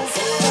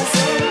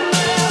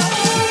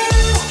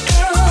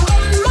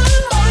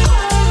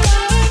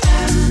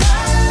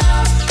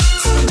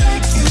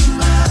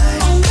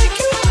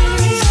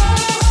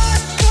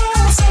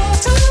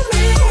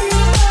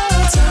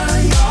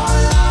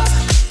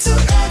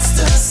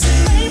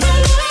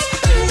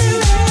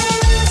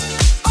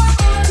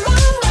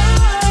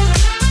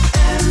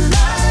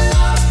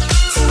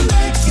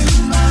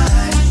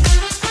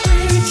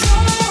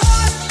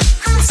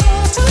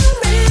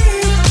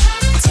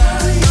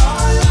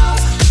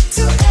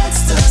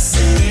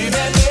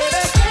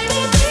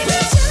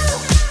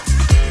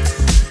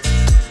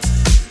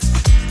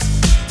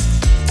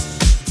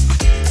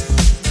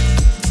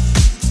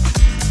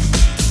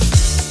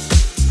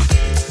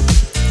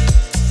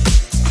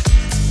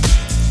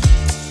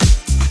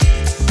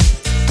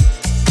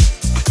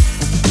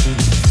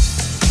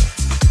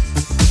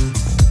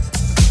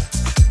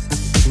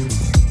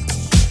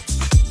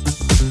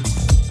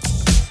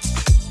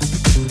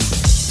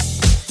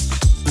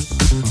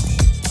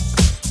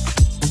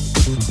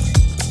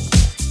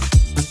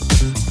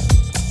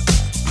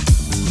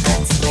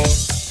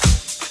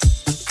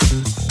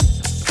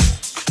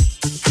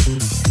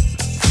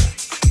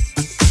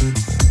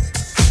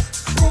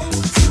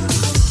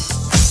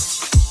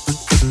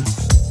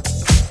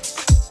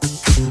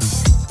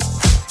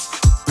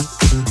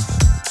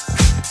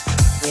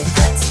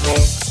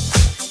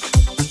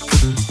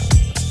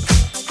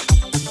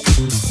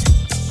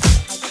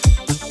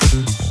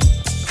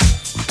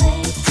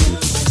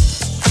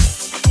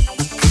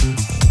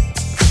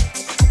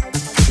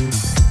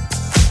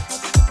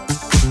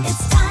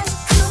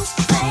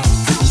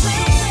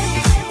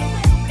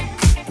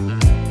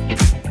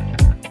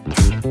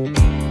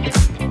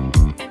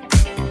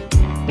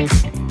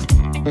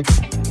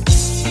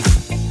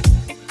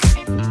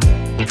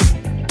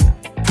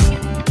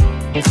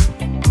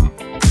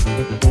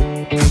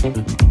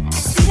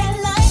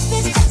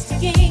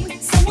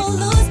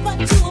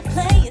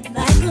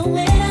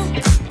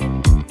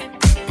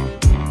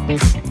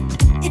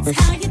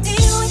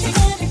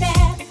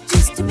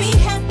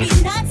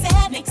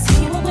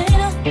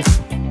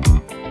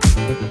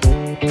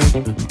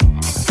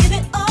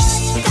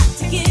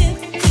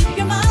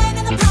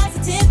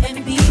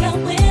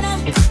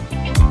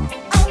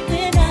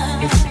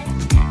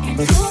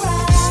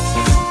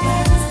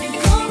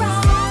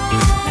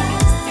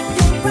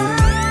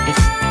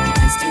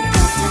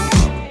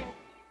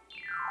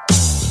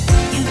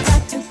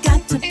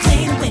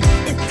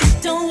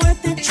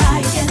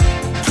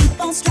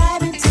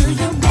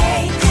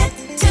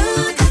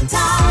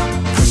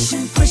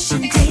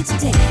 Pushing day to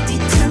day,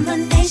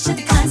 determination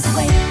finds a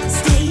way.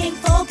 Staying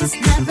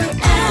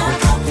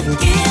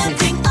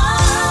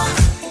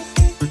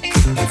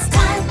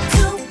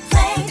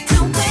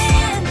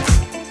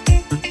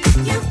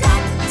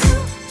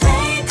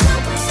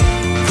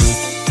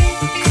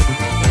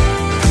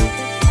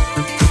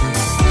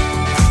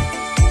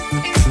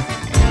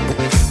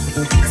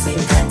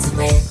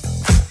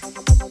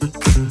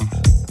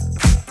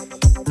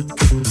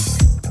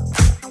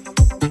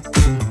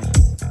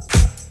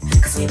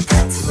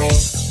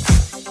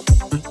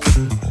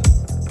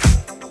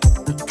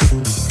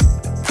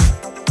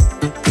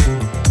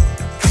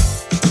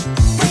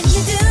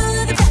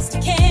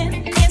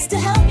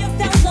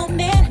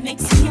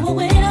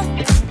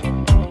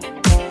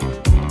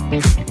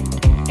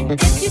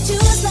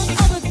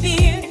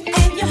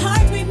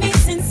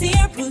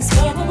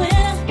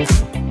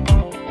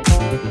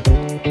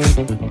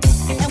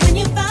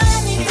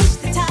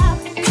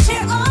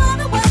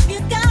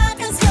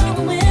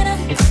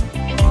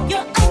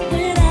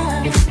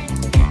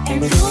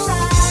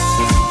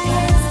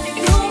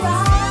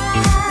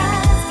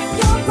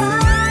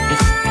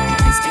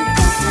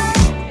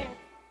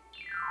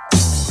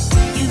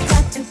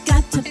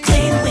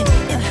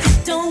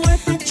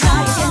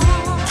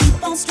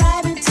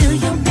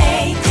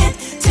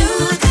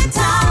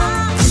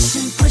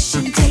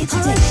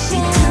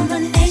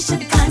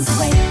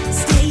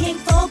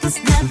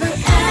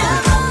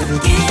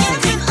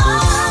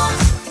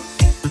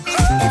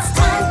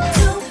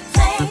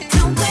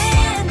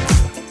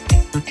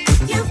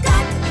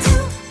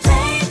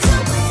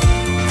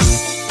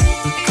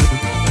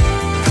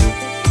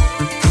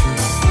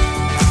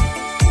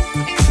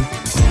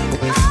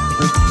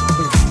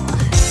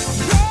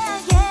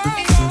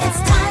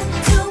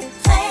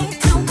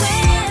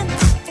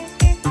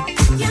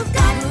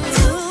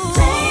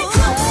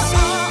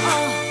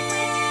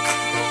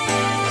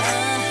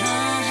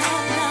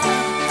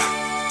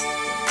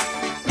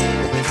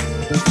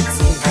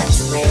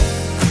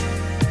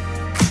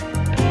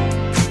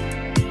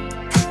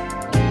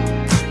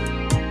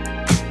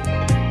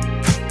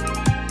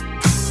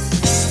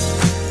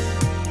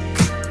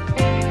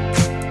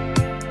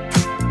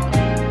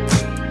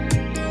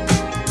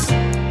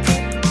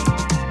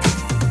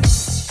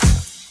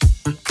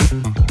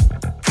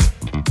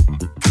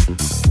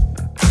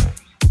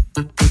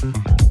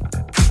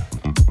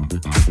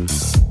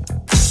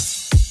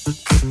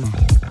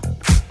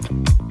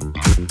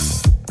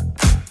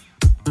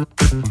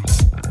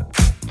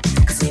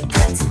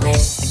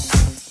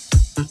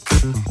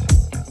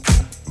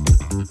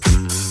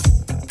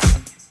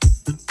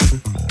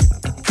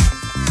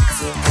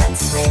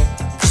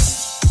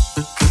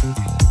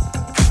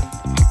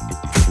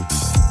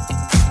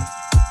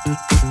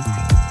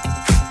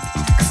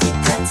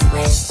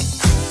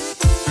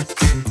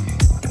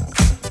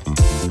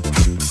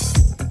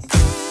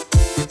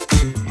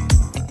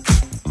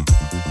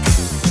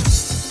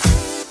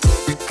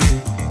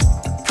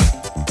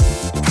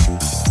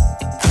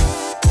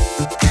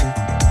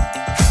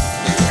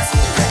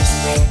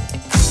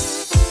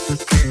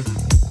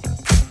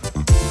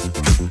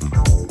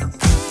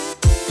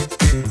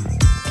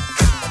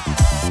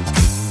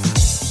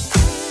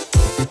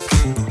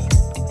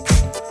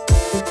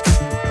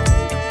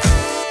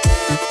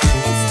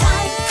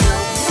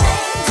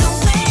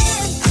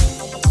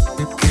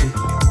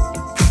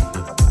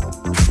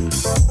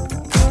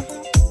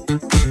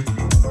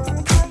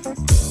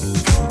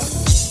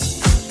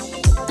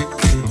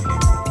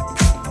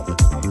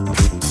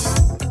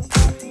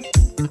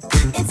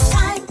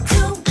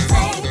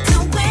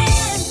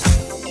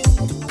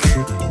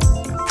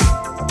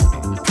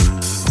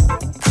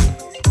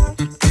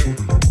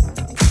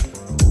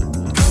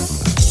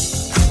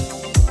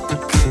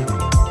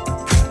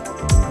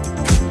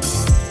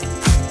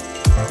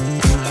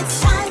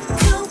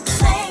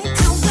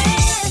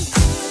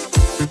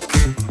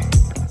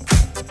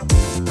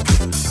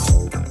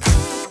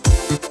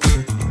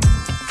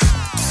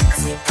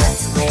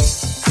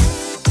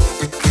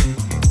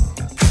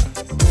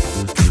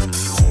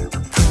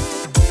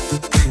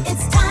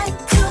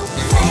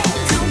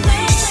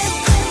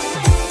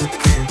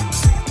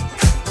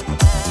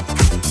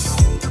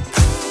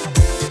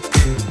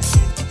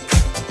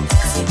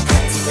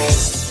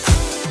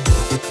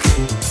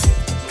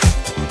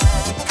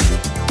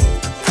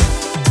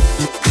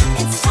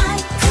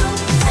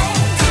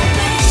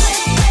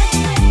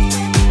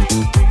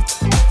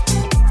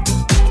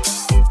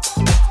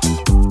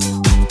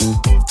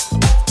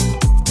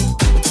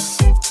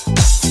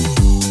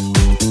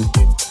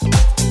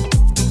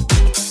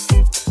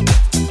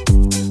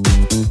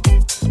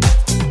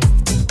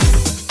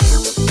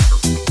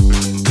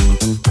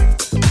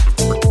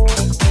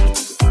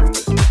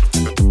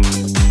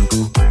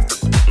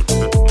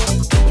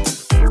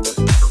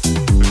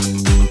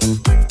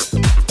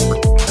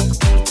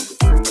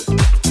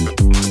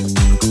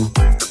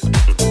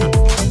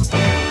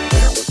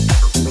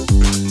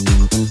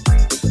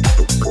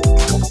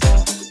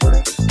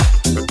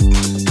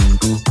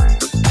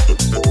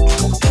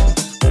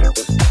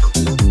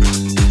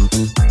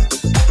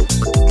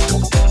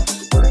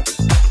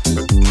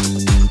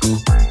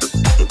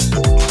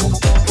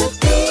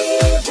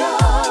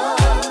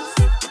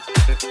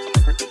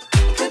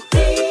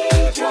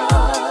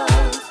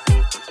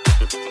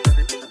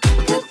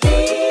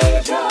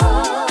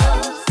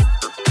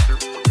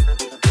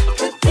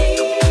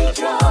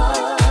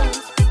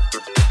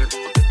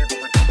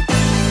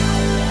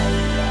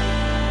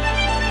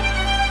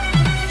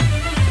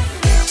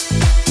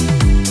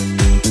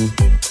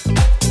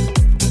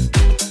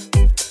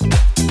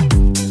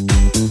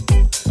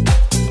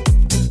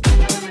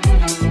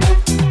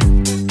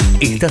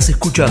Estás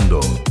escuchando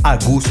a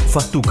Gus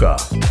Fastuca.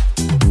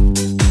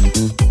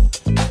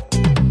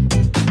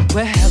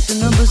 Where have the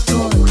numbers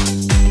gone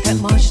that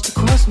marched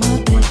across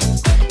my bed?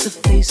 The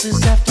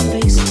faces after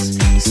faces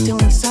still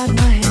inside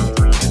my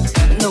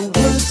head. No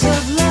words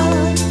of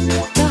love,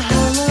 the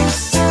hollow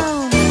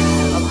sound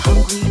of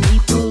hungry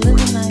people in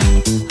the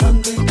night.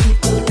 Hungry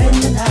people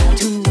in the night.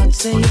 Do not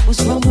say it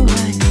was wrong or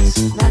right.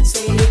 Not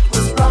say it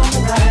was wrong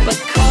or right. But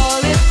call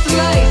it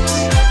flight.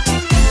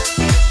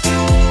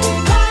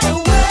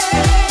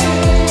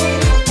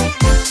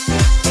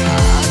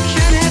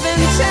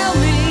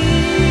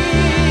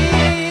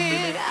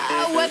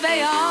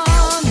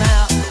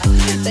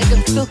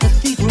 Built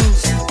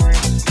cathedrals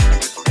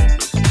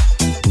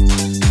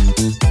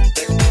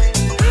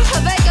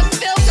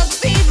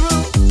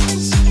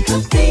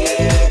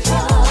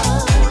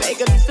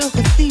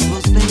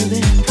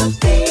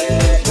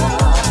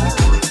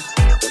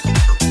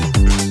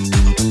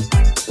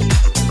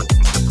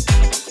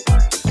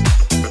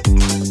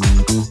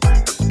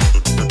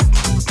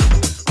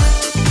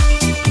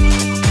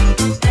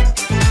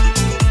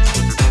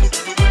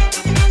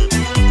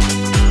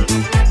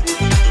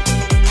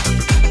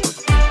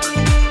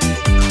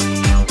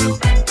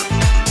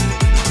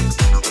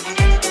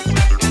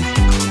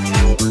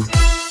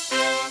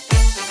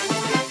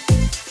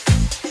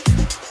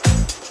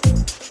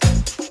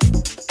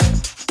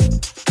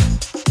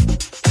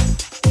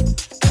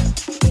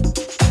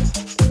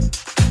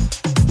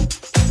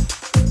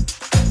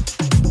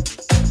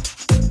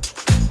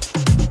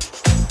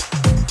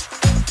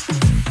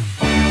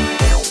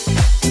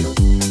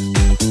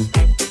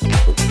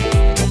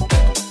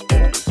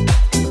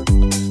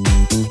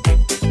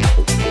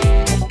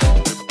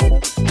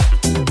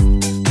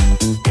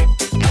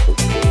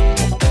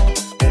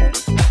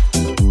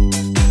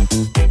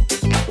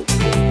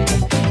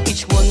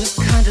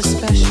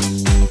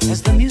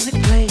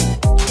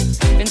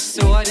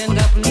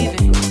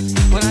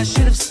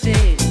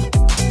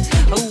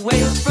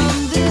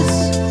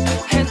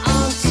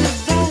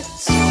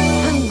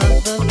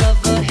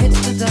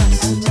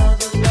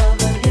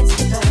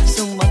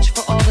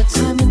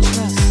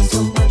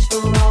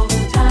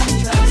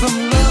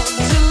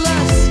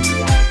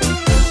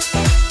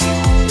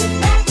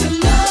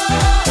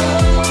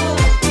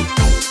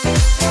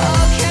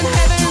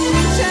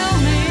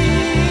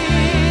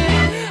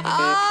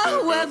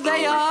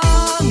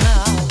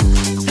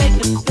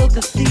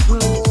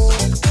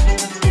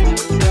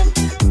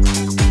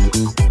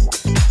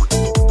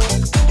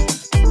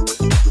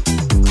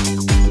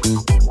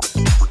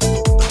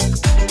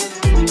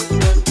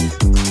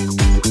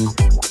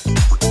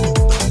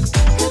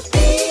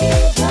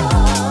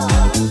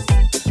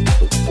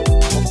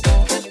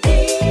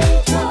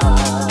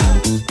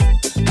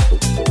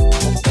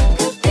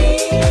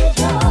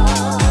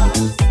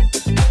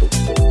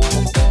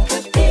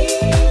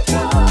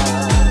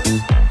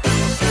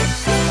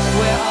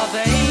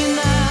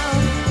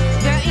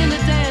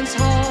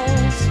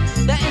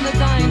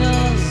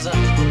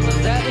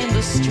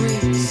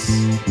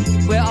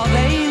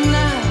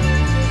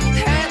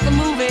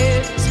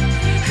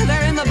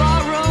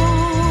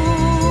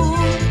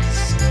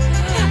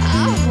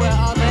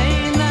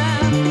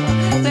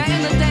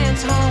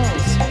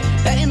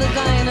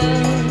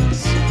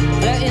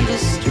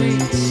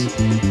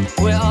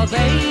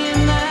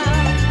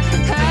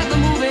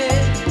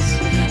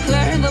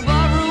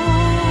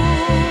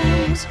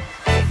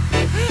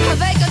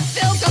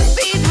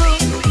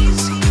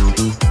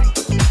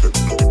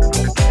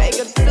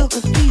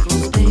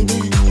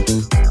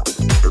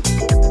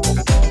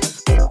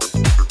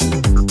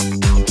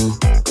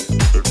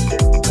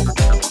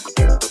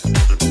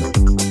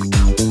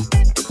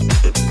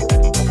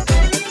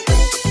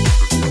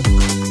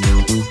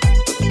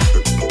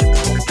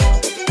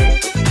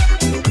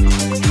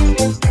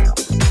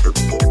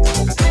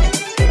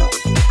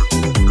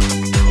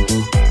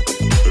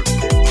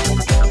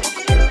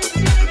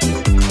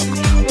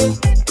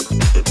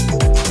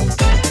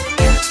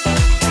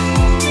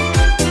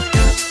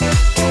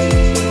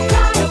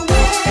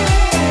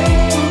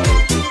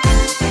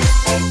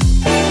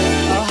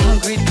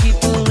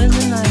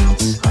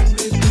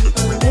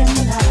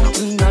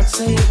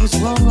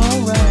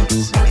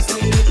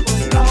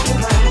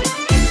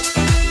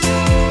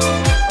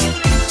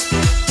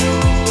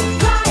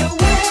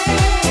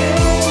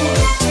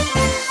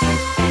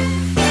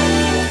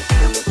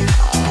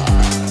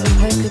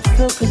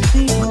fill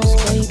cathedrals,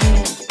 baby.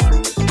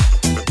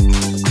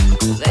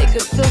 They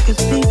could fill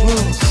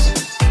cathedrals.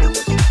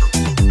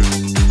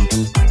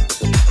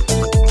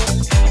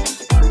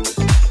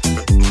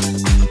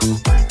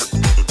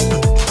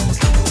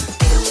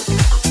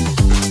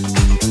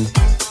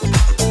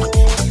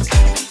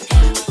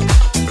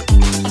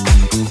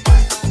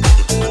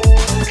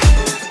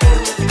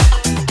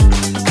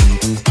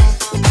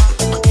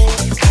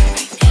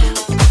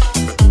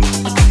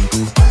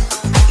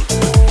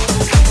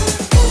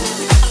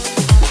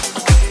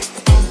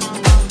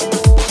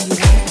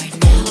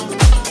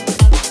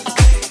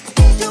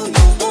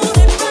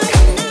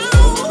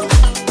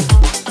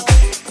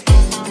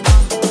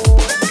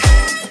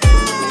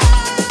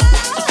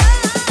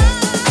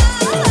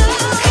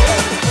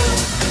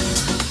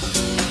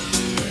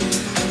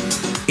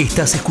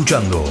 Estás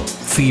escuchando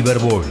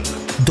Feverball,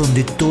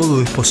 donde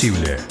todo es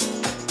posible.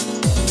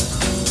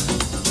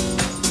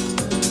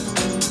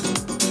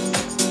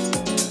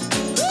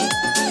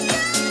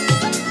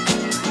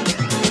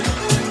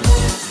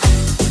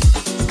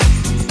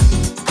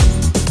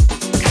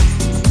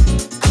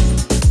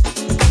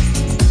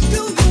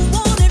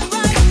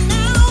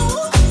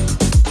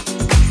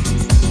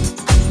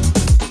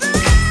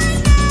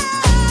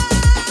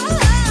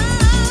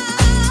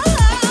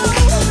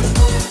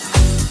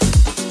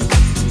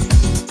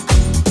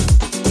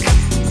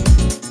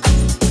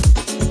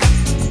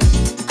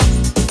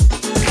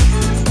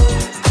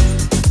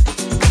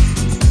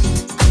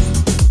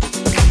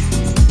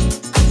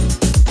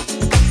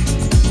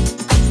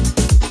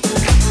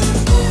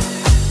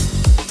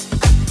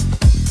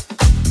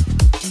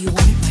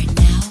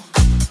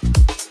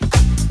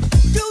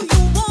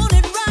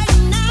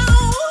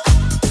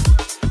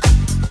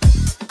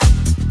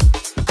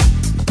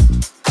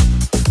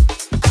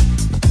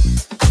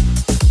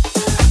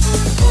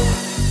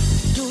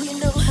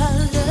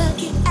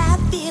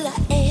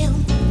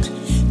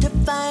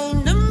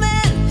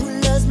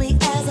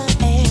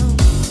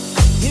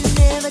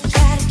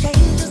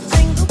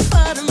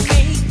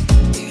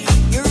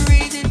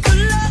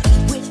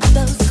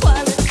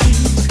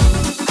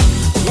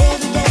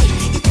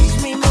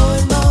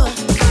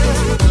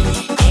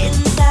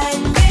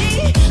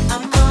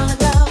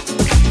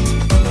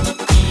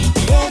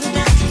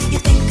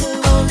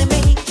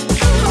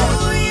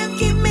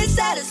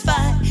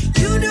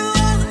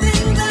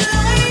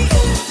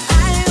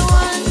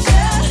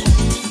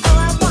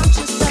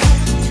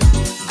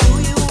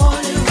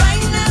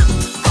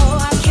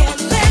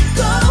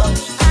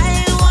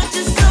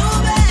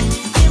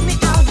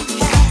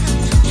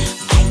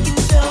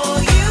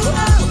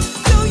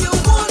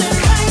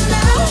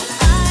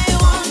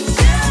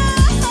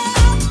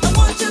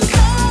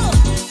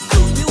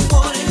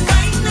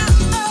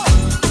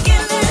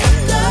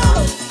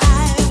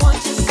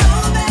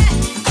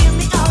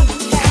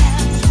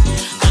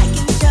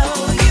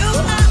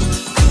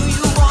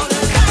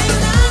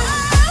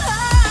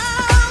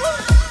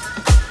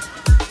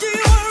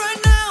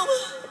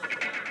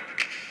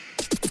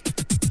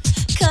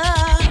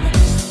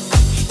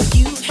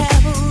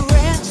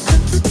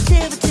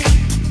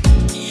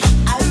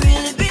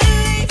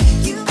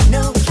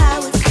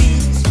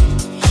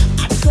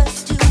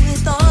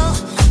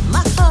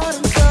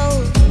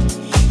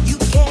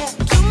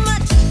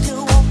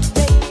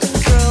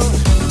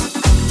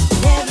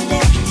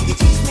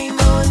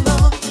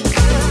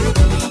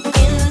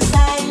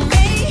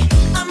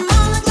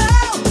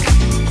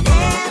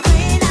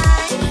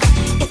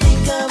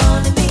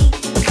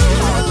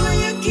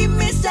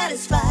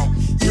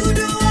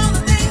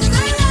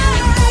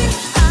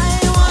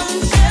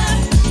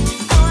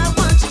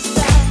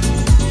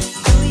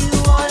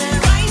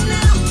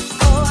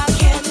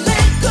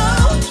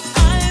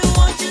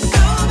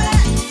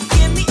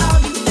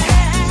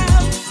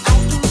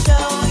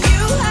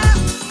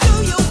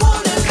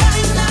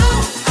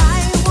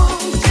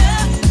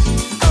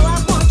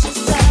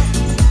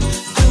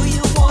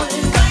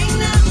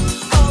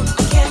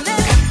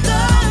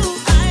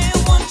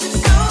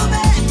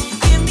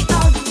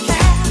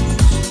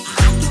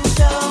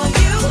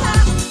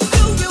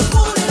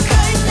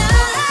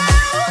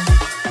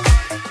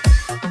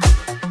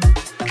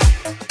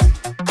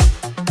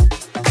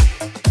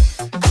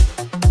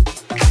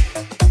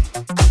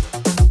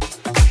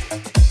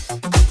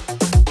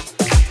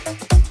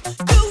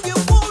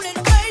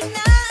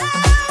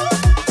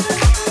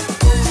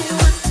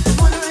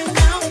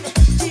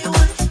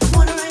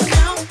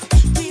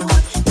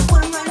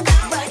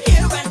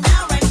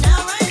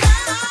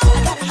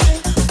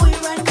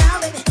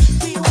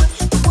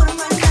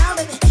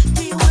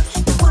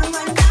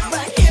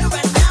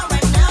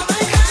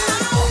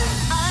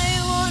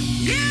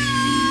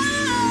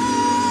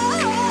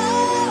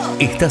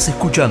 Estás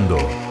escuchando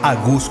a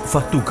Gus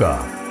Fastuca.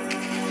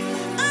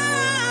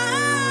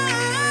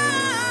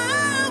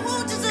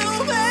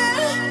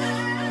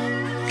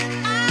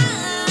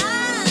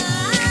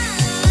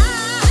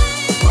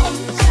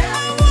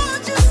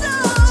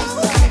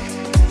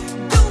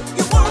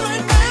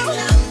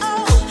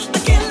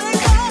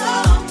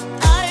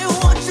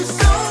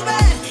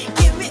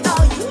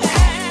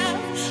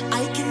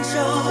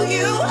 Show you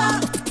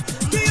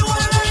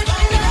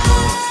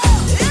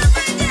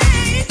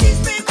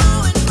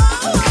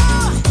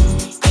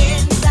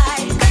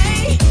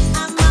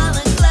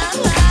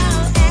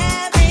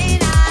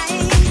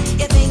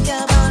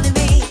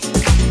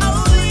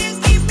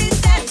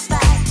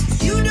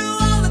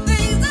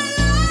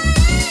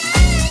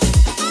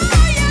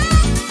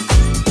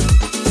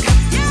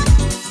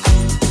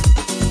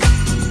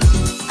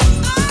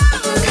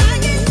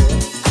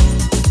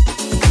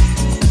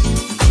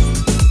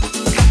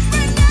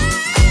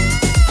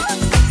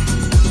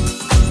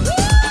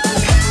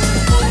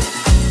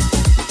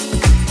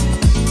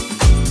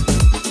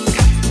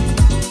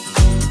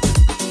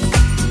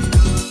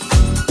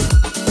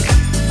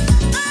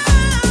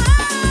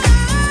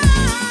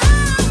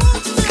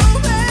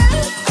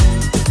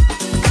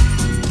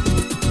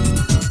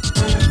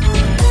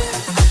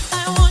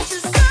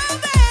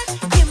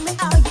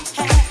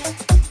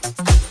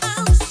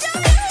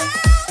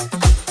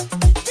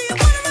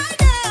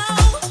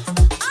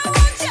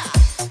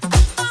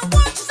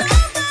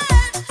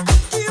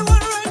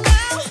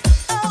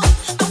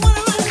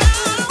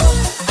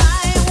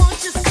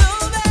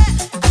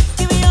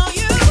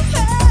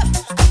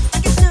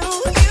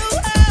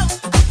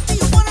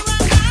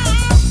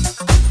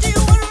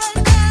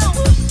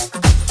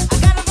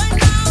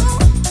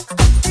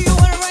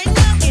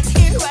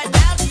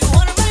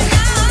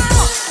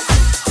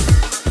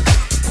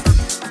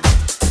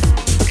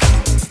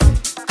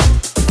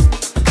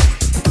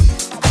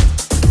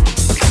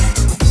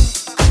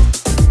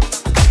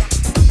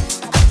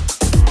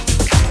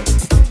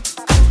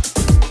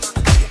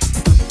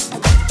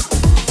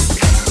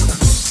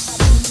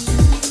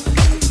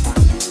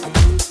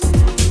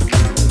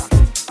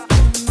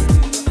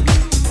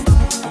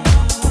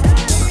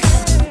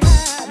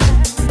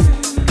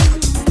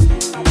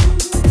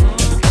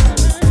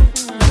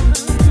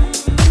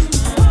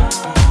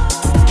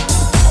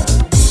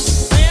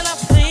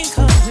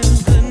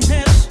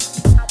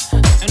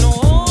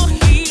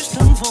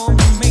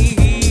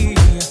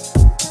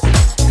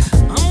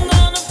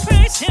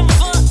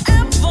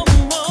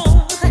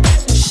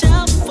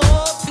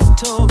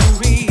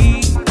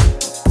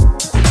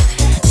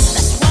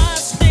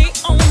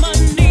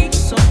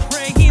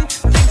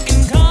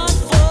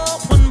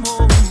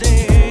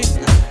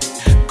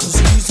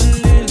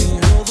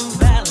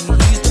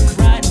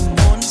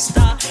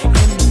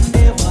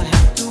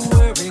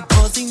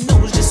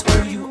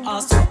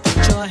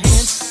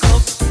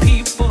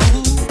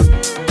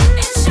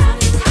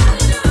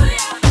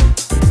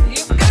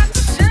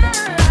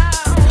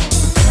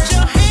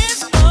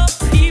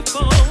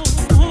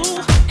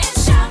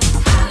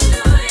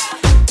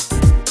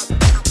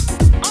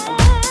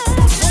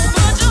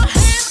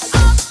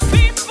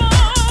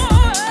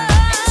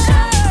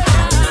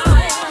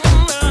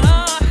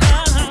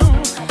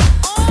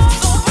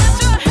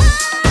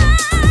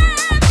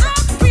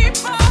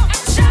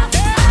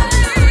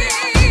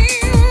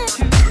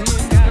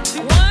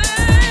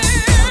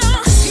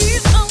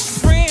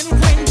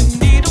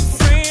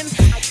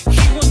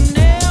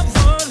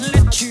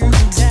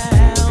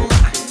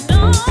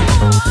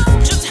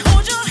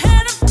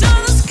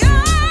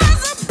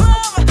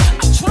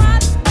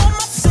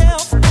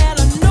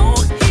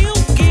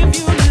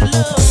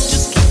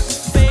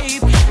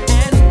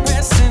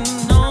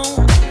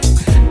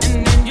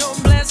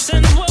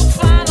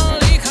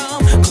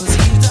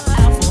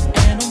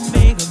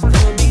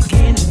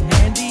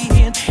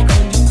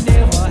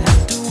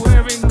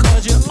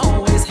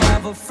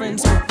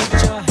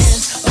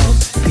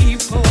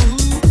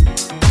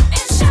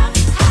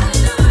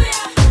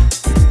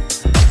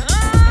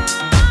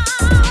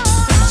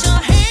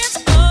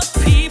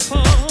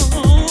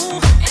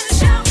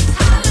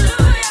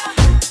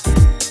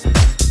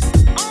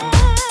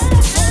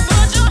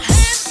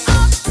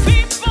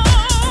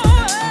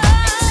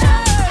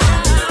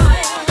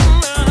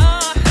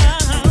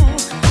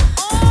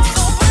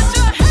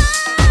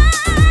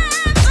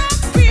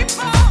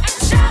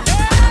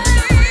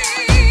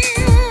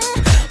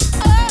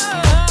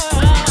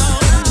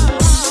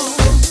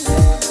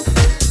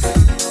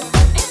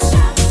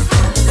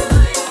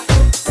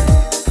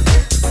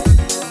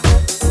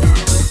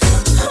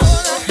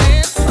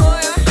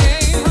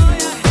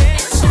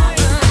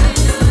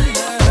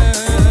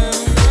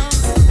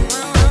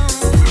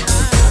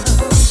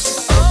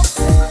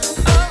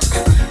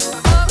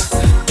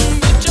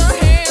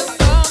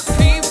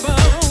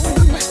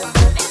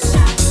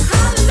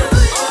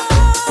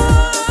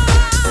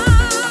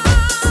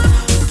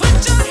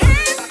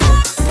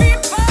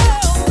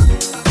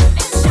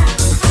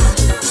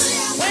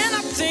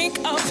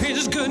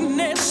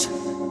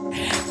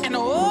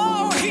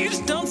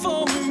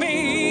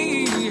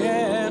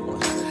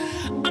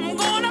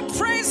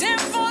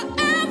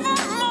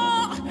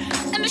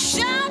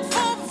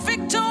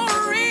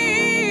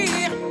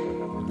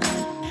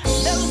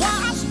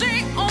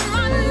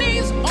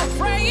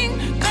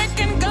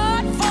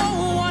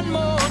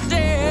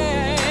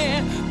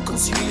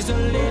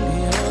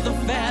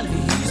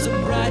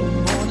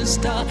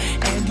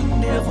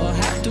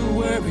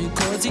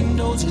 'cause he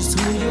knows just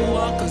who you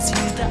are, 'cause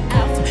he's the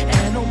Alpha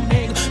and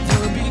Omega,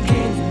 the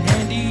beginning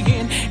and the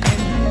end. And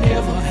you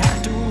never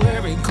have to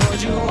worry,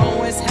 'cause you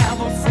always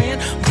have a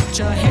friend. Put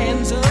your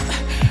hands up,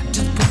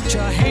 just put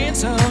your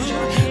hands up,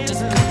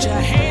 just put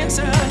your hands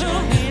up,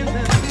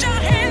 put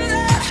your hands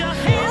up.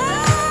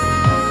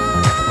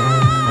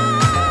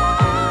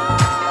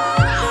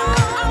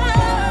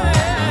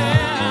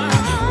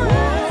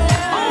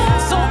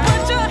 So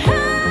put your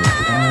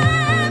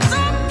hands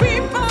up,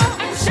 people,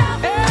 and shout,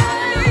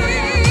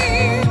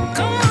 hey,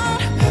 come on,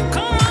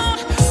 come on.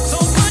 So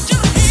put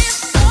your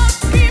hands up,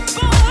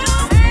 people,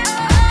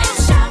 and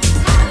shout,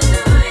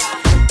 hallelujah.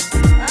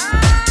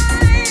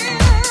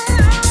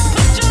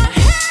 Put your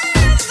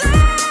hands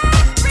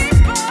up,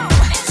 people,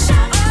 and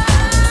shout,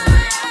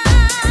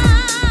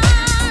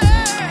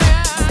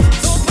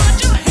 so put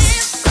your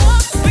hands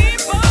up,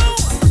 people,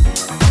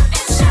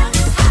 and shout,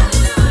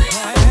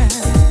 hallelujah.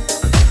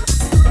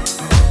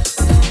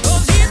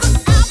 'Cause he's the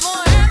Alpha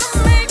and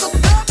Omega,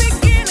 the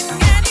beginning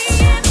and the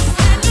end,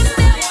 and you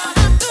never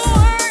have to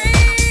worry.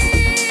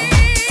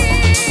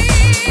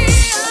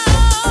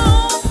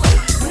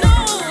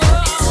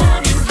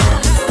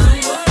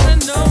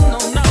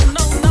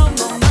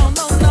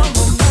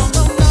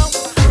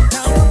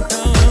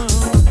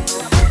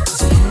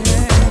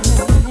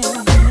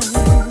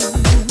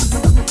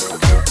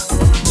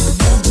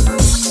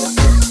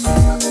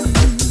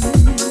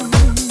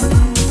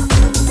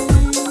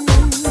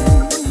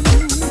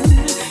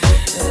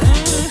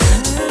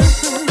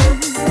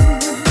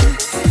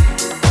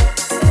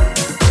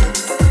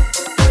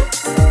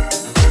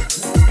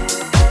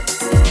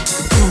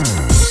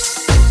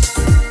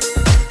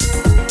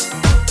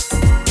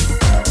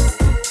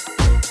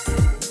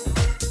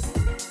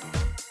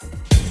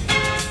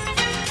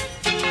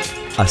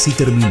 Así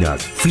termina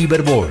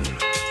Fiberball.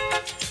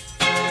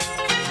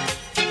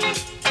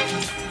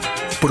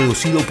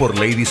 Producido por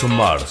Ladies on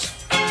Mars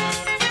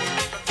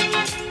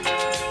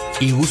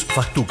y Gus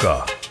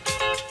Fastuca.